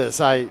think of this.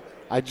 I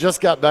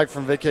just got back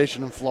from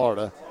vacation in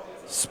Florida,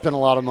 spent a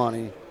lot of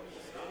money.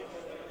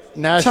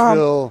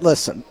 Nashville. Tom,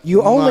 listen,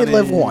 you only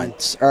live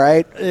once, all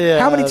right? Yeah.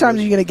 How many times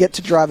are you going to get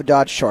to drive a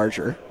Dodge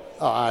Charger?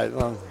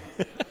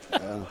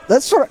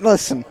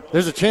 Listen.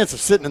 There's a chance of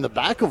sitting in the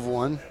back of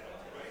one.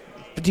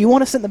 But do you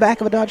want to sit in the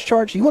back of a Dodge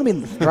Charger? You want to be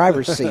in the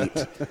driver's seat.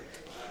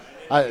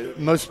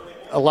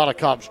 A lot of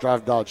cops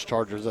drive Dodge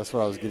Chargers. That's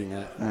what I was getting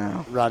at.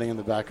 Oh. Riding in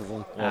the back of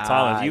one. Well,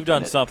 Tom, if you've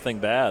done something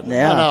bad.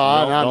 Yeah.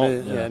 Not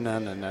me. No,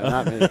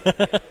 not me.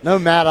 No,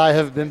 Matt, I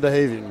have been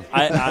behaving.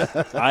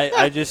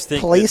 I just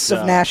think Police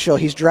of Nashville.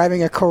 He's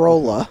driving a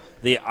Corolla.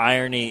 The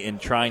irony in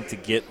trying to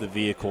get the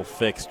vehicle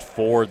fixed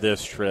for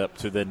this trip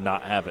to then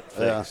not have it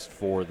fixed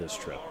for this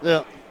trip.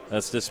 Yeah.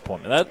 That's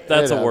disappointing.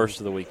 That's the worst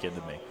of the weekend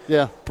to me.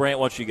 Yeah. Brant,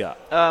 what you got?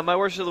 My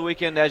worst of the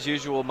weekend, as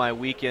usual, my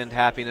weekend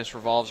happiness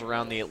revolves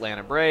around the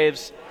Atlanta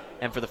Braves.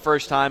 And for the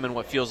first time in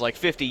what feels like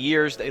 50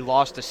 years, they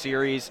lost a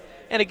series.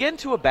 And again,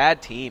 to a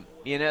bad team.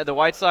 The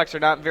White Sox are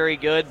not very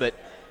good, but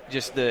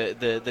just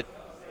the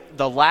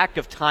lack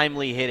of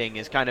timely hitting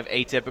is kind of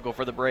atypical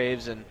for the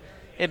Braves, and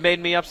it made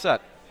me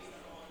upset.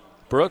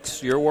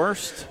 Brooks, your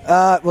worst?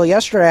 Well,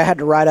 yesterday I had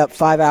to ride up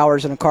 5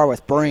 hours in a car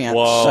with Brant.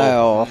 Whoa.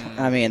 So,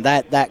 I mean,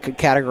 that could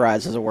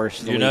categorize as a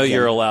worst of the weekend.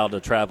 You're allowed to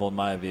travel in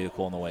my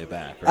vehicle on the way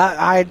back,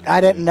 right? I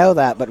didn't know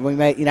that, but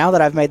now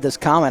that I've made this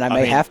comment, I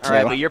may have to. All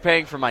right, but you're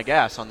paying for my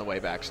gas on the way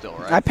back still,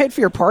 right? I paid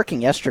for your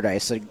parking yesterday,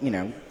 so,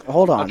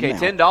 hold on. Okay, now.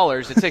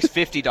 $10. It takes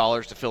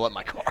 $50 to fill up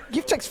my car.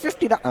 It takes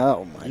 $50.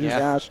 Oh, my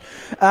gosh.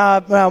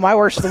 Well, my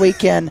worst of the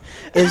weekend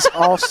is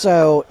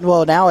also,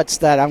 now it's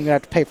that I'm going to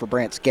have to pay for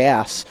Brant's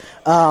gas.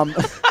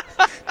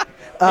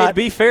 To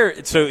be fair,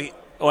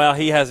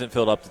 he hasn't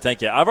filled up the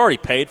tank yet. I've already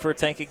paid for a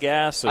tank of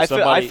gas. So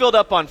I filled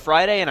up on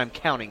Friday, and I'm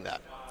counting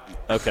that.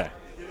 Okay.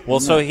 Well,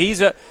 so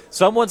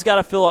someone's got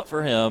to fill up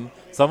for him.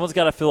 Someone's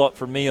got to fill up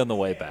for me on the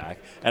way back.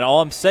 And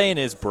all I'm saying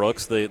is,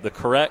 Brooks, the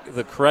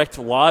correct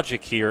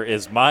logic here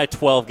is my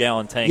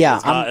 12-gallon tank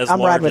is not as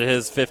large as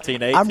his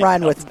 15, 18. I'm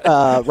riding with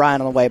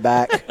Ryan on the way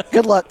back.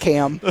 Good luck,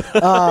 Cam.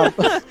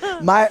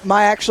 My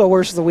actual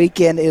worst of the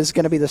weekend is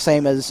going to be the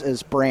same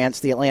as Brant's,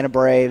 the Atlanta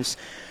Braves.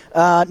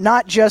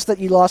 Not just that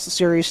you lost the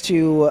series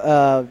to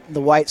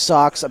the White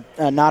Sox,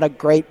 not a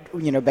great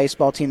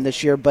baseball team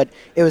this year, but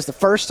it was the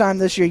first time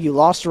this year you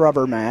lost a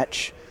rubber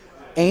match,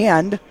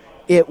 and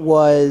it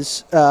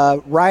was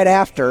right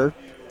after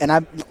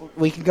and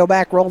we can go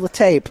back, roll the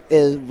tape,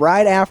 is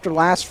right after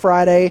last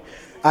Friday,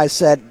 I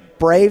said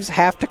Braves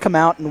have to come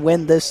out and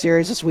win this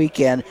series this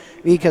weekend,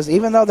 because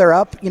even though they're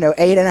up,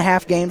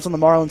 8.5 games on the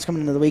Marlins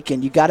coming into the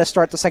weekend, you got to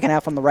start the second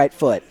half on the right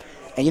foot.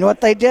 And you know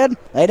what they did?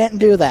 They didn't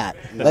do that.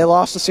 No. They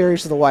lost the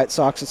series to the White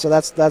Sox, and so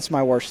that's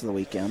my worst of the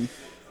weekend.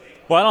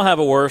 Well, I don't have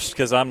a worst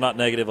because I'm not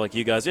negative like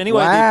you guys.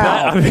 Anyway,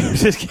 wow. I'm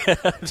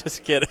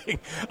just kidding.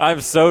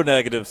 I'm so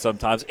negative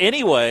sometimes.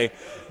 Anyway,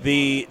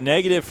 the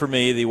negative for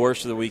me, the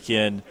worst of the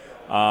weekend,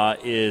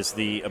 is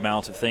the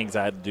amount of things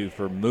I had to do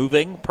for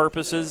moving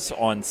purposes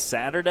on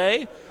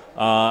Saturday.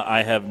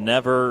 I have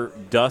never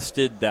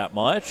dusted that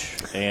much,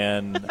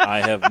 and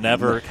I have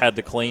never had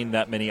to clean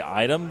that many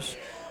items.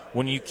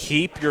 When you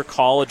keep your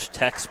college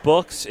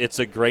textbooks, it's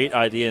a great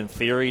idea in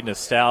theory,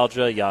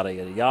 nostalgia, yada,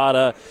 yada,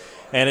 yada.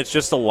 And it's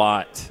just a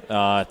lot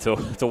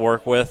to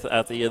work with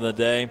at the end of the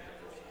day.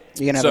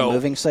 You going to have a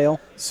moving sale?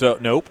 So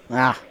nope.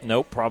 Ah.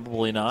 Nope,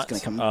 probably not.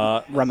 It's going to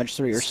come rummage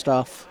through your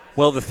stuff.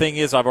 Well, the thing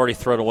is, I've already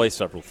thrown away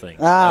several things.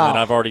 Ah. And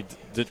I've already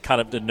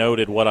kind of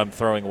denoted what I'm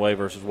throwing away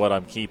versus what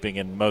I'm keeping,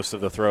 and most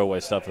of the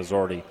throwaway stuff has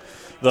already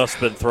thus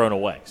been thrown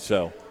away.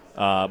 So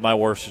my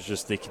worst is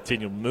just the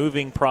continued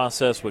moving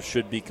process, which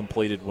should be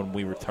completed when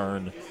we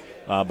return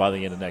by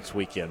the end of next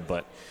weekend.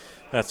 But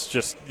that's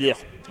just,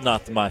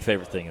 not my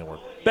favorite thing in the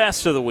world.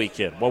 Best of the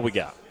weekend, what we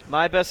got?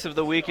 My best of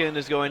the weekend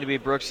is going to be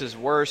Brooks's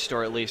worst,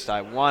 or at least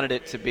I wanted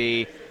it to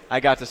be.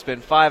 I got to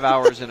spend 5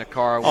 hours in a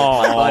car with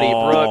my buddy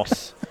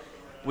Brooks.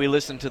 We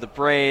listened to the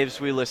Braves.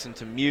 We listened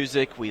to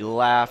music. We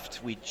laughed.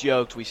 We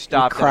joked. We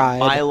stopped at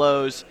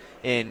Milo's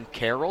in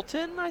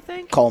Carrollton, I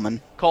think? Coleman.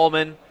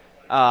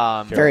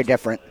 Very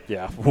different.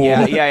 Yeah.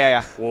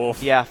 Yeah.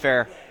 Wolf. Yeah,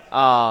 fair.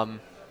 I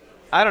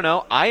don't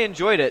know. I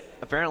enjoyed it.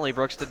 Apparently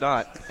Brooks did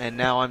not, and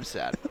now I'm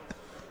sad.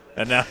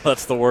 And now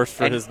that's the worst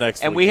for his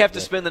next And we have to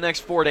spend the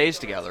next 4 days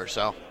together,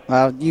 so.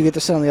 You get to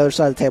sit on the other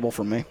side of the table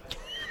from me.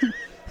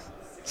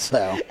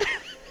 So.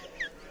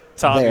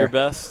 Tom, your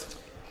best?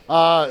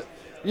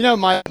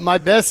 My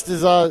best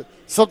is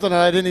something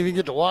I didn't even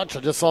get to watch. I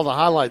just saw the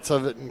highlights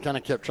of it and kind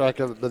of kept track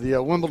of it. But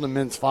the Wimbledon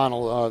men's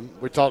final,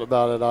 we talked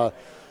about it.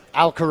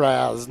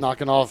 Alcaraz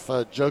knocking off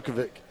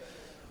Djokovic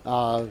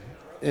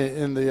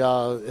in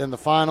the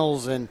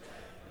finals, and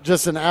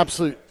just an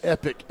absolute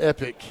epic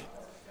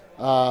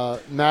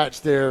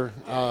match there.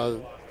 1-6,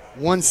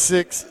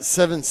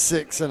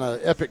 7-6, and an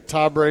epic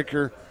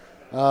tiebreaker.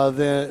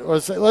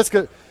 Let's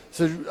go.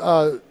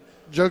 So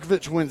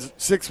Djokovic wins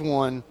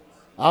 6-1.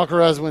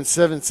 Alcaraz wins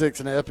 7-6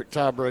 in an epic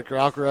tiebreaker.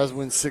 Alcaraz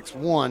wins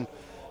 6-1.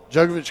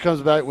 Djokovic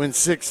comes back, wins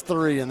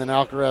 6-3, and then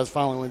Alcaraz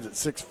finally wins at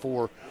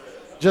 6-4.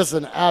 Just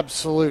an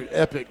absolute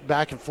epic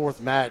back and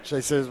forth match. They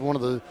say it's one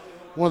of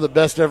the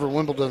best ever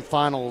Wimbledon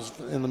finals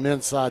in the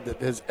men's side that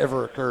has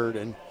ever occurred.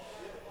 And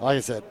like I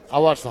said, I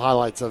watched the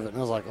highlights of it and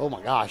I was like, oh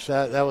my gosh,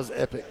 that was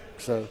epic.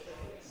 So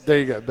there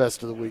you go,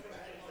 best of the week.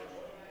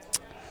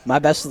 My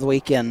best of the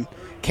weekend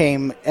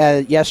came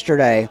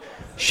yesterday.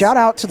 Shout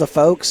out to the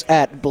folks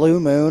at Blue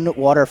Moon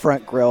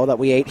Waterfront Grill that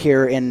we ate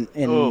here in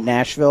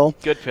Nashville.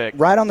 Good pick.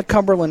 Right on the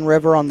Cumberland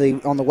River on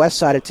the west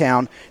side of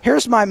town. Here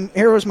was my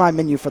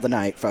menu for the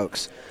night,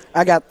 folks.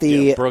 I got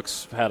the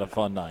Brooks had a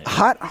fun night.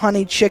 Hot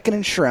honey chicken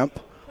and shrimp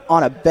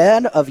on a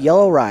bed of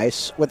yellow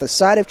rice with a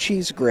side of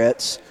cheese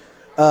grits,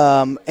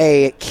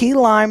 a key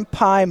lime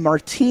pie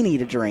martini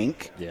to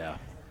drink. Yeah.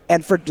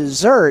 And for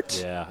dessert,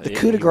 the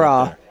coup de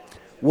grace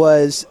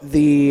was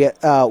the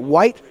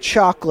white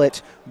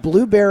chocolate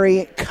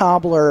blueberry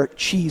cobbler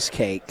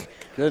cheesecake.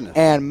 Goodness.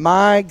 And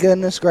my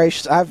goodness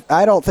gracious,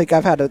 I don't think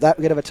I've had that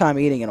good of a time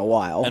eating in a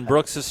while. And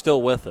Brooks is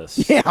still with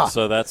us. Yeah.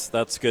 So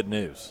that's good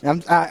news.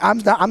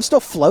 I'm still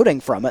floating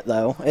from it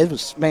though. It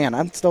was, man,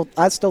 I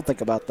still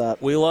think about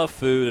that. We love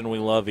food and we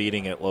love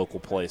eating at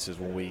local places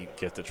when we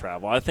get to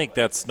travel. I think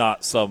that's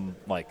not some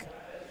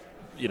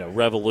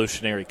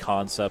revolutionary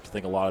concept. I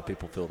think a lot of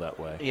people feel that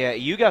way. Yeah,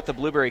 you got the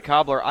blueberry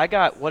cobbler. I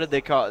got, what did they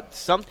call it?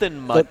 Something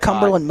mud the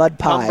Cumberland mud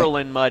pie.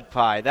 Cumberland mud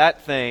pie.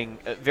 That thing,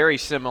 very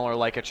similar,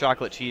 like a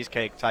chocolate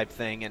cheesecake type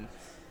thing.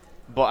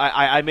 But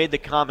I made the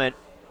comment,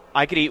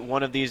 I could eat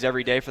one of these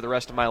every day for the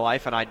rest of my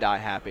life, and I'd die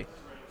happy.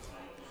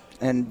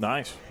 And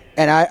nice.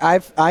 And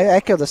I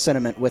echo the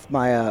sentiment with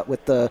my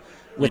with the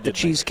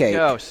cheesecake.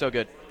 Oh, so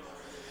good.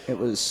 It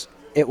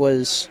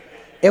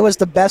was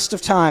the best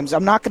of times.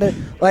 I'm not gonna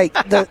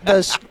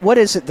the what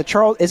is it?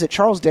 Is it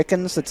Charles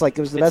Dickens? That's like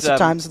it was the best of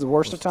times, the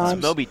worst of times.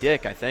 It's Moby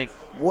Dick, I think.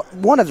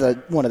 One of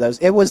those.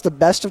 It was the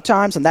best of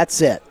times, and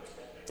that's it.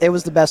 It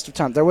was the best of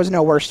times. There was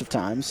no worst of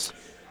times.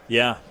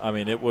 Yeah, I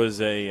mean it was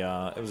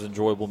an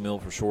enjoyable meal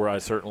for sure. I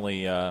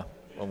certainly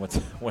went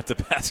to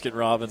Baskin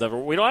Robbins.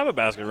 We don't have a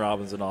Baskin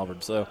Robbins in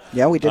Auburn, so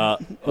yeah, we did.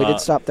 We did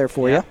stop there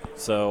for you.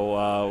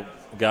 So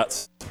got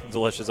some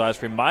delicious ice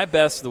cream. My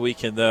best of the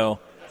weekend though.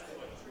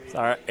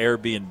 Our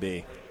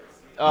Airbnb.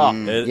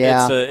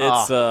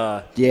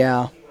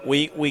 Yeah.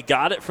 We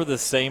got it for the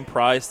same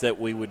price that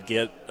we would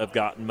have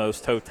gotten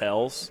most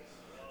hotels.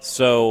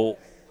 So,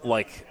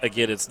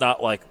 again, it's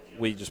not like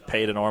we just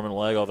paid an arm and a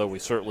leg, although we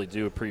certainly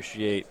do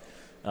appreciate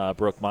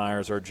Brooke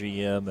Myers, our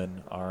GM,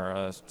 and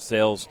our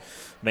sales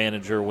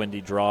manager,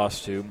 Wendy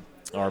Drost, who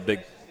are a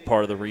big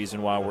part of the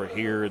reason why we're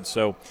here. And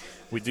so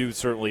we do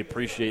certainly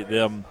appreciate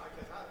them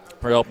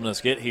for helping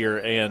us get here.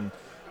 And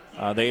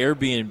the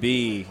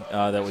Airbnb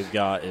that we've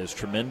got is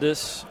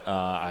tremendous.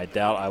 I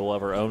doubt I will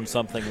ever own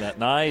something that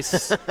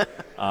nice.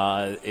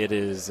 It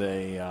is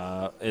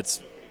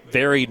it's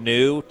very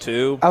new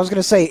too. I was going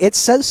to say it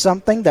says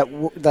something that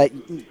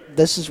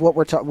this is what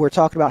we're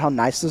talking about, how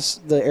nice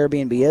the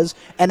Airbnb is,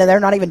 and then they're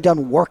not even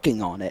done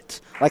working on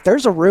it. Like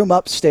there's a room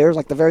upstairs,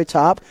 like the very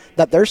top,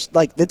 that there's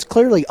like it's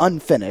clearly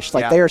unfinished.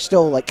 Like they are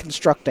still like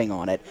constructing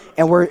on it,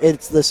 and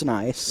it's this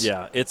nice.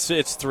 Yeah,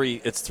 it's three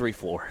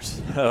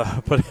floors.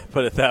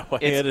 Put it that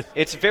way.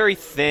 It's very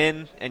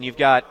thin, and you've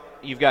got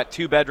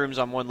 2 bedrooms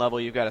on one level.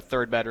 You've got a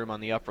 3rd bedroom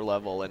on the upper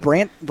level. And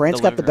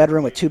Brant's got the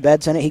bedroom with 2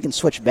 beds in it. He can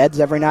switch beds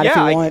every night if he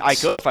wants. I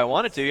could if I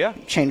wanted to. Yeah,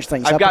 change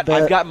things up a bit.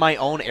 I've got my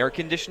own air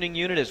conditioning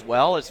unit as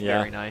well. It's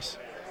very nice.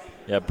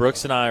 Yeah,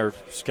 Brooks and I are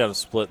just kind of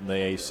splitting the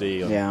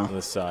AC on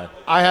this side.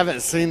 I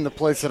haven't seen the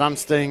place that I'm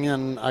staying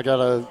in. I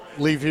gotta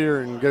leave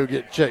here and go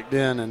get checked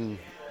in, and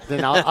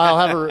then I'll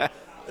have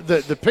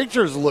the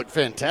pictures look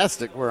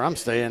fantastic where I'm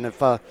staying.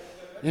 If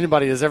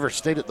anybody has ever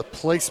stayed at the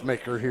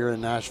Placemaker here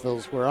in Nashville,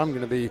 is where I'm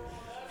going to be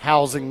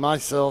housing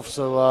myself.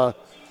 So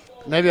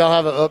maybe I'll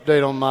have an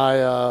update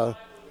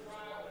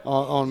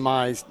on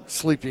my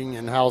sleeping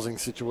and housing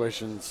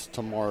situations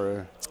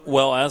tomorrow.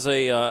 Well, as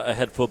a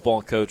head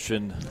football coach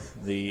in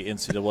the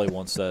NCAA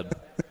once said,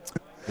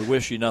 we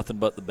wish you nothing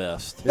but the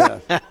best. Yeah,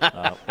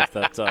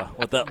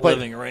 with that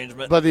living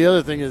arrangement. But the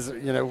other thing is,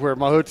 where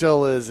my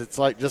hotel is, it's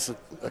like just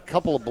a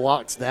couple of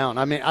blocks down.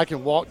 I mean, I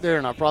can walk there,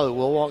 and I probably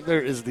will walk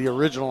there. Is the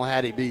original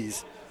Hattie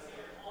B's.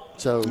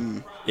 So,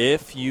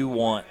 if you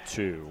want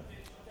to,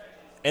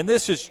 and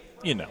this is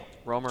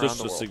roam around just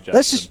the a world. suggestion.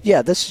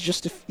 This is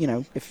just if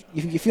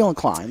you feel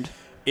inclined.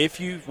 If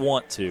you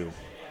want to,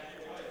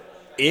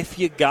 if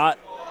you got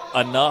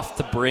enough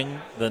to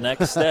bring the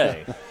next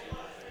day.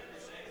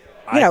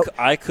 I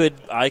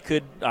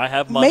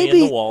have money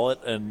in the wallet,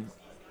 and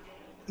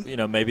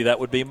maybe that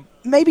would be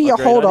maybe you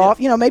hold off.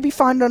 Maybe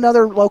find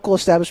another local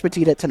establishment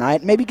to eat at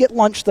tonight. Maybe get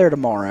lunch there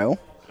tomorrow,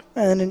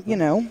 and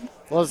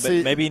Well,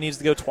 see, maybe he needs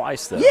to go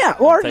twice then.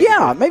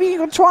 Yeah, maybe you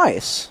go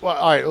twice. Well,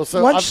 all right. Well,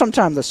 so lunch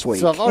sometime this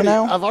week. So I've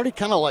already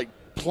kind of like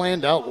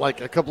planned out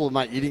like a couple of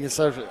my eating and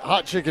stuff.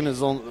 Hot chicken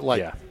is on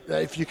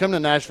if you come to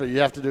Nashville, you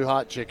have to do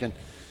hot chicken.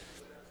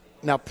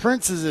 Now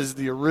Prince's is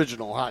the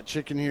original hot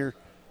chicken here.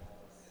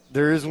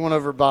 There is one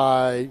over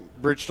by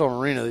Bridgestone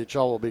Arena that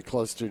y'all will be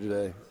close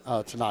to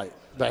tonight.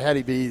 But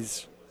Hattie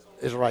B's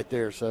is right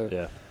there. So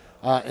yeah.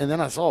 And then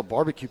I saw a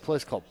barbecue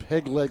place called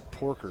Peg Leg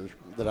Porker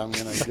that I'm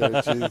going to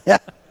go to. Yeah.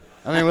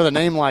 I mean, with a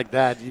name like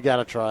that, you got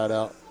to try it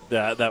out.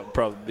 That would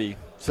probably be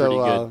pretty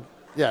good.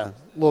 Yeah,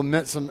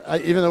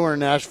 even though we're in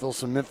Nashville,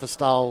 some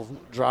Memphis-style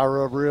dry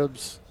rub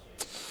ribs.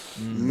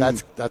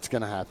 That's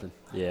going to happen.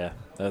 Yeah,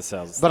 that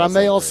sounds. But I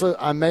may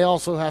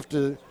also have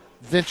to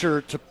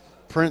venture to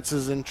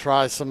Prince's and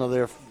try some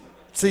of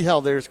see how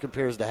theirs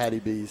compares to Hattie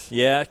B's.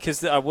 Yeah,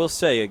 because I will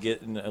say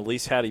at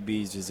least Hattie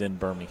B's is in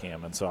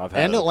Birmingham, and so I've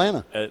had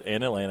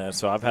Atlanta.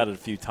 So I've had it a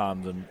few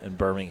times in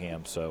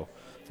Birmingham. So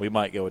we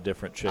might go a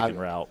different chicken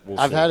route.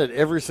 I've had it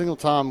every single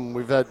time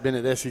we've been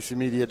at SEC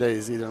Media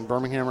Days, either in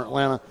Birmingham or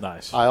Atlanta.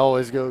 Nice. I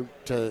always go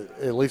to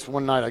at least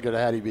one night. I go to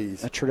Hattie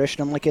B's. A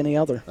tradition unlike any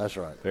other. That's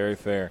right. Very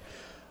fair.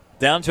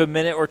 Down to a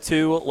minute or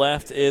two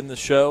left in the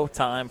show.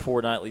 Time for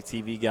Nightly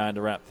TV Guide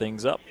to wrap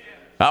things up.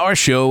 Our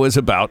show is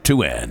about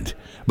to end,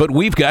 but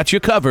we've got you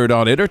covered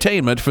on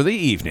entertainment for the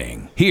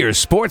evening.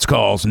 Here's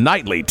SportsCall's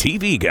Nightly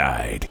TV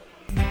Guide.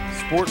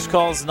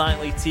 SportsCall's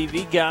Nightly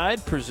TV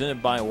Guide,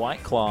 presented by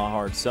White Claw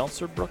Hard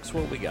Seltzer. Brooks,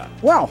 what we got?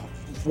 Well,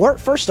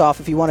 first off,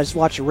 if you want to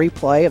watch a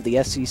replay of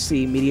the SEC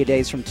Media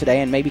Days from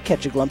today and maybe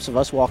catch a glimpse of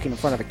us walking in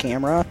front of a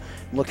camera,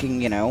 looking,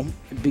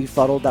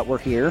 befuddled that we're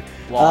here.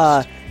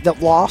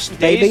 Lost,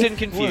 baby. Dazed and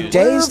confused.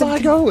 Where am I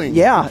going?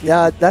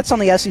 Yeah, that's on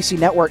the SEC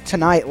Network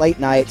tonight, late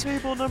night.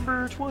 Table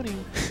number 20.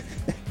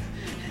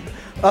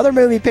 Other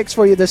movie picks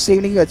for you this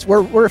evening.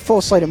 We're a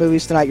full slate of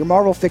movies tonight. Your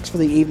Marvel fix for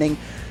the evening.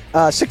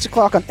 6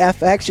 o'clock on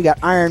FX, you got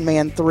Iron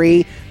Man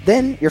 3.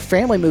 Then your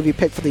family movie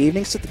pick for the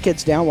evening. Sit the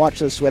kids down, watch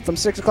this with them.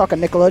 6 o'clock on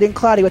Nickelodeon,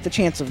 Cloudy with a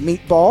Chance of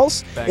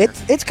Meatballs.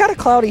 It's kind of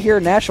cloudy here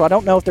in Nashville. I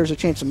don't know if there's a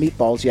chance of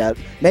meatballs yet.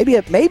 Maybe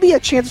a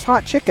chance of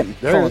hot chicken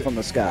falling from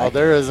the sky. Oh,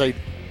 there is a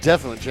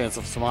definite chance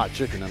of some hot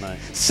chicken tonight.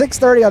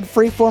 6:30 on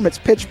Freeform, it's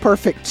Pitch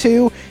Perfect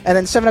 2. And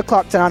then 7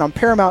 o'clock tonight on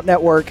Paramount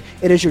Network,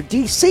 it is your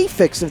DC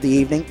fix of the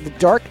evening, The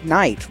Dark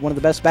Knight, one of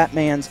the best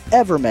Batmans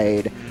ever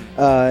made.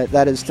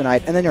 That is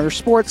tonight. And then your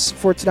sports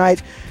for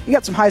tonight, you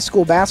got some high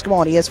school basketball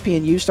on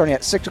ESPNU starting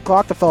at 6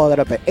 o'clock to follow that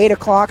up at 8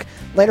 o'clock.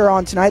 Later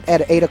on tonight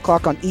at 8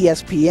 o'clock on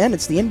ESPN,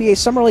 it's the NBA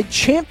Summer League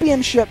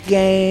Championship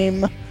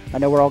game. I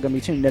know we're all going to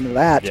be tuned into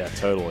that. Yeah,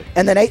 totally.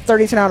 And then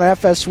 8:30 tonight on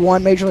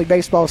FS1, Major League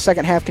Baseball's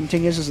second half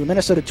continues as the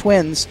Minnesota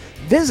Twins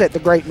visit the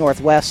Great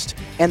Northwest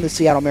and the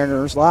Seattle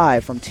Mariners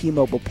live from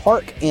T-Mobile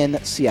Park in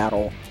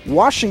Seattle,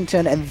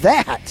 Washington. And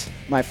that,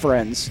 my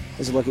friends,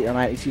 is a look at your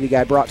nightly TV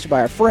guide brought to you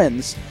by our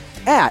friends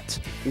at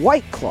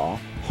White Claw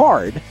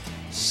Hard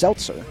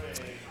Seltzer.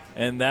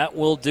 And that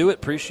will do it.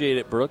 Appreciate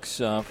it, Brooks,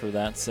 for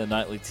that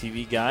nightly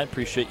TV guide.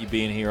 Appreciate you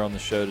being here on the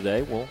show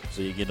today. We'll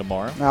see you again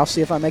tomorrow. I'll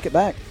see if I make it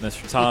back.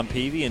 Mr. Tom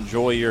Peavy,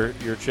 enjoy your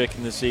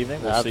chicken this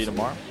evening. We'll see you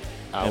tomorrow.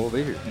 I will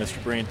be here.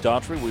 Mr. Brant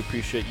Daughtry, we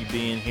appreciate you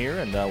being here,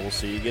 and we'll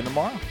see you again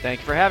tomorrow. Thank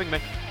you for having me.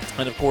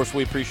 And, of course,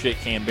 we appreciate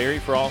Cam Berry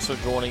for also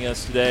joining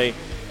us today.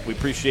 We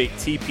appreciate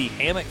TP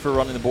Hammock for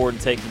running the board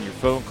and taking your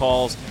phone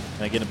calls.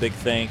 And, again, a big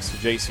thanks to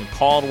Jason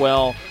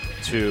Caldwell,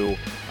 to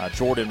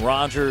Jordan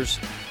Rogers,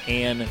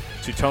 and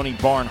to Tony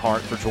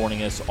Barnhart for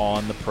joining us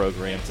on the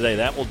program today.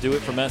 That will do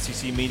it from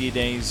SEC Media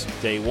Days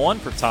Day 1.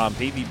 For Tom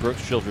Peavy,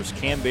 Brooks Childress,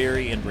 Cam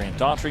Berry, and Brant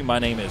Daughtry, my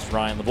name is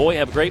Ryan Lavoie.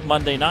 Have a great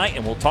Monday night,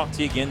 and we'll talk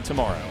to you again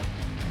tomorrow.